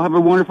much. Y'all have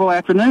a wonderful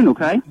afternoon,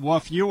 okay?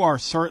 Wolf, you are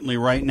certainly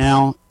right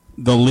now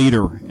the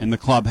leader in the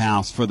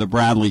clubhouse for the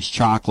Bradley's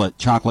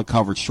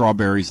chocolate-covered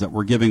strawberries that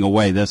we're giving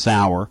away this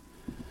hour,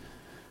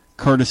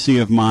 courtesy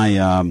of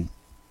my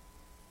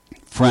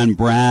friend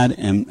Brad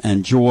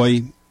and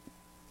Joy,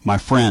 my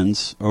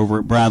friends over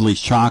at Bradley's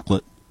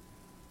Chocolate.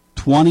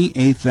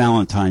 28th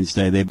Valentine's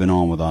Day they've been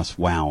on with us.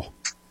 Wow.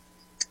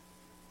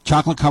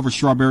 Chocolate-covered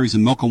strawberries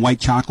and milk and white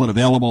chocolate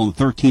available on the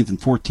 13th and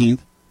 14th.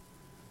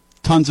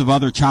 Tons of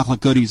other chocolate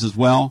goodies as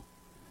well.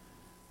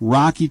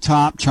 Rocky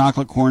Top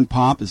Chocolate Corn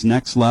Pop is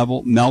next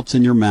level. Melts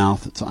in your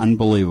mouth. It's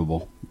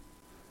unbelievable.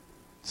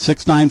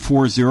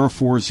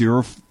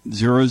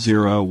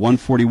 694-04000,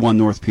 141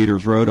 North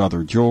Peters Road.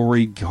 Other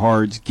jewelry,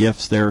 cards,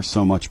 gifts there,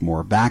 so much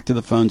more. Back to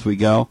the phones we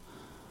go.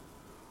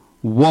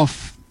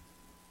 Wolf.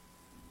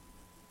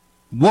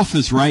 Wolf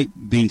is right,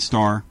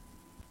 Beanstar.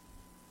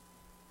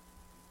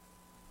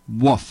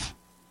 Wolf.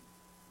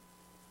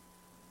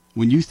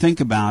 When you think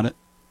about it,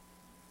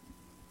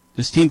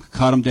 this team could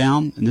cut them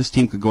down, and this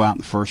team could go out in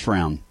the first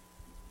round.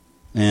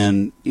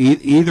 And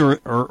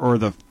either or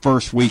the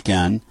first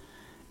weekend,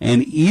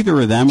 and either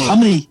of them are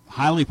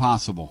highly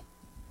possible.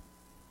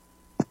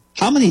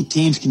 How many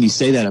teams can you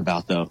say that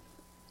about, though?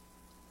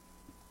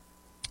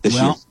 This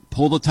year?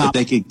 Pull the top. That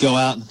they could go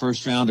out in the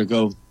first round or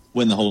go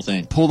win the whole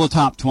thing. Pull the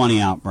top 20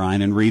 out,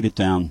 Brian, and read it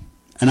down.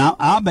 And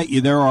I'll bet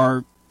you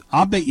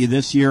I'll bet you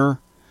this year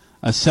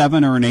a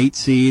 7 or an 8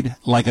 seed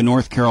like a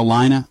North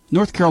Carolina.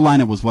 North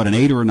Carolina was, an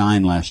 8 or a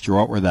 9 last year?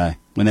 What were they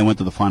when they went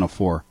to the Final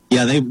Four?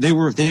 Yeah, they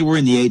were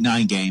in the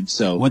 8-9 game.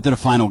 So went to the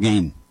final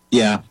game.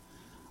 Yeah,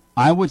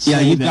 I would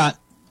say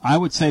I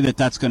would say that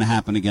that's going to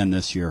happen again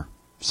this year.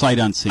 Sight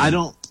unseen. I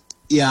don't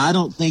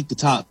think the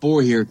top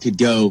 4 here could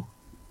go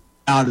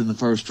out in the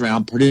first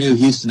round. Purdue,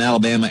 Houston,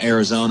 Alabama,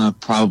 Arizona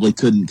probably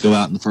couldn't go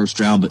out in the first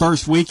round, but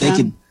first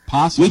weekend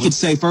possibly. We could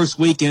say first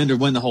weekend or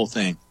win the whole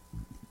thing.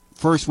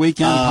 First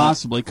weekend,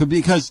 possibly.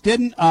 Because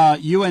didn't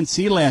UNC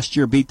last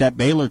year beat that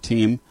Baylor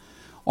team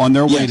on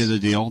their way to the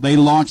deal? They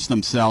launched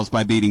themselves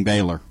by beating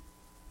Baylor.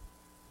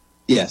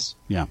 Yes.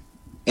 Yeah.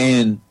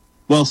 And,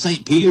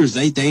 St. Peter's,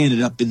 they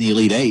ended up in the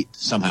Elite Eight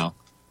somehow.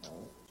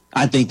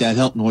 I think that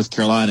helped North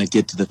Carolina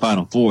get to the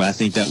Final Four. I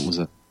think that was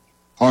a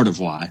part of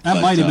why.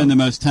 That might have been the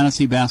most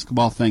Tennessee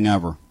basketball thing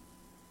ever.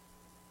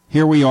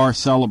 Here we are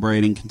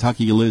celebrating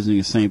Kentucky losing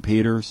to St.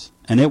 Peter's,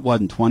 and it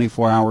wasn't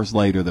 24 hours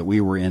later that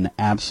we were in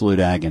absolute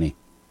agony.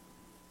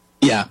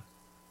 Yeah.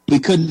 We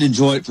couldn't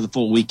enjoy it for the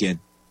full weekend.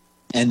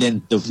 And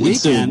then the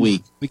ensuing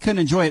week. We couldn't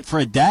enjoy it for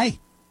a day.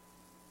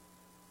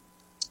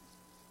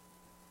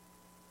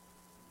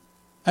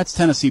 That's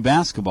Tennessee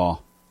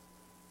basketball.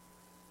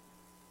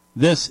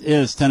 This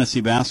is Tennessee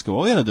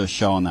basketball. We got to do a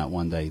show on that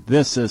one day.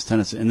 This is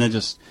Tennessee. And then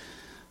just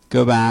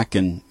go back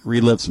and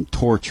relive some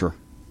torture.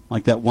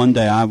 Like that one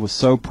day, I was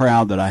so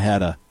proud that I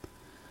had a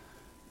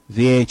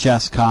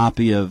VHS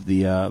copy of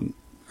the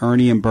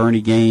Ernie and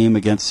Bernie game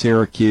against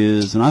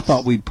Syracuse, and I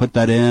thought we'd put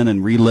that in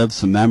and relive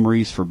some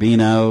memories for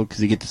Bino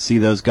because you get to see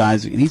those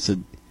guys. And he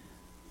said,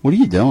 "What are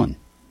you doing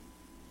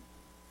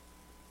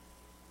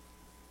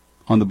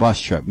on the bus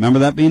trip?" Remember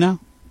that,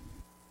 Bino?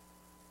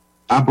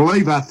 I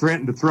believe I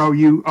threatened to throw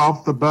you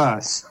off the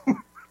bus.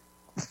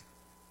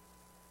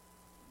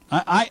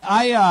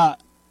 I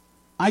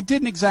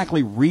didn't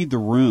exactly read the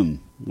room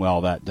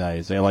well that day,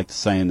 as they like to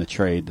say in the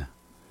trade.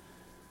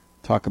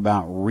 Talk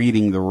about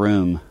reading the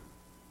room.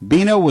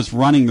 Bino was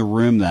running the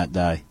room that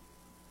day,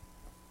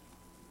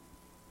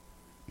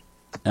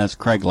 as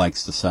Craig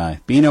likes to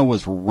say. Bino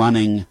was the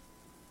room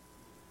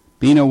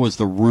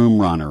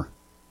runner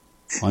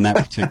on that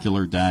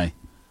particular day.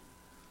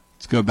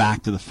 Let's go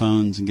back to the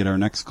phones and get our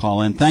next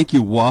call in. Thank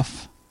you,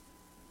 Woof.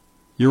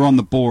 You're on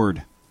the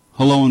board.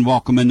 Hello and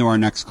welcome into our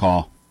next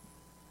call.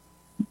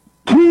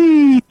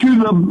 T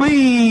to the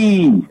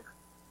B.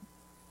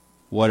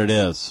 What it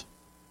is.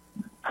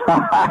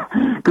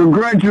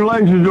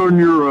 Congratulations on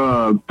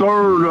your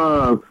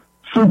third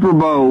Super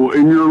Bowl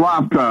in your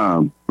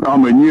lifetime. I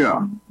mean,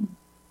 yeah.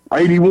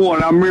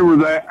 81, I remember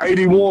that.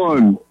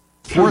 81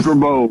 Super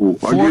Bowl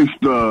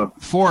against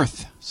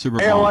fourth Super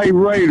Bowl. L.A.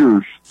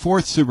 Raiders.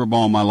 Fourth Super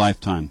Bowl in my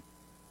lifetime.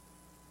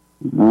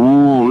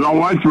 Oh,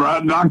 that's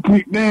right.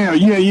 Damn,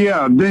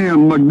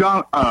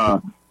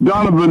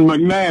 Donovan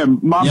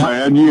McNabb. My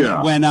bad,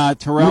 yeah. When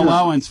Terrell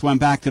Owens went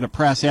back to the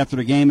press after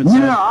the game and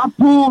said, I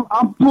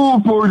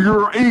pulled for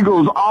your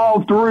Eagles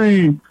all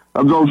three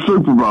of those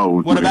Super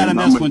Bowls. What about in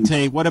this one,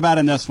 T? What about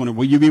in this one?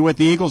 Will you be with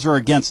the Eagles or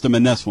against them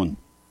in this one?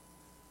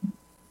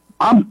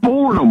 I'm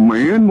for them,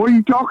 man. What are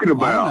you talking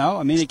about? I don't know.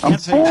 I mean,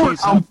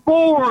 I'm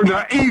for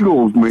the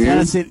Eagles,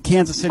 man.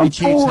 Kansas City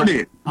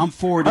Chiefs. I'm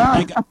for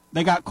it.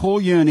 They got cool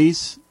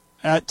unis.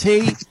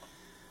 T,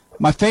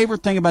 my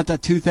favorite thing about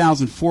that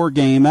 2004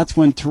 game, that's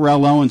when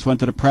Terrell Owens went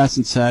to the press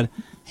and said,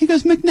 he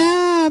goes,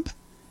 McNabb,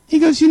 he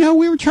goes,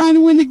 we were trying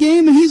to win the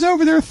game, and he's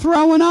over there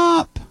throwing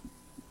up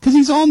because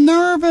he's all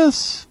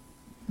nervous.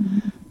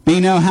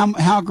 Bino,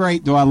 how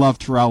great do I love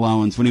Terrell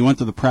Owens when he went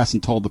to the press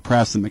and told the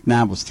press that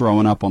McNabb was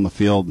throwing up on the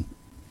field.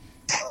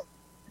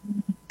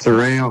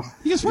 Terrell.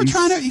 He goes, we're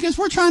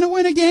trying to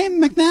win a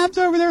game. McNabb's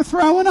over there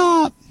throwing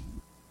up.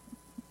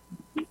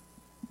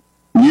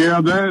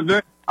 Yeah,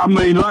 that I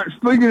mean, like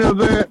speaking of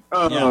that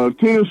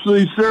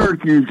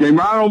Tennessee-Syracuse game,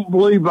 I don't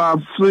believe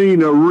I've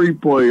seen a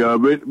replay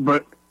of it,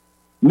 but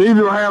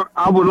neither have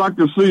I. Would like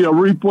to see a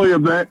replay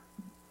of that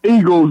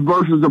Eagles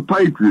versus the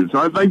Patriots.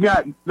 They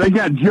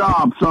got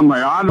jobs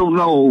somehow. I don't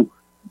know.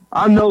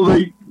 I know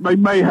they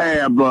may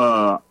have.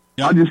 I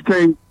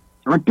can't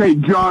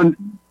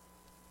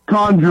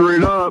conjure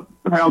it up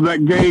how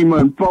that game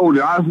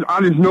unfolded.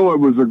 I just know it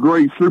was a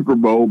great Super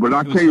Bowl, but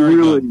I can't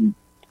really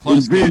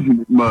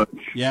envision it much.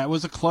 Yeah, it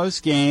was a close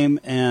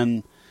game,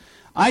 and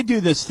I do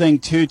this thing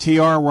too,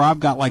 TR, where I've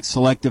got like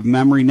selective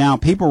memory now.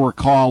 People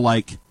recall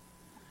like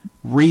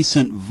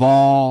recent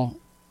Vol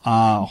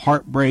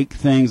heartbreak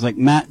things. Like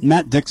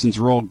Matt Dixon's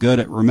real good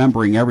at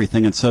remembering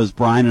everything, and so is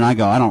Brian. And I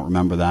don't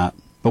remember that.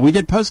 But we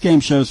did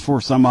post-game shows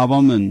for some of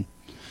them, and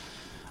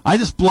I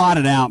just blot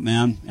it out,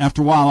 man.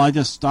 After a while,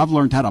 I've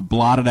learned how to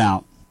blot it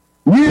out.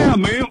 Yeah,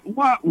 man.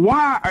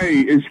 Why?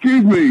 Hey,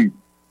 excuse me.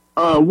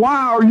 Why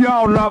are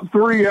y'all not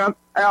three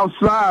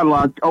outside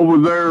like over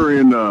there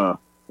in No?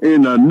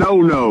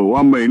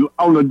 I mean,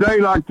 on a day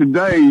like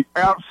today,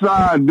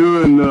 outside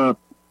doing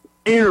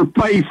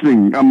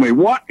interfacing. I mean,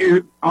 what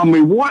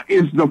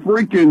is the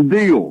freaking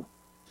deal?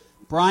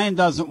 Brian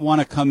doesn't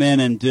want to come in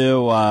and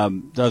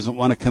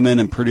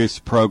produce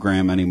a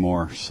program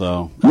anymore.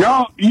 So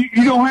y'all,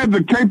 you don't have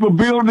the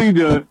capability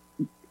to,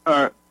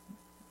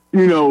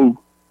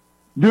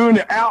 doing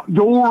the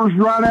outdoors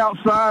right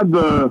outside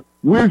the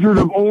Wizard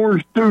of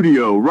Orange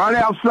studio, right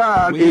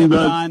outside in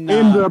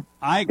the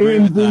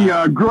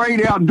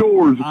great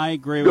outdoors. I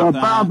agree with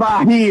that. Bow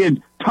thy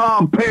head,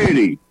 Tom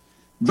Petty.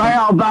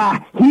 Bow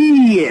thy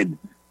head.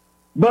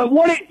 But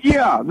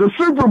the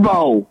Super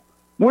Bowl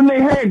when they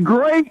had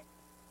great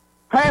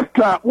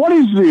halftime. What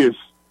is this?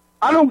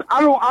 I don't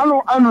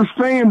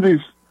understand this.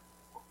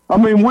 I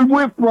mean, we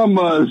went from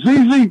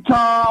ZZ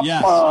Top,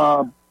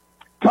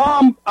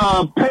 Tom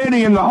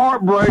Petty and the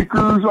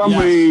Heartbreakers. I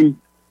mean,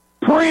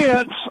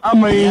 Prince. I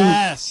mean,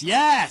 yes.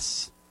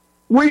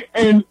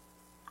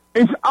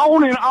 It's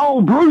on and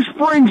on. Bruce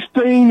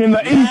Springsteen and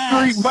the E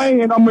Street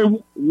Band. I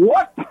mean,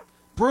 what?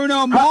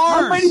 Bruno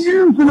Mars. How many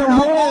years in a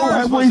row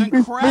have we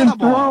been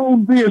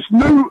thrown this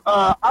new?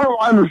 I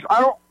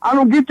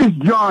don't get this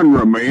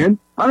genre, man.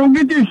 I don't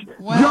get this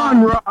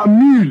genre of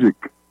music.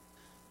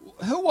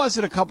 Who was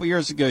it a couple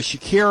years ago?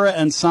 Shakira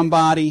and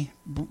somebody.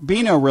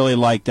 Bino really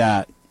liked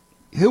that.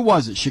 Who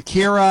was it?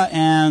 Shakira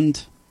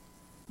and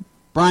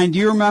Brian. Do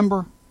you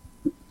remember?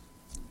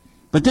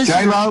 But this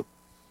J-Lo.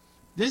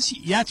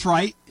 That's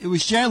right. It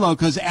was J-Lo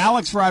because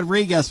Alex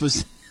Rodriguez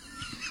was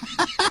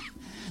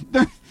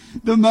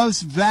the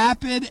most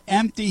vapid,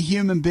 empty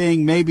human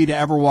being maybe to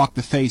ever walk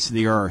the face of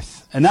the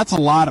earth. And that's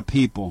a lot of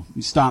people.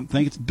 You stop and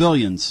think, it's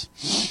billions.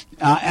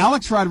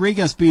 Alex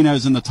Rodriguez,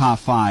 Bino's in the top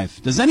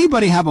 5. Does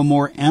anybody have a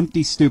more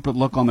empty, stupid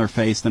look on their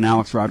face than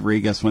Alex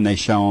Rodriguez when they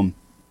show him?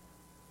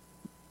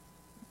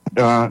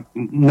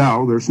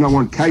 No, there's no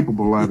one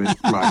capable of it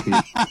like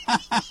him.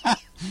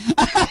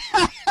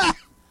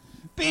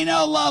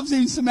 Bino loves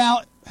him some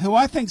out, who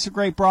I think's a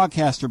great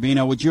broadcaster,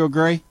 Bino. Would you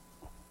agree?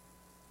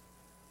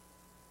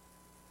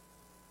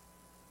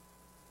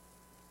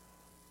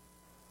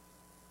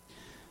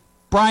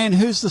 Brian,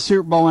 who's the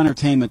Super Bowl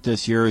entertainment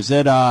this year? Is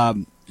it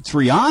it's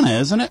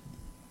Rihanna, isn't it?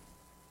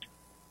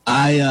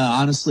 I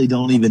honestly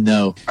don't even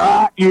know.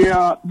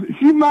 Yeah,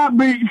 she might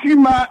be. She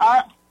might.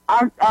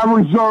 I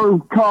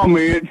reserve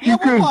comment. She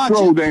could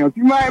throw down.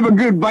 She might have a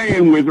good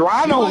band with her.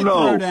 I don't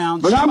know.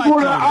 But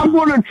I'm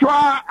gonna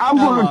try. I'm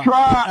gonna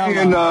try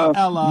and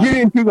get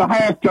into the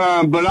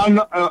halftime.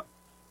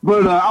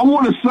 But I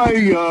want to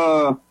say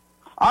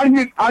I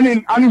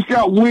just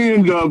got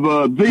wind of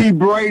the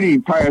Brady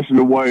passing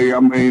away.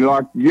 I mean,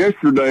 like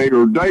yesterday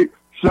or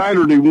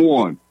Saturday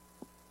one.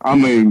 I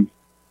mean,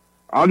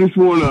 I just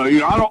want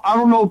to, I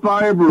don't know if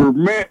I ever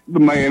met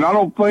the man. I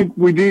don't think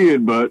we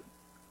did, but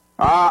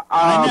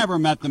I never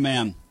met the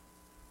man.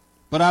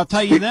 But I'll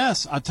tell you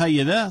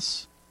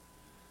this.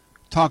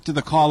 Talked to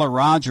the caller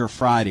Roger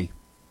Friday,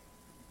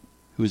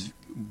 who's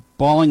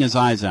bawling his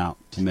eyes out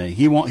to me.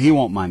 He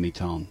won't mind me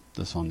telling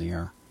this on the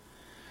air.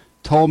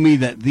 Told me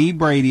that the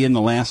Brady in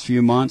the last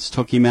few months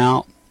took him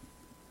out,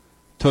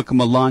 took him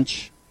a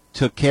lunch,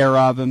 took care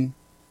of him,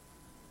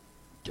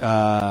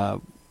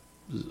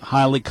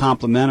 highly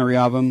complimentary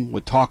of him,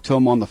 would talk to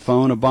him on the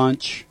phone a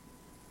bunch.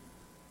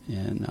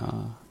 And,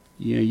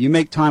 you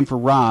make time for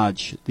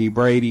Raj, the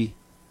Brady.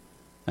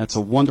 That's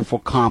a wonderful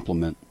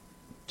compliment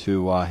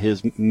to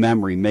his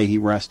memory. May he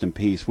rest in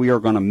peace. We are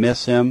going to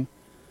miss him.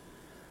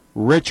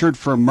 Richard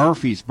from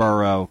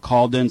Murfreesboro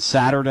called in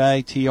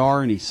Saturday,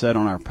 TR, and he said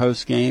on our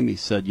post game, he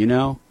said,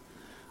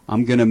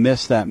 I'm going to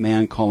miss that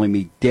man calling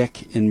me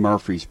Dick in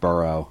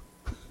Murfreesboro.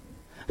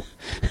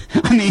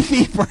 I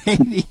mean,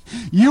 Brady,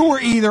 you were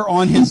either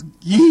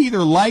he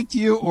either liked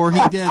you or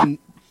he didn't,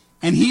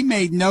 and he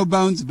made no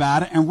bones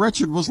about it, and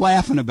Richard was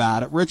laughing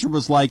about it. Richard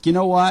was like, you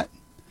know what?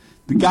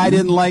 The guy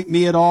didn't like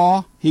me at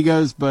all. He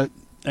goes, but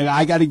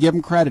I got to give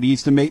him credit. He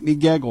used to make me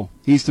giggle.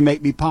 He used to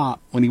make me pop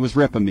when he was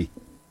ripping me.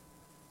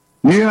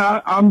 Yeah,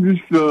 I'm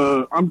just,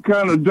 I'm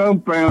kind of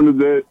dumbfounded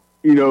that,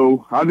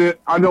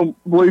 I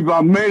don't believe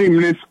I met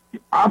him. And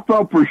I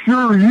thought for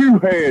sure you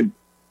had,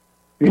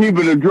 he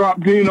would have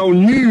dropped in on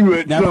you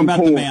at some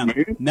point. The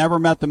man. Never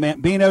met the man.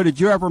 Bino,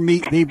 did you ever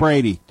meet the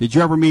Brady? Did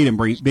you ever meet him,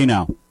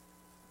 Bino?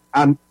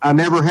 I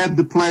never had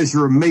the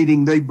pleasure of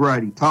meeting the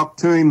Brady. Talked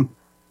to him,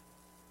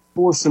 of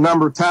course, a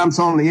number of times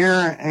on the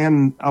air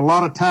and a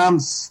lot of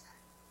times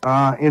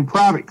in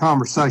private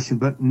conversation,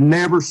 but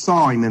never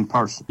saw him in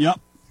person. Yep.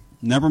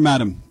 Never met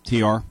him,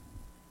 TR.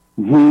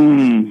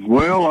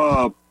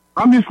 Well,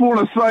 I just want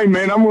to say,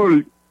 man,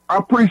 I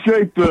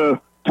appreciate the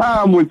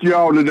time with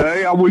y'all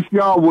today. I wish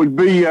y'all would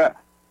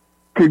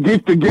could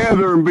get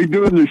together and be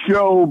doing the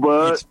show,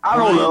 but I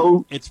don't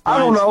know. I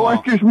don't know.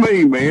 That's just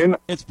me, man.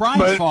 It's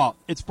Brian's fault.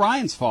 It's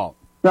Brian's fault.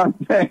 But,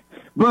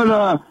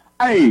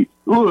 hey,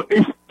 look,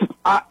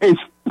 I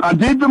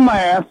did the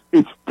math.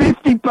 It's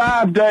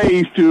 55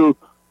 days to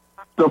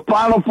the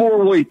Final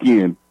Four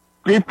weekend.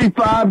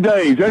 55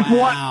 days. That's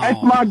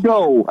my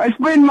goal. That's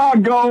been my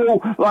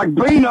goal, like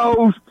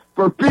Bino's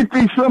for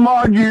 50 some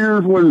odd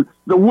years when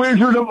the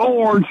Wizard of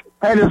Orange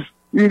had us,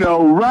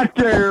 right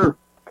there.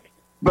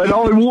 But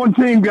only one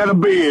team got a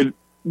bid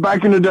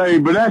back in the day.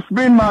 But that's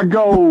been my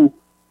goal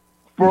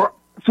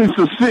since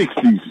the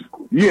 60s.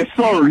 Yes,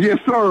 sir. Yes,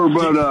 sir.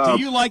 But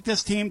do you like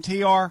this team,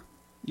 TR?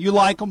 You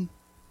like them?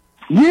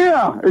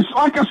 Yeah, it's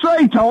like I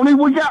say, Tony,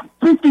 we got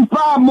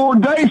 55 more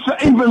days to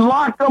even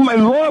like them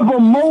and love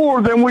them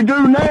more than we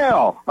do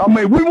now. I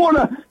mean, we want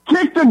to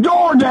kick the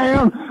door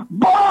down.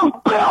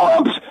 Bob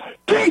Phillips,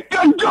 kick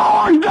the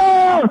door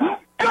down.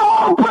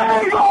 Go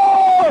Big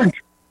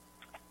Orange!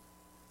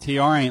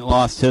 TR ain't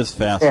lost his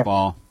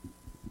fastball.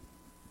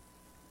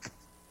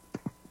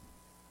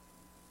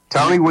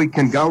 Tony, we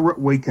can go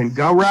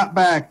right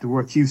back to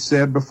what you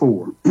said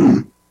before.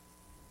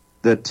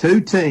 The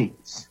two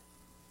teams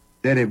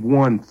that have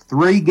won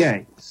 3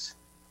 games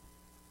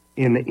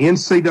in the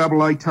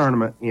NCAA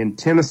tournament in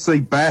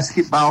Tennessee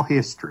basketball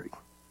history.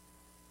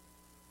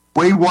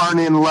 We weren't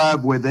in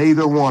love with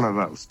either one of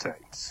those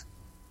teams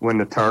when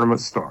the tournament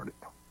started.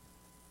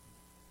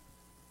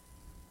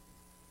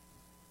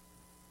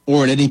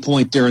 Or at any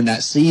point during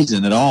that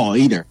season at all,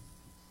 either.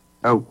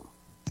 Oh.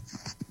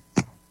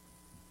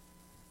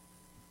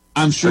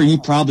 I'm sure you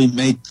probably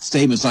made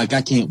statements like,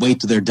 I can't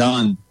wait till they're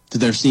done, till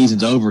their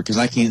season's over, because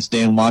I can't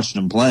stand watching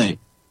them play.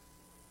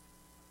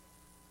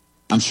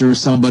 I'm sure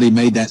somebody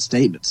made that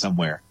statement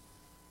somewhere.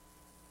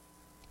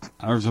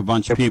 There's a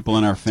bunch of people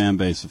in our fan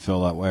base that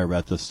feel that way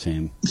about this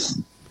team.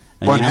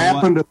 And what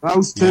happened to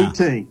those two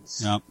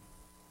teams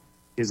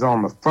is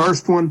on the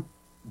first one,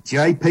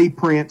 J.P.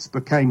 Prince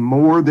became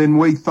more than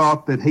we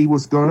thought that he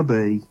was going to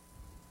be.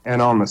 And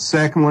on the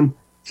second one,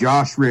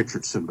 Josh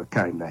Richardson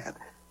became that.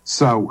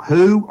 So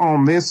who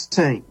on this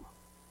team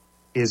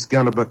is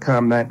going to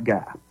become that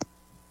guy?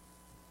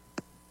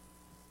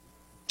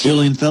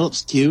 Julian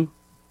Phillips, Q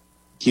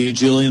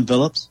Julian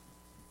Phillips?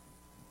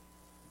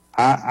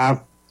 I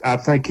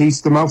think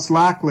he's the most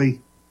likely,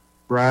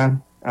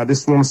 Brian. I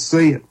just want to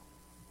see it.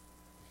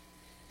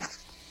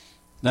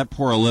 That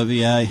poor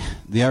Olivier,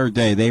 the other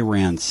day they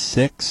ran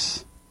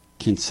 6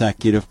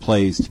 consecutive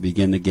plays to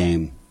begin the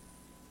game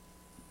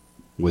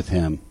with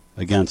him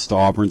against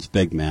Auburn's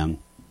big man.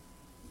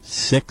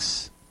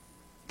 6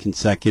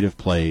 consecutive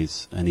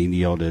plays, and he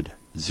yielded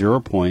 0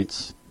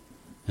 points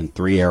and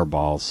 3 air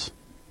balls.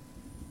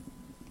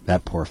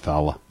 That poor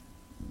fella.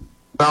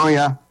 Oh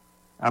yeah,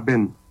 I've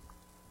been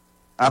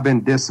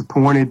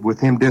disappointed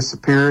with him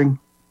disappearing.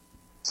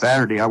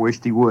 Saturday, I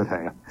wished he would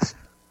have.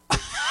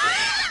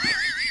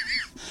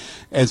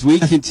 As we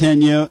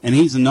continue, and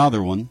he's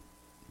another one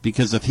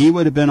Because if he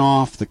would have been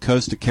off the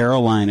coast of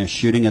Carolina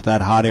shooting at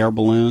that hot air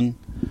balloon,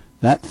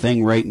 that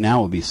thing right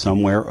now would be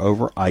somewhere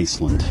over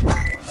Iceland.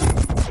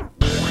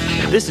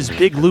 This is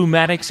Big Lou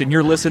Maddox, and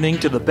you're listening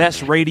to the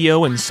best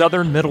radio in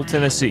southern Middle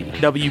Tennessee.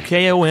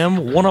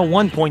 WKOM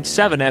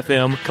 101.7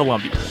 FM,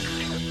 Columbia.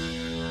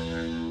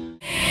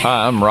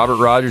 Hi, I'm Robert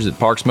Rogers at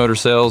Parks Motor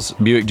Sales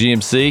Buick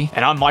GMC.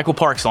 And I'm Michael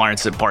Parks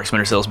Lawrence at Parks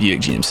Motor Sales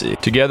Buick GMC.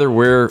 Together,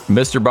 we're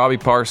Mr. Bobby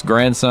Parks'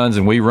 grandsons,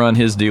 and we run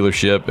his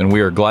dealership, and we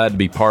are glad to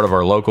be part of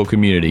our local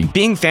community.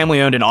 Being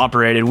family-owned and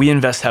operated, we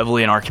invest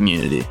heavily in our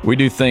community. We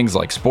do things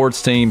like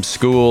sports teams,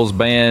 schools,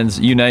 bands,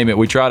 you name it.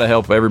 We try to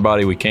help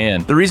everybody we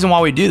can. The reason why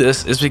we do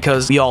this is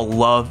because we all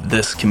love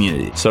this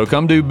community. So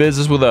come do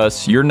business with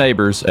us, your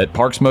neighbors, at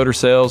Parks Motor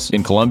Sales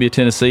in Columbia,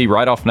 Tennessee,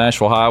 right off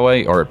Nashville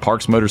Highway, or at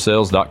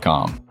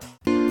parksmotorsales.com.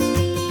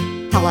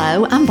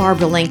 Hello, I'm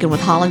Barbara Lincoln with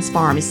Holland's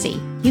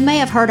Pharmacy. You may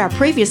have heard our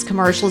previous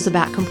commercials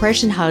about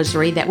compression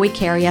hosiery that we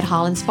carry at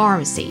Holland's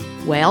Pharmacy.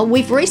 Well,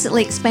 we've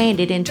recently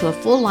expanded into a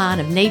full line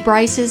of knee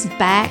braces,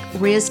 back,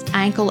 wrist,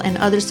 ankle, and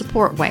other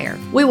support wear.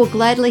 We will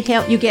gladly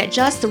help you get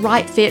just the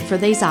right fit for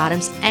these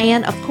items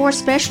and, of course,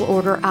 special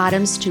order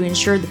items to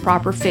ensure the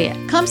proper fit.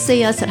 Come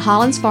see us at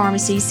Holland's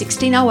Pharmacy,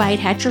 1608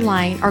 Hatcher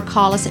Lane, or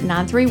call us at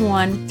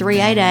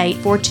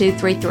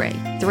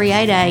 931-388-4233.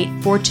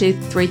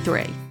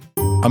 388-4233.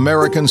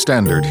 American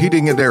Standard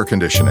Heating and Air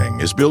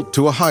Conditioning is built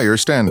to a higher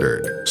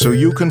standard, so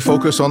you can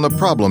focus on the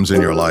problems in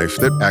your life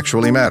that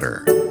actually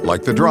matter,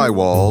 like the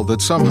drywall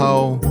that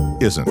somehow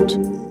isn't.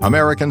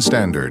 American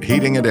Standard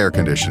Heating and Air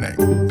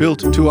Conditioning,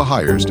 built to a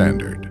higher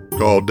standard.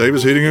 Call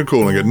Davis Heating and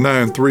Cooling at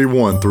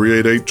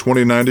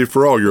 931-388-2090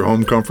 for all your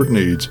home comfort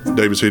needs.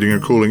 Davis Heating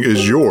and Cooling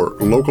is your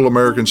local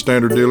American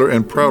Standard dealer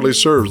and proudly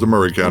serves the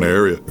Murray County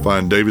area.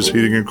 Find Davis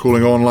Heating and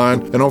Cooling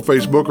online and on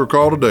Facebook or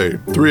call today,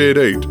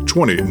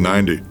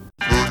 388-2090.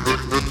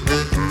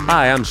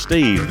 Hi, I'm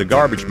Steve, the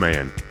garbage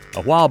man.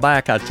 A while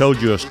back, I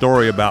told you a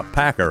story about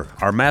Packer,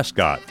 our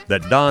mascot,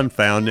 that Don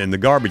found in the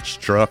garbage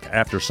truck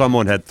after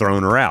someone had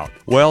thrown her out.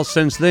 Well,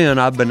 since then,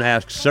 I've been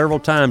asked several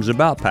times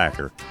about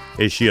Packer.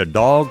 Is she a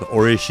dog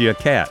or is she a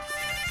cat?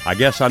 I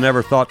guess I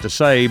never thought to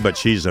say, but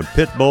she's a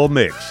pit bull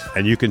mix,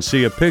 and you can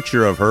see a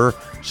picture of her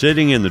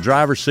sitting in the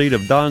driver's seat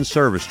of Don's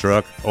service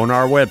truck on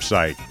our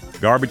website,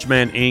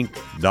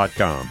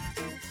 garbagemaninc.com.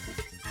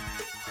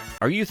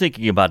 Are you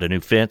thinking about a new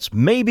fence?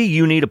 Maybe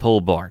you need a pole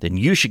barn. Then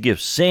you should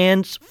give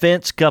Sands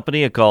Fence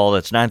Company a call.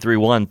 That's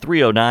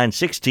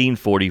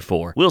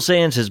 931-309-1644. Will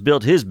Sands has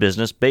built his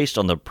business based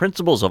on the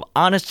principles of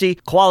honesty,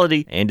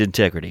 quality, and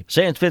integrity.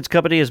 Sands Fence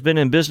Company has been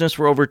in business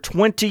for over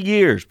 20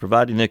 years,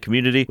 providing the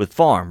community with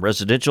farm,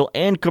 residential,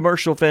 and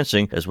commercial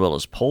fencing, as well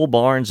as pole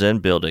barns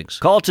and buildings.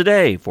 Call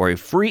today for a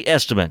free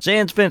estimate.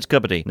 Sands Fence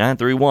Company,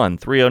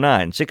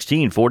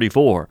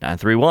 931-309-1644.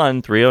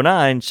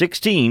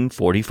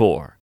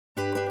 931-309-1644.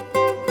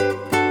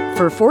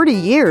 For 40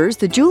 years,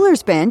 the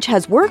Jewelers Bench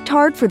has worked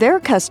hard for their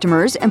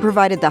customers and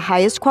provided the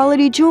highest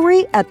quality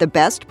jewelry at the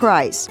best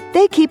price.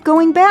 They keep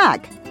going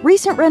back.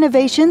 Recent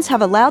renovations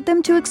have allowed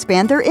them to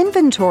expand their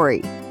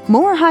inventory.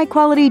 More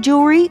high-quality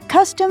jewelry,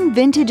 custom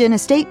vintage and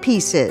estate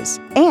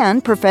pieces,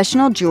 and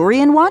professional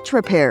jewelry and watch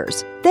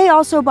repairs. They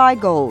also buy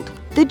gold.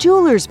 The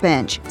Jewelers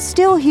Bench,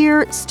 still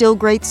here, still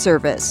great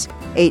service.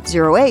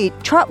 808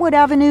 Trotwood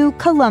Avenue,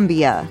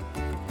 Columbia.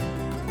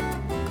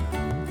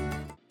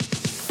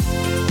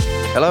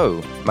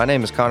 Hello, my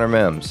name is Connor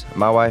Mims.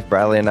 My wife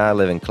Bradley and I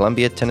live in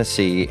Columbia,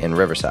 Tennessee in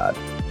Riverside.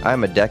 I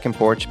am a deck and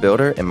porch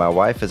builder and my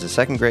wife is a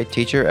second grade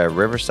teacher at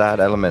Riverside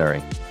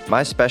Elementary.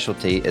 My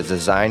specialty is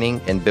designing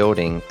and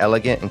building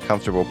elegant and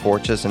comfortable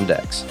porches and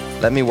decks.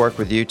 Let me work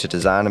with you to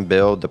design and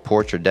build the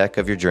porch or deck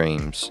of your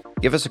dreams.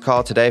 Give us a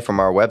call today from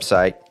our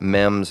website,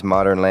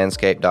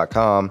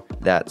 mimsmodernlandscape.com.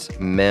 That's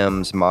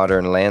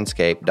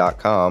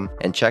mimsmodernlandscape.com,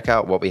 and check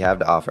out what we have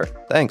to offer.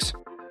 Thanks.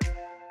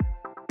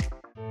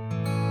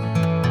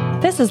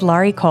 This is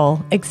Laurie Cole,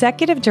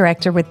 Executive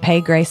Director with Pay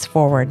Grace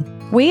Forward.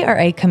 We are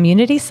a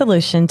community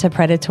solution to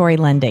predatory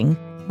lending.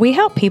 We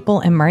help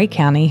people in Murray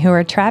County who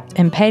are trapped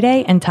in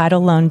payday and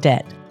title loan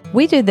debt.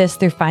 We do this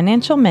through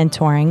financial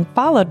mentoring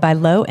followed by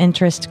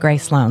low-interest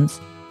grace loans.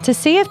 To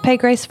see if Pay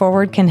Grace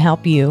Forward can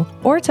help you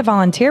or to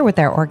volunteer with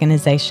our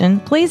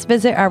organization, please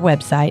visit our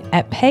website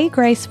at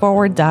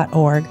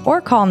paygraceforward.org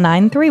or call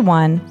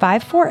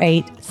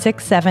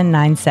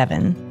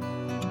 931-548-6797.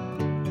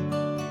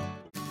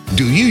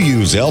 Do you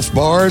use Elf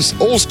bars?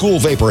 Old School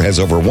Vapor has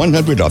over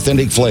 100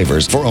 authentic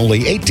flavors for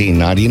only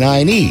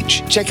 $18.99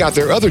 each. Check out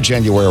their other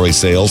January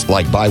sales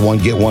like buy one,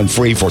 get one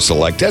free for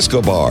select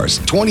Tesco bars,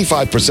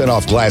 25%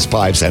 off glass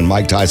pipes and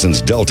Mike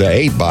Tyson's Delta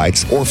 8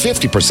 bites, or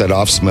 50%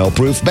 off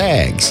smell-proof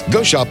bags.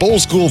 Go shop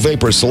Old School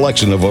Vapor's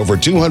selection of over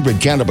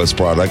 200 cannabis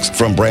products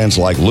from brands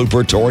like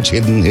Looper, Torch,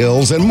 Hidden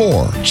Hills, and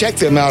more. Check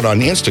them out on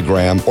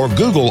Instagram or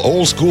Google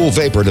Old School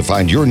Vapor to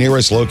find your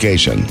nearest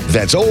location.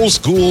 That's Old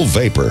School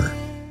Vapor.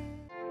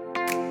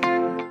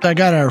 I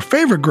got our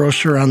favorite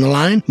grocer on the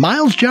line,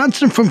 Miles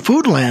Johnson from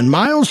Foodland.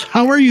 Miles,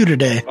 how are you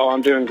today? Oh,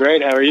 I'm doing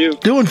great. How are you?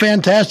 Doing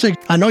fantastic.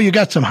 I know you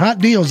got some hot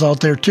deals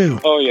out there, too.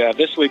 Oh, yeah.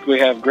 This week we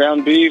have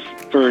ground beef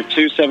for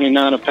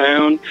 $2.79 a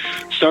pound,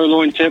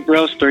 sirloin tip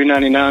roast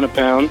 $3.99 a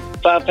pound,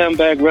 5-pound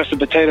bag russet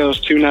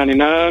potatoes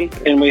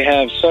 $2.99, and we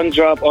have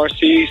Sundrop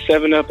RC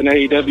 7-Up and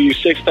AEW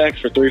 6-packs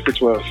for $3 for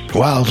 $12.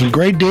 Wow, some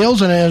great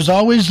deals. And as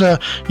always,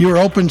 you're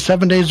open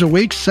 7 days a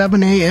week,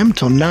 7 a.m.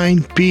 till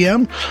 9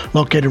 p.m.,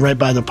 located right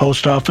by the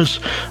post office.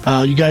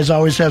 You guys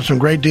always have some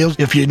great deals.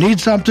 If you need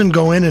something,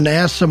 go in and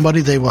ask somebody.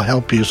 They will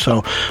help you.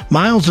 So,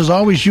 Miles, as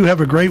always, you have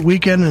a great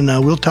weekend, and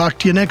we'll talk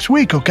to you next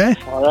week, okay?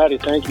 All righty.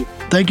 Thank you.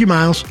 Thank you,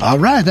 Miles. All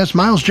right, that's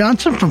Miles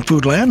Johnson from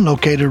Foodland,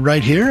 located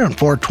right here on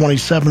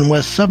 427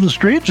 West 7th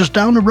Street, just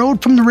down the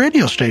road from the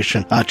radio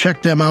station.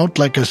 Check them out.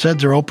 Like I said,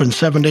 they're open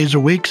 7 days a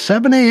week,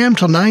 7 a.m.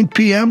 till 9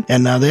 p.m.,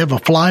 and they have a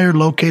flyer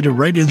located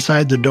right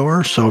inside the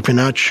door, so if you're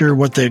not sure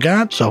what they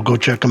got, so go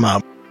check them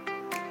out.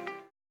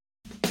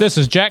 This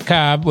is Jack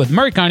Cobb with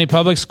Murray County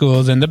Public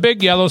Schools and the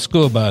Big Yellow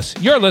School Bus.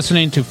 You're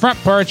listening to Front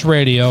Porch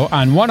Radio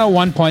on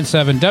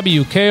 101.7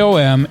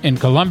 WKOM in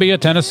Columbia,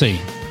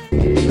 Tennessee.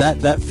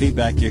 That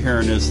feedback you're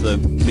hearing is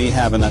me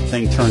having that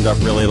thing turned up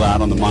really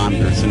loud on the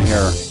monitors in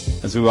here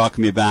as we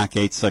welcome you back,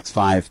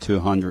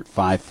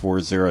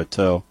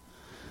 865-200-5402.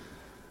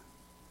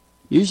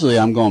 Usually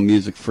I'm going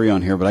music free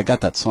on here, but I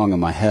got that song in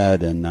my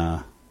head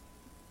and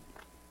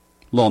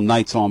little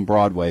Nights on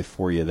Broadway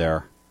for you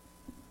there.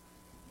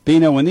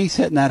 Bino, when he's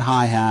hitting that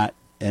hi-hat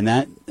and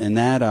that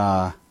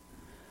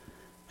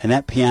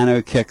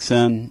piano kicks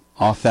in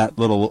off that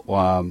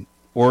little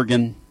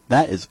organ,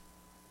 that is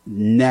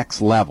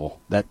next level,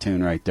 that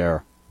tune right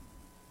there.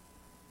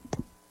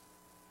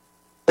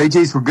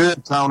 AGs were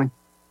good, Tony.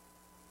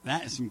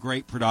 That is some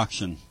great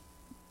production.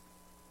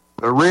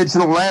 The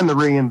original and the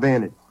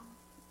reinvented.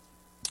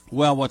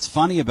 Well, what's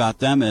funny about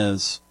them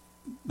is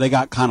they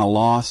got kind of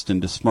lost and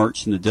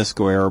besmirched in the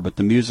disco era, but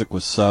the music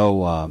was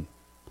so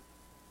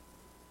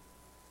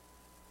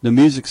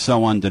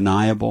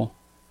undeniable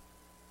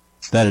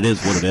that it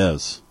is what it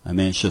is. I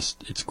mean,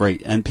 it's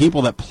great. And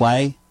people that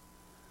play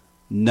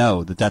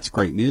know that that's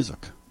great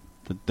music.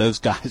 That those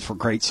guys were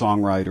great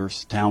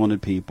songwriters,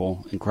 talented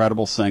people,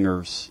 incredible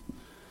singers.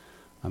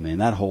 I mean,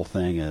 that whole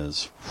thing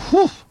is,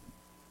 whew.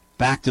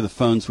 Back to the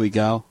phones we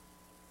go.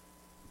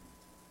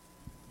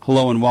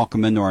 Hello and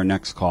welcome into our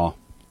next call.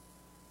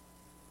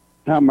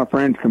 How my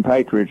friends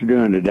compatriots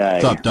doing today?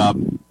 What's up,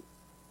 Dub?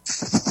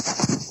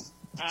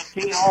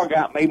 TR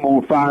got me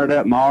more fired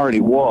up than I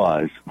already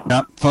was.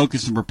 Yep,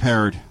 focused and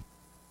prepared.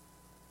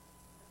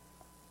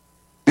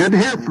 Good to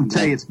hear from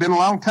Tay. It's been a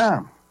long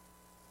time.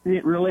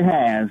 It really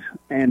has.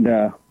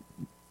 And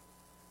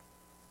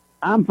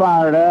I'm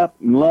fired up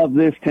and love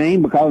this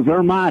team because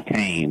they're my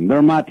team.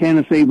 They're my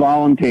Tennessee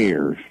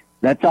Volunteers.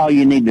 That's all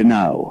you need to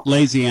know.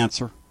 Lazy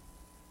answer.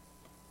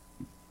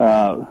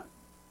 I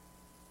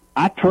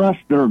trust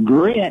their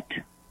grit.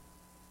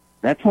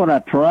 That's what I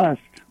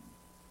trust.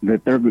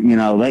 That they're,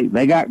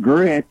 they got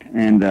grit,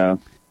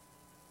 and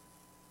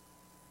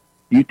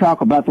you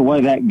talk about the way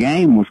that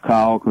game was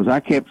called, because I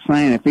kept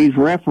saying if these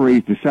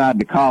referees decide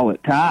to call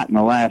it tight in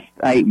the last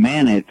 8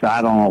 minutes,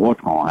 I don't know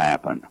what's going to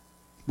happen.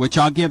 Which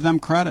I'll give them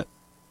credit.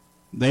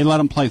 They let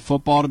them play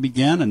football to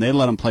begin, and they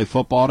let them play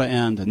football to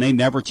end, and they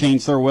never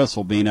changed their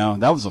whistle, Bino.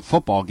 That was a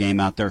football game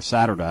out there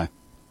Saturday.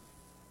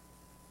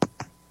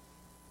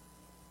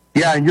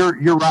 Yeah, and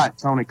you're right,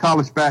 Tony.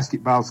 College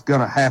basketball's going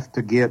to have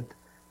to get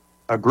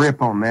a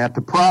grip on that.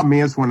 The problem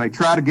is when they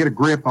try to get a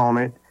grip on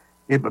it,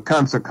 it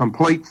becomes a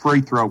complete free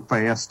throw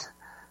fest.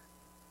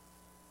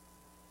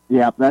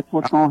 Yeah, that's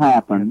what's going to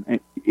happen.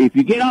 If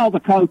you get all the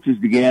coaches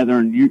together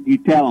and you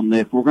tell them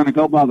this, we're going to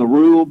go by the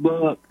rule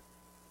book,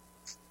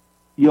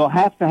 you'll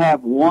have to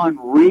have one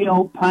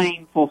real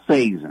painful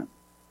season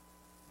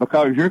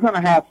because you're going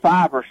to have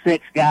 5 or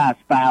 6 guys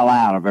foul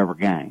out of every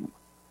game.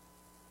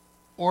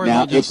 Or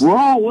now, if we're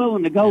all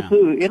willing to go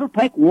through, it'll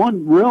take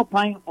one real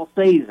painful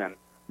season,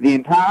 the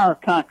entire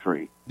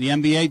country. The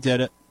NBA did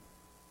it.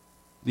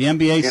 The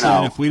NBA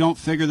said if we don't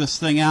figure this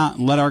thing out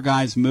and let our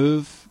guys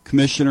move,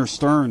 Commissioner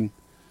Stern,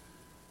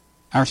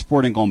 our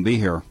sport ain't going to be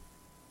here.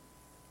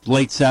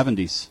 Late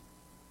 70s.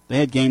 They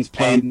had games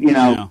played,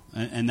 and,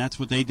 and that's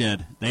what they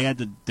did. They had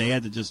to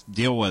just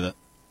deal with it.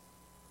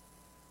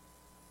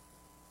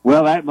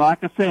 Well,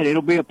 like I said,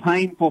 it'll be a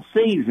painful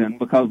season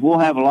because we'll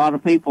have a lot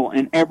of people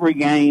in every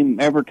game,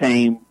 every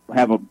team,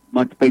 have a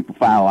bunch of people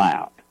foul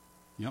out.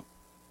 Yep.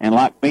 And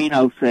like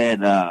Bino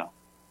said, I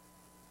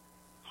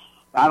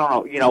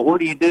don't know, what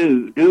do you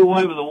do? Do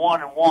away with the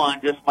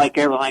 1-and-1, just make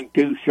everything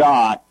 2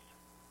 shots.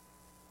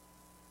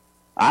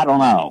 I don't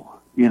know.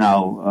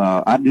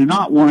 I do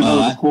not want to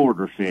go to the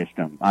quarter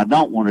system. I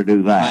don't want to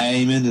do that. I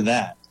aim to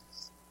that.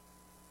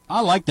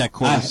 I like that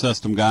quarter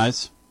system,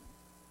 guys.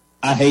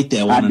 I hate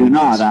that one. I do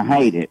not. I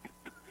hate it.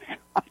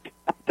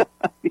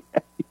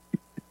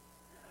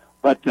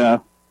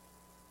 But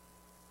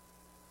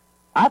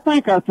I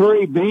think our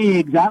 3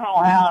 bigs, I don't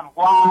know how and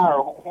why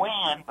or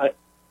when, but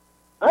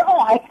they're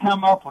going to have to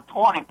come up with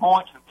 20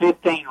 points and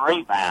 15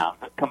 rebounds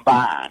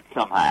combined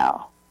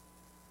somehow.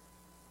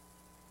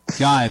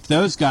 Guy, if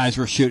those guys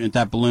were shooting at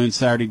that balloon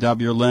Saturday,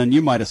 W. Lynn,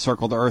 you might have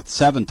circled the Earth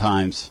 7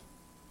 times.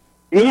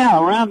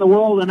 Yeah, around the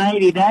world in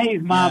 80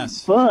 days, my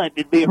foot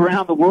would be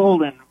around the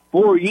world in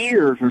 4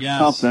 years or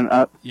something.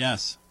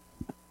 Yes.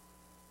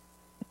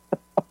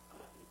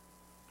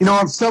 You know,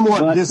 I'm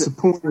somewhat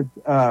disappointed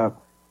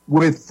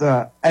with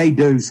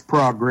Adu's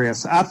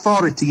progress. I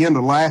thought at the end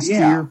of last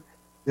year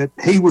that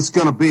he was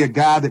going to be a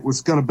guy that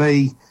was going to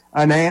be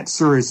an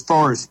answer as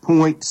far as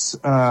points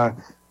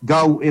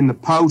go in the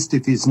post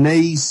if his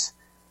knees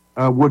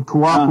would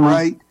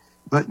cooperate.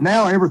 But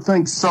now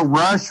everything's so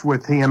rushed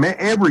with him.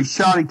 Every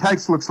shot he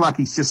takes looks like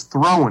he's just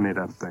throwing it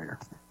up there.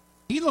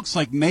 He looks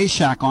like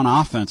Meshack on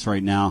offense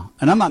right now.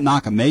 And I'm not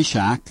knocking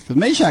Meshack, because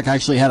Meshack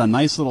actually had a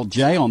nice little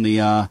J on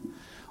the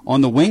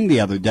wing the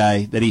other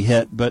day that he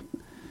hit. But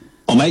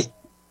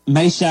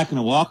Meshack and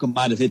Awaka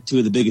might have hit 2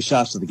 of the biggest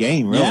shots of the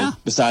game, really,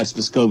 besides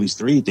Piscovi's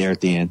 3 there at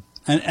the end.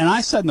 And I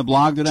said in the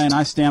blog today, and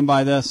I stand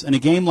by this, in a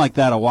game like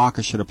that,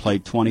 Awaka should have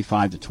played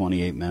 25 to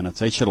 28 minutes.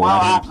 They should have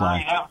let him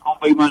play. That was going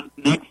to be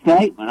my next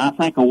statement. I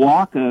think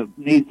Awaka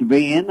needs to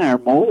be in there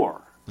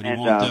more. But he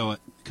won't do it,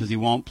 because he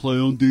won't play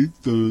on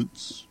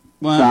defense.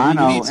 Well, I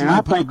know, and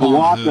I think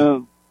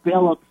Awaka,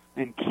 Phillips,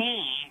 and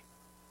King,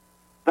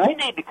 they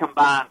need to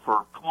combine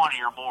for 20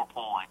 or more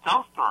points.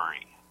 Those 3,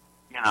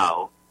 you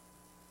know.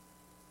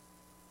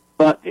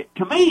 But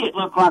to me, it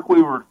looked like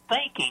we were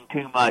thinking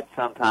too much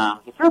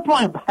sometimes. If you're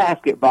playing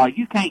basketball,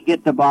 you can't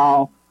get the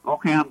ball.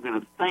 Okay, I'm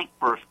going to think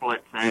for a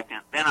split second,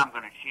 then I'm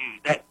going to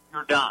shoot. That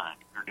you're done.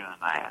 You're doing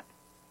that.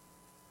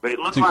 But it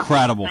looked like we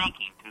were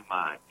thinking too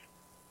much.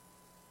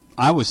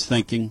 I was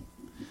thinking,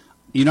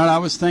 you know what I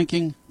was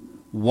thinking?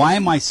 Why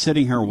am I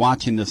sitting here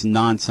watching this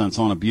nonsense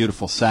on a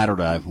beautiful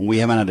Saturday when we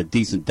haven't had a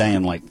decent day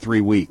in like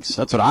 3 weeks?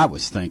 That's what I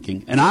was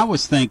thinking. And I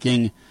was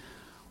thinking,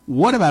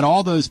 what about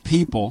all those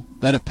people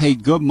that have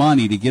paid good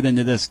money to get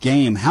into this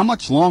game? How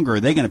much longer are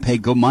they going to pay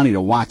good money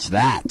to watch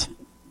that?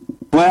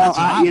 Well,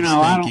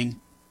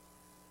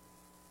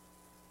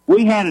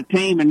 we had a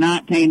team in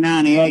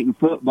 1998 in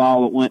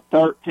football that went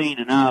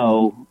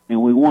 13-0,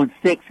 and we won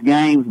 6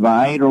 games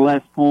by 8 or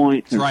less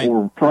points, and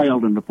we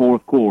trailed in the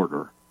fourth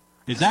quarter.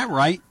 Is that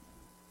right?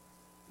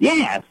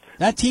 Yes.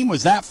 That team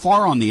was that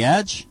far on the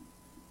edge?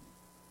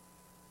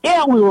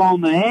 Yeah, we were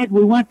on the edge.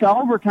 We went to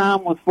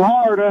overtime with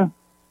Florida.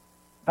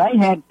 They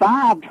had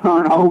 5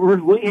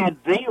 turnovers. We had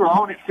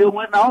 0, and it still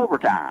went to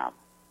overtime.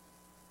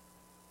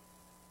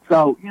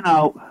 So, you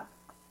know,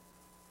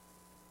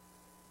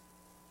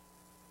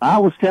 I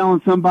was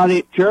telling somebody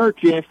at church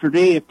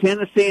yesterday, if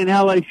Tennessee and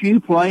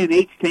LSU play and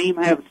each team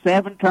have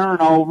 7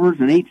 turnovers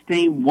and each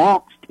team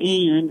walks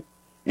 10,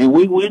 and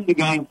we win the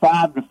game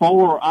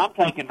 5-4, I'm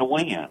taking the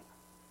win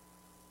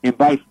in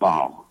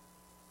baseball.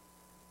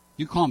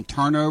 You call them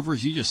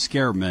turnovers? You just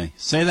scared me.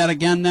 Say that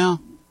again now.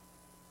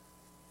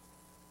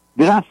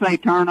 Did I say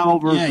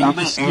turnovers? Yeah,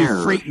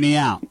 you freaked me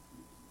out.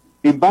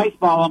 In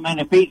baseball, I mean,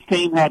 if each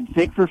team had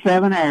 6 or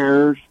 7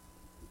 errors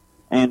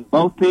and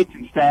both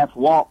pitching staffs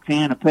walk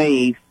 10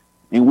 apiece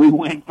and we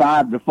win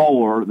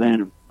 5-4,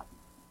 then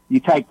you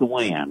take the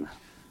win.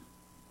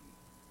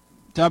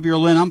 W.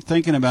 Lynn, I'm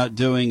thinking about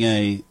doing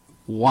a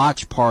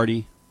watch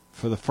party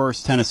for the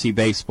first Tennessee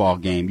baseball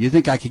game. You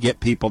think I could get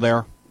people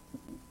there?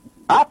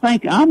 I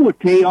think I'm with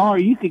TR.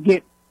 You could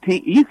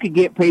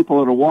get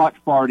people at a watch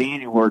party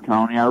anywhere,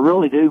 Tony. I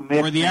really do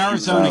miss for the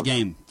Arizona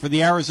game. For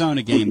the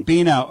Arizona game,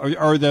 Bino,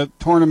 or the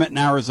tournament in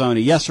Arizona.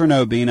 Yes or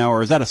no, Bino,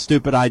 or is that a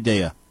stupid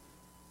idea?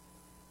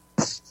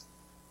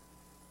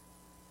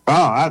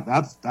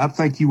 Oh, I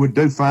think you would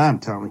do fine,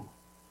 Tony.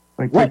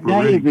 What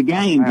day is the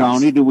game,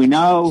 Tony? Do we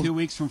know? 2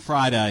 weeks from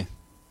Friday.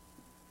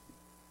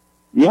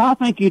 Yeah, I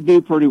think you'd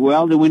do pretty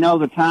well. Do we know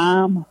the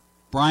time?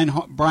 Brian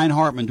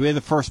Hartman, do we have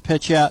the first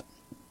pitch yet?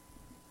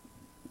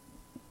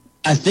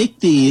 I think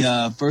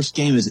the first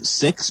game is at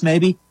 6,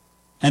 maybe.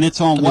 And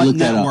it's on what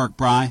network,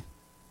 Bri?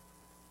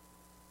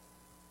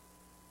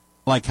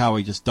 Like how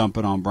we just dump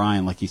it on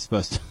Brian like he's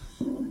supposed to.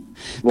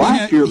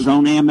 Last year it was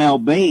on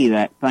MLB,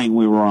 that thing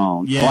we were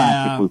on. Yeah.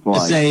 Classic we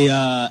played. It's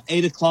a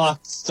 8 o'clock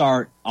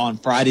start on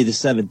Friday the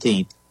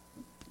 17th.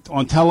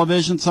 On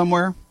television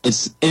somewhere?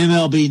 It's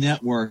MLB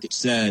Network, it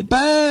said.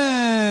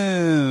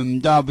 Boom!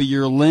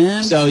 W.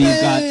 Lynn. So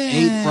you've got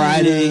 8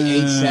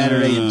 Friday, 8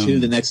 Saturday, and 2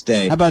 the next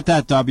day. How about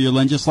that, W.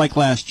 Lynn? Just like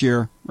last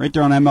year. Right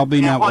there on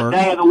MLB Network. What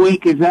day of the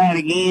week is that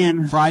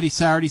again? Friday,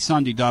 Saturday,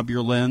 Sunday, W.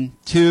 Lynn.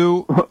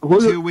 2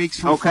 weeks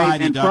from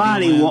Friday, and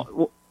W.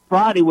 Lynn.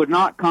 Friday would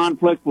not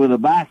conflict with a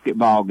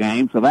basketball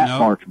game, so that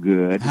part's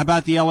good. How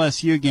about the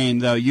LSU game,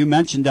 though? You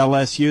mentioned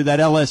LSU. That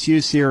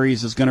LSU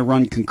series is going to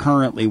run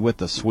concurrently with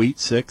the Sweet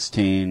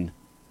 16.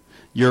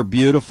 You're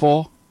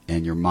beautiful,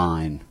 and you're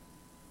mine.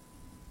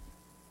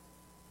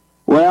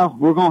 Well,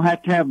 we're going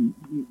to have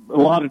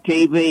a lot of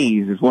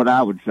TVs, is what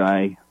I would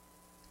say.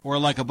 Or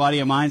like a buddy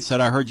of mine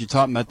said, I heard you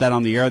talking about that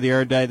on the air the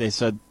other day. They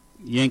said,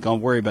 you ain't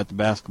going to worry about the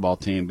basketball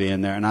team being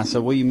there. And I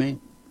said, what do you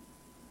mean?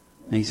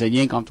 And he said,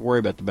 you ain't going to have to worry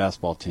about the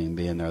basketball team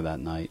being there that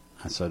night.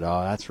 I said,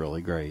 oh, that's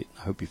really great.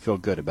 I hope you feel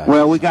good about it.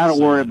 Well, we got to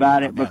worry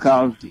about it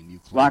because,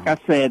 like I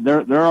said,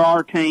 they're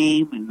our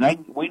team,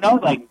 and we know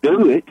they can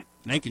do it.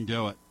 They can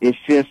do it. It's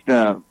just,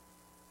 you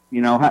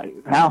know,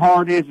 how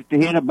hard is it to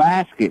hit a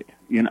basket?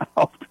 You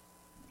know,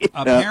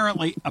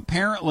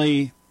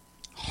 apparently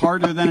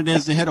harder than it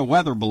is to hit a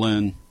weather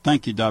balloon.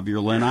 Thank you, W.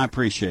 Lynn. I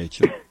appreciate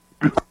you.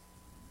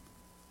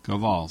 Go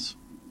Vols.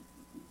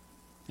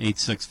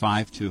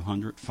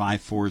 865-200-5402.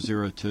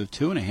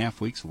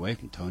 2.5 weeks away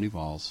from Tony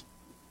Vols.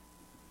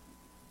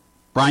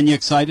 Brian, you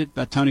excited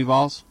about Tony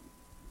Vols?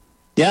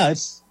 Yeah,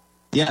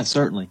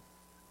 certainly.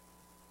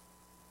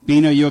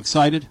 Bino, you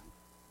excited?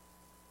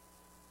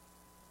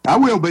 I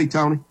will be,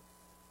 Tony.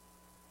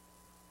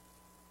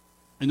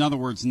 In other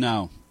words,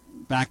 no.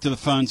 Back to the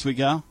phones we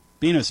go.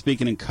 Bino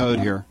speaking in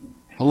code here.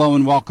 Hello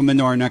and welcome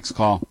into our next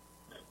call.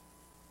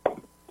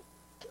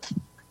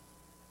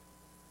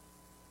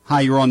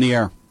 Hi, you're on the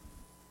air.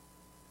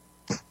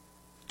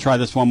 Try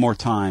this one more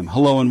time.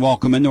 Hello and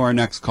welcome into our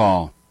next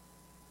call.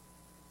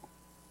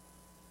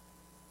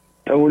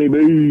 Tony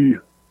B.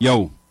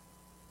 Yo.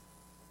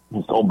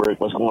 It's Goldbrick.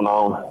 What's going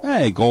on?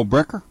 Hey,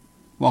 Goldbricker.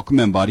 Welcome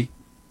in, buddy.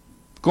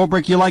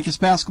 Goldbrick, you like his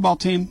basketball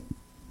team?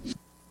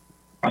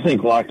 I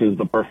think like is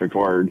the perfect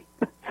word.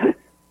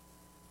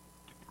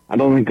 I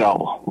don't think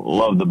I'll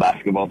love the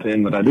basketball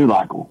team, but I do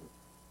like them.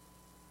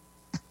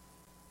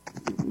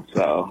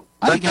 So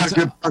I think that's a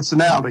good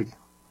personality.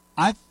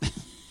 I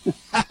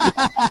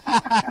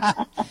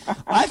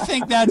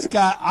think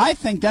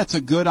that's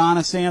a good,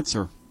 honest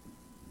answer,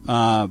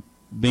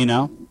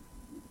 Bino.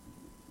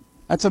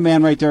 That's a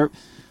man right there.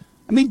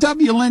 I mean,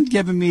 W. Lynn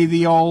giving me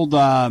the old,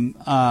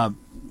 well,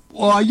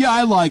 yeah,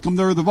 I like them.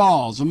 They're the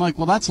Vols. I'm like,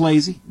 well, that's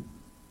lazy.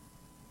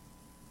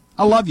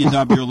 I love you,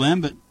 W.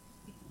 Lynn, but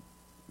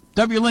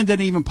W. Lynn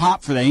didn't even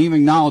pop for that. He didn't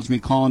even acknowledge me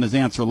calling his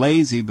answer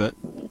lazy, but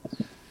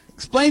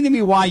explain to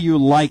me why you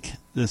like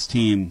this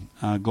team,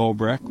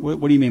 Goldbrick. What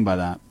do you mean by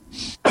that?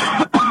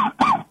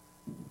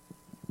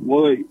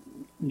 Well, they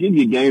give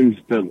you games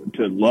to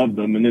love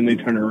them, and then they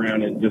turn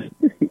around and just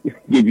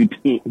give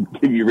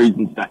you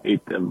reasons to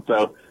hate them.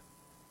 So,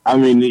 I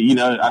mean, you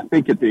know, I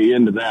think at the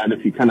end of that,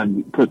 if you kind of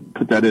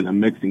put that in a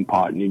mixing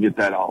pot and you get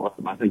that all up,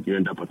 I think you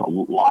end up with a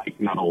like,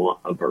 not a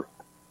love or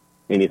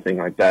anything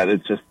like that.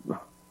 It's just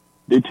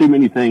do too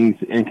many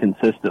things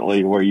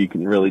inconsistently where you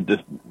can really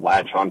just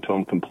latch onto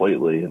them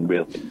completely and be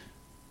like,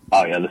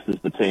 oh, yeah, this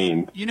is the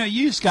team. You know,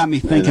 you just got me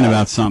thinking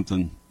about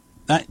something.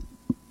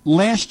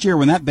 Last year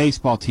when that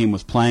baseball team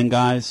was playing,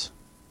 guys,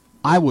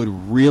 I would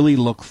really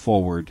look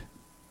forward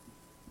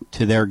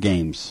to their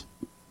games.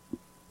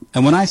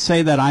 And when I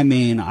say that, I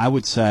mean I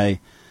would say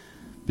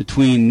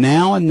between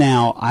now and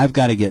now, I've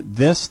got to get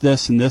this,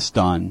 and this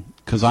done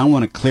because I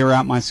want to clear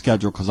out my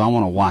schedule because I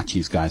want to watch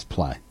these guys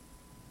play.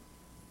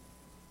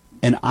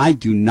 And I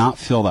do not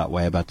feel that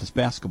way about this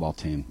basketball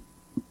team.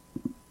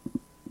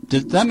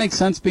 Does that make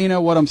sense,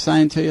 Bino, what I'm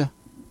saying to you?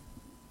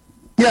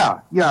 Yeah,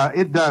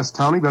 it does,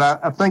 Tony.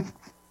 But I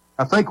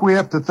think we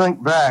have to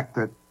think back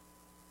that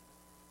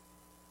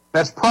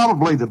that's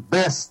probably the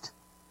best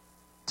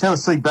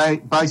Tennessee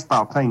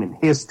baseball team in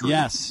history.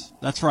 Yes,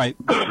 that's right.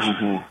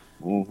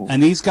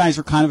 And these guys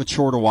are kind of a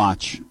chore to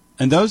watch.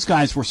 And those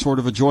guys were sort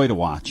of a joy to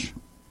watch.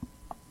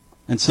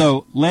 And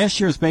so last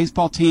year's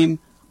baseball team,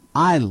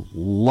 I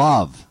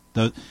love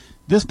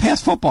this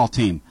past football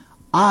team.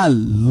 I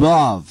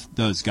love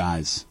those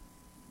guys.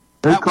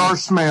 Good car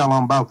smell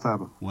on both of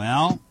them.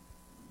 Well,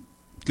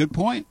 good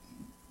point.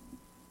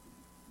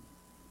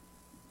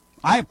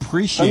 I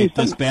appreciate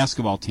this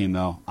basketball team,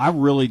 though. I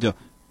really do.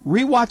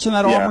 Rewatching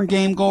that Auburn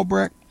game,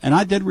 Goldbrick, and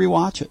I did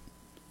rewatch it.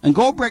 And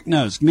Goldbrick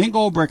knows. Me and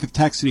Goldbrick have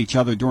texted each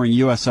other during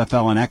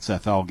USFL and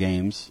XFL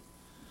games.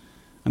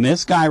 I mean,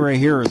 this guy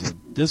here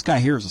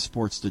is a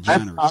sports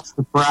degenerate. That's not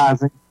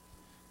surprising.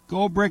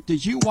 Goldbrick,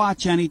 did you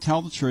watch any,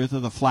 tell the truth,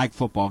 of the flag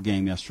football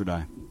game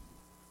yesterday?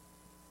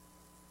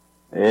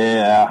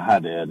 Yeah, I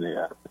did,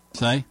 yeah.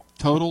 Say,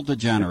 total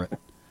degenerate.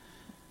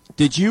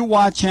 Did you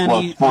watch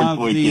any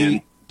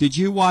Did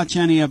you watch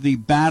any of the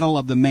Battle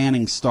of the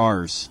Manning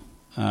Stars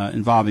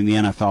involving the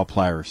NFL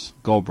players,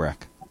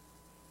 Goldbrick?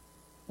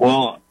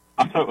 Well,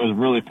 I thought it was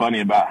really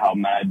funny about how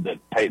mad that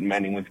Peyton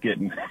Manning was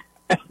getting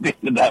at the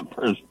end of that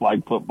first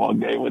flag football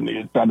game when he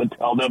was trying to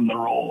tell them the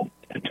rule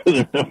to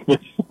the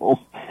officials.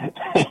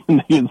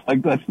 And he was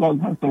like, that's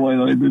not the way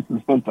this is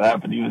supposed to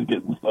happen. He was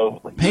getting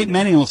so... Peyton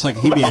Manning looks like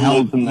he'd be a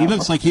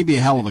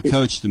hell of a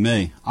coach to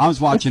me. I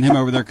was watching him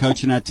over there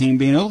coaching that team.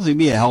 He looks like he'd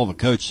be a hell of a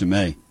coach to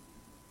me.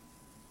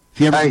 If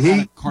he ever had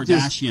a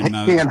Kardashian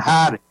mode. He can't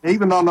hide it.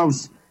 Even on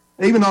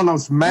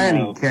those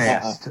Manning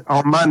casts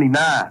on Monday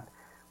night,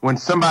 when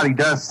somebody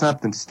does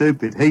something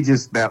stupid, he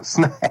just about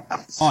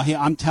snaps. Oh,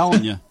 I'm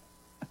telling you.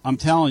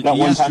 That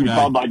one time he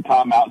called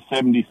timeout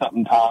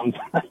 70-something times.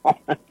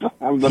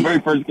 The very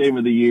first game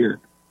of the year.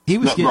 He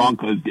was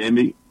Broncos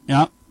game.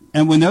 Yeah.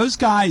 And when those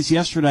guys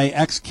yesterday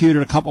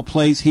executed a couple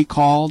plays he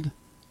called,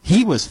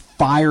 he was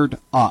fired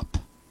up.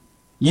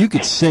 You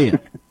could see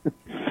it.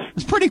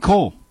 It's pretty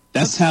cool.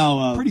 That's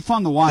how pretty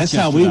fun to watch. That's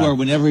how we were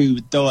whenever he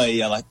would throw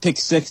a pick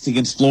six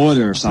against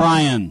Florida or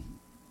something.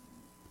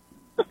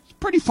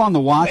 pretty fun to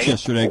watch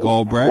yesterday,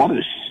 Goldbrick. What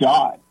a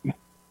shot.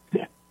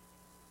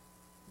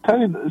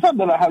 Tony,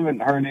 something I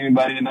haven't heard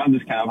anybody, and I'm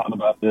just kind of thought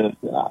about this,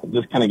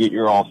 just kind of get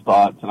your all's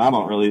thoughts, and I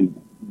don't really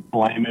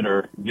blame it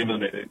or give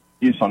it an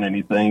excuse on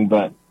anything,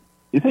 but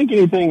you think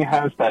anything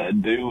has to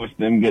do with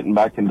them getting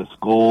back into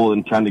school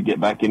and trying to get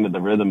back into the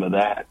rhythm of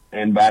that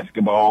and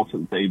basketball,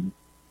 since they've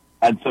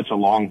had such a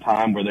long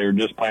time where they were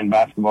just playing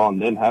basketball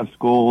and didn't have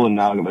school, and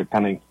now they're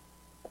kind of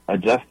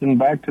adjusting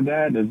back to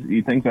that? Do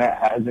you think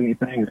that has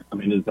anything? I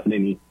mean, is that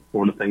any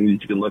sort of thing that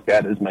you can look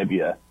at as maybe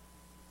a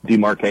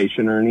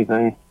demarcation or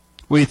anything?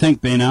 What do you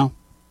think, Bino?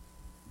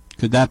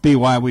 Could that be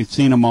why we've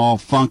seen them all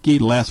funky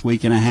the last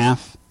week and a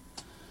half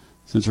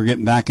since we're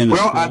getting back into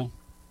school?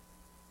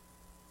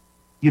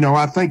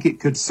 I think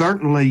it could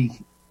certainly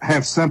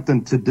have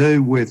something to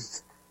do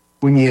with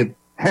when you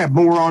have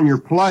more on your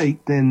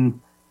plate,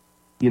 then,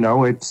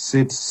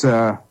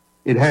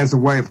 it has a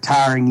way of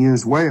tiring you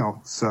as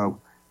well. So,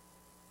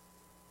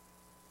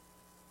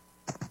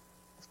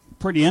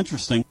 pretty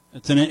interesting.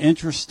 It's an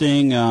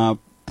interesting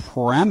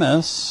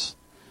premise.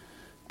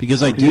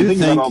 Because I do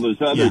think about all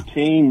those other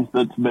teams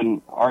that's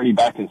been already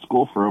back in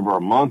school for over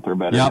a month or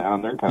better now,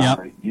 and they're kind of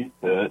pretty used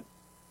to it.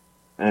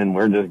 And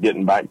we're just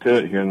getting back to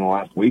it here in the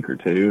last week or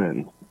two,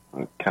 and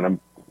it kind of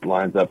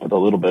lines up with a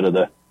little bit of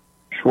the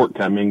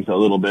shortcomings a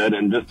little bit,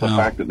 and just the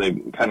fact that they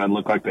kind of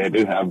look like they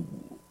do have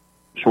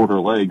shorter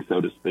legs,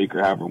 so to speak, or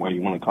however way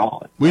you want to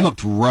call it. We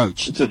looked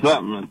roached it's just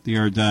something. The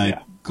other day.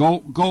 Yeah.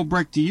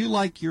 Goldbrick, do you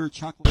like your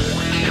chocolate?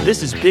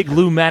 This is Big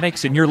Lou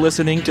Maddox, and you're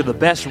listening to the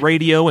best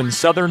radio in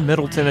southern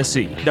Middle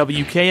Tennessee.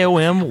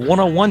 WKOM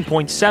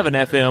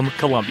 101.7 FM,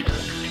 Columbia.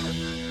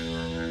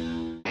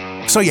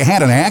 So you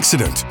had an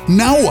accident.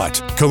 Now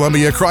what?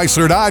 Columbia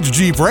Chrysler Dodge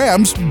Jeep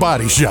Ram's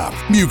Body Shop.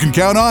 You can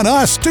count on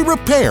us to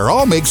repair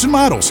all makes and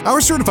models.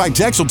 Our certified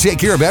techs will take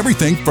care of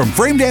everything from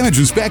frame damage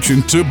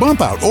inspection to bump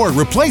out or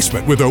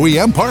replacement with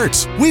OEM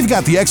parts. We've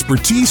got the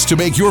expertise to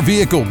make your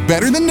vehicle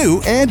better than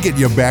new and get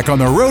you back on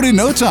the road in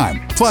no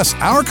time. Plus,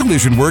 our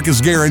collision work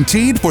is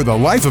guaranteed for the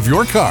life of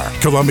your car.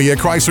 Columbia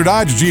Chrysler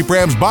Dodge Jeep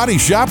Ram's Body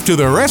Shop to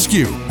the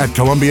rescue. At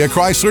Columbia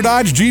Chrysler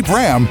Dodge Jeep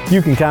Ram,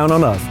 you can count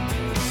on us.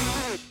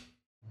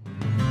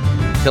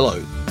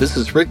 Hello, this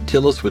is Rick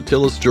Tillis with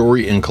Tillis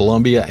Jewelry in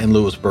Columbia and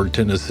Lewisburg,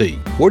 Tennessee.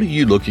 What are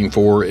you looking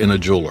for in a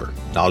jeweler?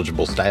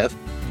 Knowledgeable staff,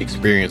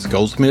 experienced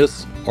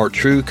goldsmiths, or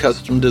true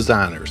custom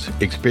designers,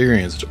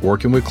 experienced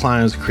working with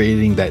clients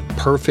creating that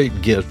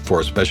perfect gift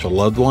for a special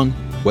loved one?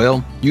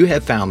 Well, you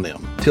have found them.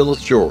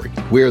 Tillis Jewelry.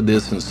 We're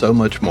this and so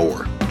much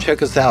more.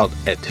 Check us out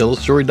at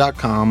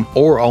tillisjewelry.com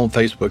or on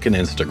Facebook and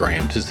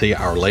Instagram to see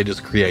our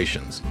latest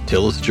creations.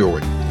 Tillis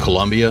Jewelry,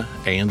 Columbia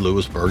and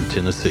Lewisburg,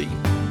 Tennessee.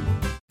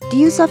 Do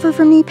you suffer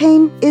from knee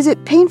pain? Is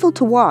it painful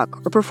to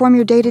walk or perform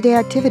your day-to-day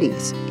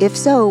activities? If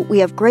so, we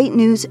have great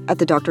news at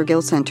the Dr.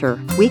 Gill Center.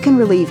 We can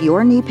relieve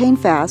your knee pain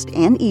fast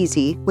and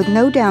easy with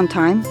no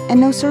downtime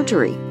and no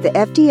surgery. The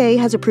FDA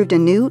has approved a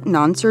new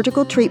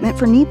non-surgical treatment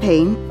for knee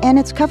pain, and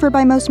it's covered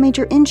by most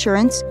major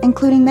insurance,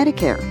 including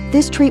Medicare.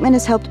 This treatment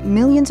has helped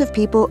millions of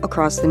people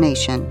across the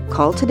nation.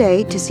 Call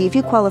today to see if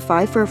you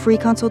qualify for a free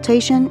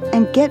consultation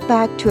and get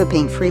back to a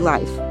pain-free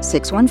life.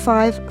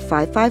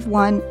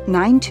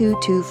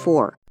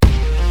 615-551-9224.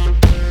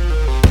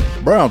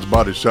 Brown's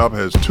Body Shop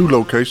has 2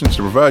 locations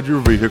to provide your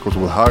vehicles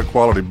with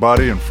high-quality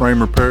body and frame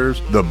repairs,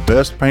 the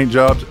best paint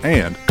jobs,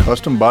 and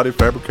custom body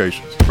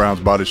fabrications. Brown's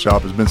Body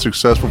Shop has been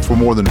successful for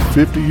more than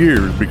 50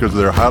 years because of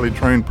their highly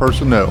trained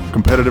personnel,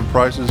 competitive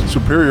prices,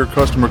 superior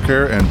customer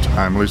care, and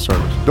timely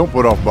service. Don't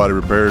put off body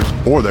repairs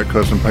or that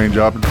custom paint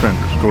job at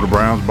Fenders. Go to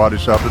Brown's Body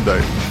Shop today.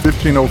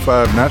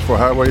 1505 Nashville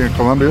Highway in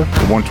Columbia,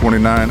 or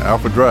 129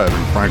 Alpha Drive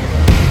in Franklin.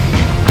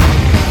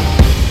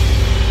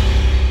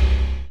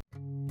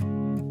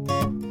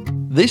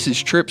 This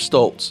is Trip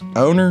Stoltz,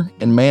 owner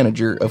and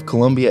manager of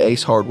Columbia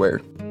Ace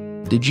Hardware.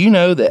 Did you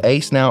know that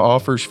Ace now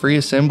offers free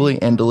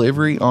assembly and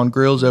delivery on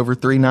grills over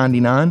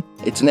 $3.99?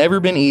 It's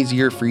never been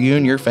easier for you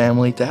and your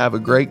family to have a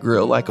great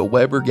grill like a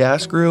Weber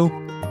gas grill,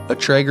 a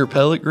Traeger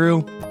pellet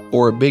grill,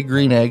 or a Big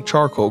Green Egg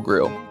charcoal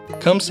grill.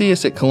 Come see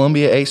us at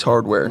Columbia Ace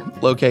Hardware,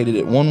 located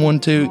at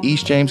 112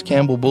 East James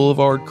Campbell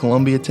Boulevard,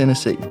 Columbia,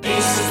 Tennessee.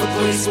 Ace is the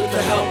place with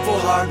the helpful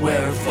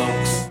hardware,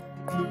 folks.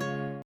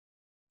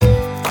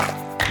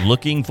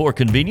 Looking for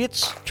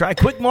convenience? Try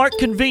Quick Mart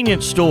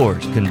Convenience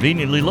Stores,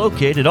 conveniently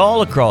located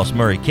all across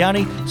Murray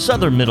County,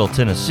 southern Middle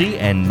Tennessee,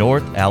 and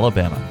North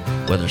Alabama.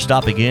 Whether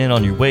stopping in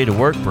on your way to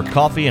work for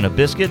coffee and a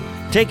biscuit,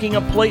 taking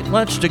a plate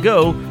lunch to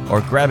go, or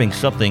grabbing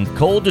something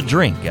cold to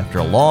drink after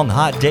a long,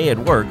 hot day at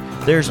work,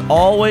 there's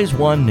always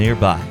one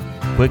nearby.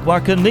 Quick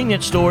Mart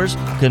Convenience Stores,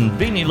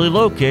 conveniently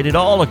located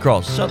all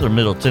across southern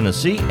Middle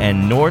Tennessee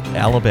and North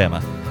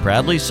Alabama.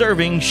 Proudly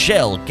serving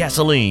Shell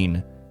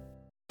gasoline.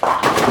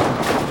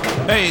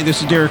 Hey,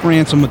 this is Derek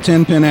Ransom with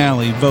 10 Pin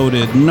Alley,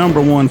 voted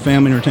 #1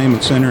 family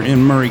entertainment center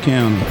in Murray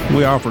County.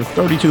 We offer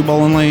 32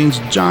 bowling lanes,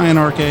 giant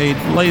arcade,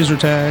 laser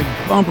tag,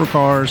 bumper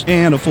cars,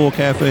 and a full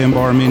cafe and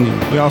bar menu.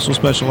 We also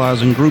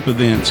specialize in group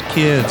events,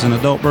 kids and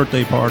adult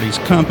birthday parties,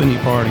 company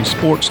parties,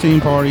 sports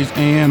team parties,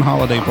 and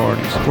holiday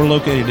parties. We're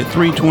located at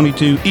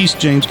 322 East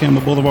James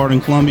Campbell Boulevard in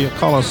Columbia.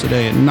 Call us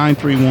today at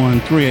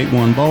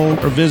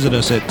 931-381-BOWL or visit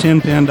us at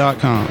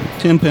 10pin.com.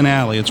 10 Pin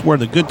Alley, it's where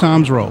the good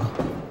times roll.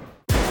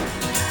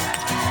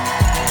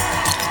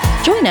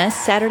 Join us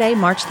Saturday,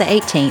 March the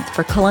 18th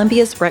for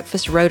Columbia's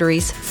Breakfast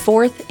Rotary's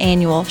 4th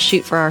annual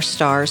Shoot for Our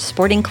Stars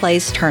Sporting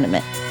Clays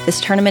Tournament.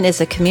 This tournament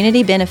is a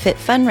community benefit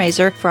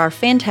fundraiser for our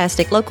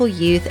fantastic local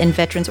youth and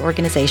veterans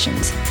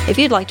organizations. If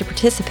you'd like to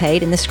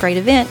participate in this great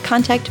event,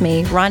 contact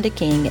me, Rhonda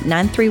King, at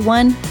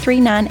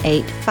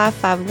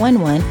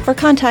 931-398-5511 or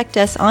contact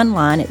us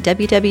online at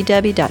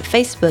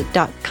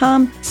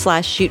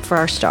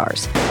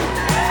www.facebook.com/shootforourstars.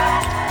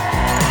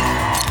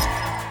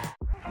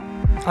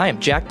 I am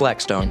Jack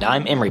Blackstone. And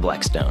I'm Emery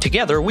Blackstone.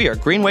 Together, we are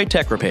Greenway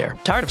Tech Repair.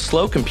 Tired of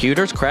slow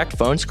computers, cracked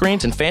phone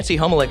screens, and fancy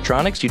home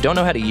electronics you don't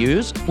know how to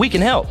use? We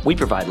can help. We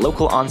provide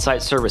local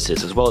on-site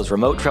services as well as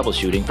remote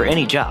troubleshooting for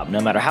any job,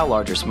 no matter how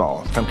large or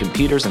small, from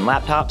computers and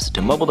laptops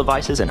to mobile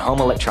devices and home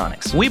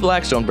electronics. We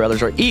Blackstone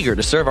brothers are eager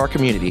to serve our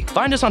community.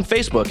 Find us on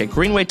Facebook at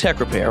Greenway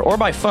Tech Repair or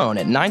by phone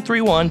at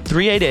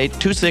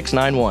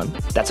 931-388-2691.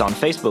 That's on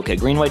Facebook at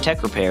Greenway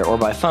Tech Repair or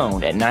by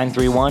phone at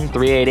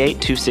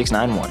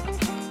 931-388-2691.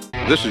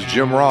 This is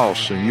Jim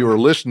Ross, and you are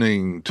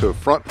listening to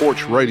Front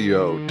Porch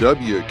Radio,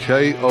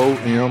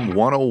 WKOM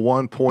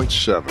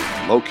 101.7,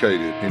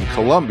 located in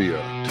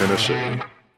Columbia, Tennessee.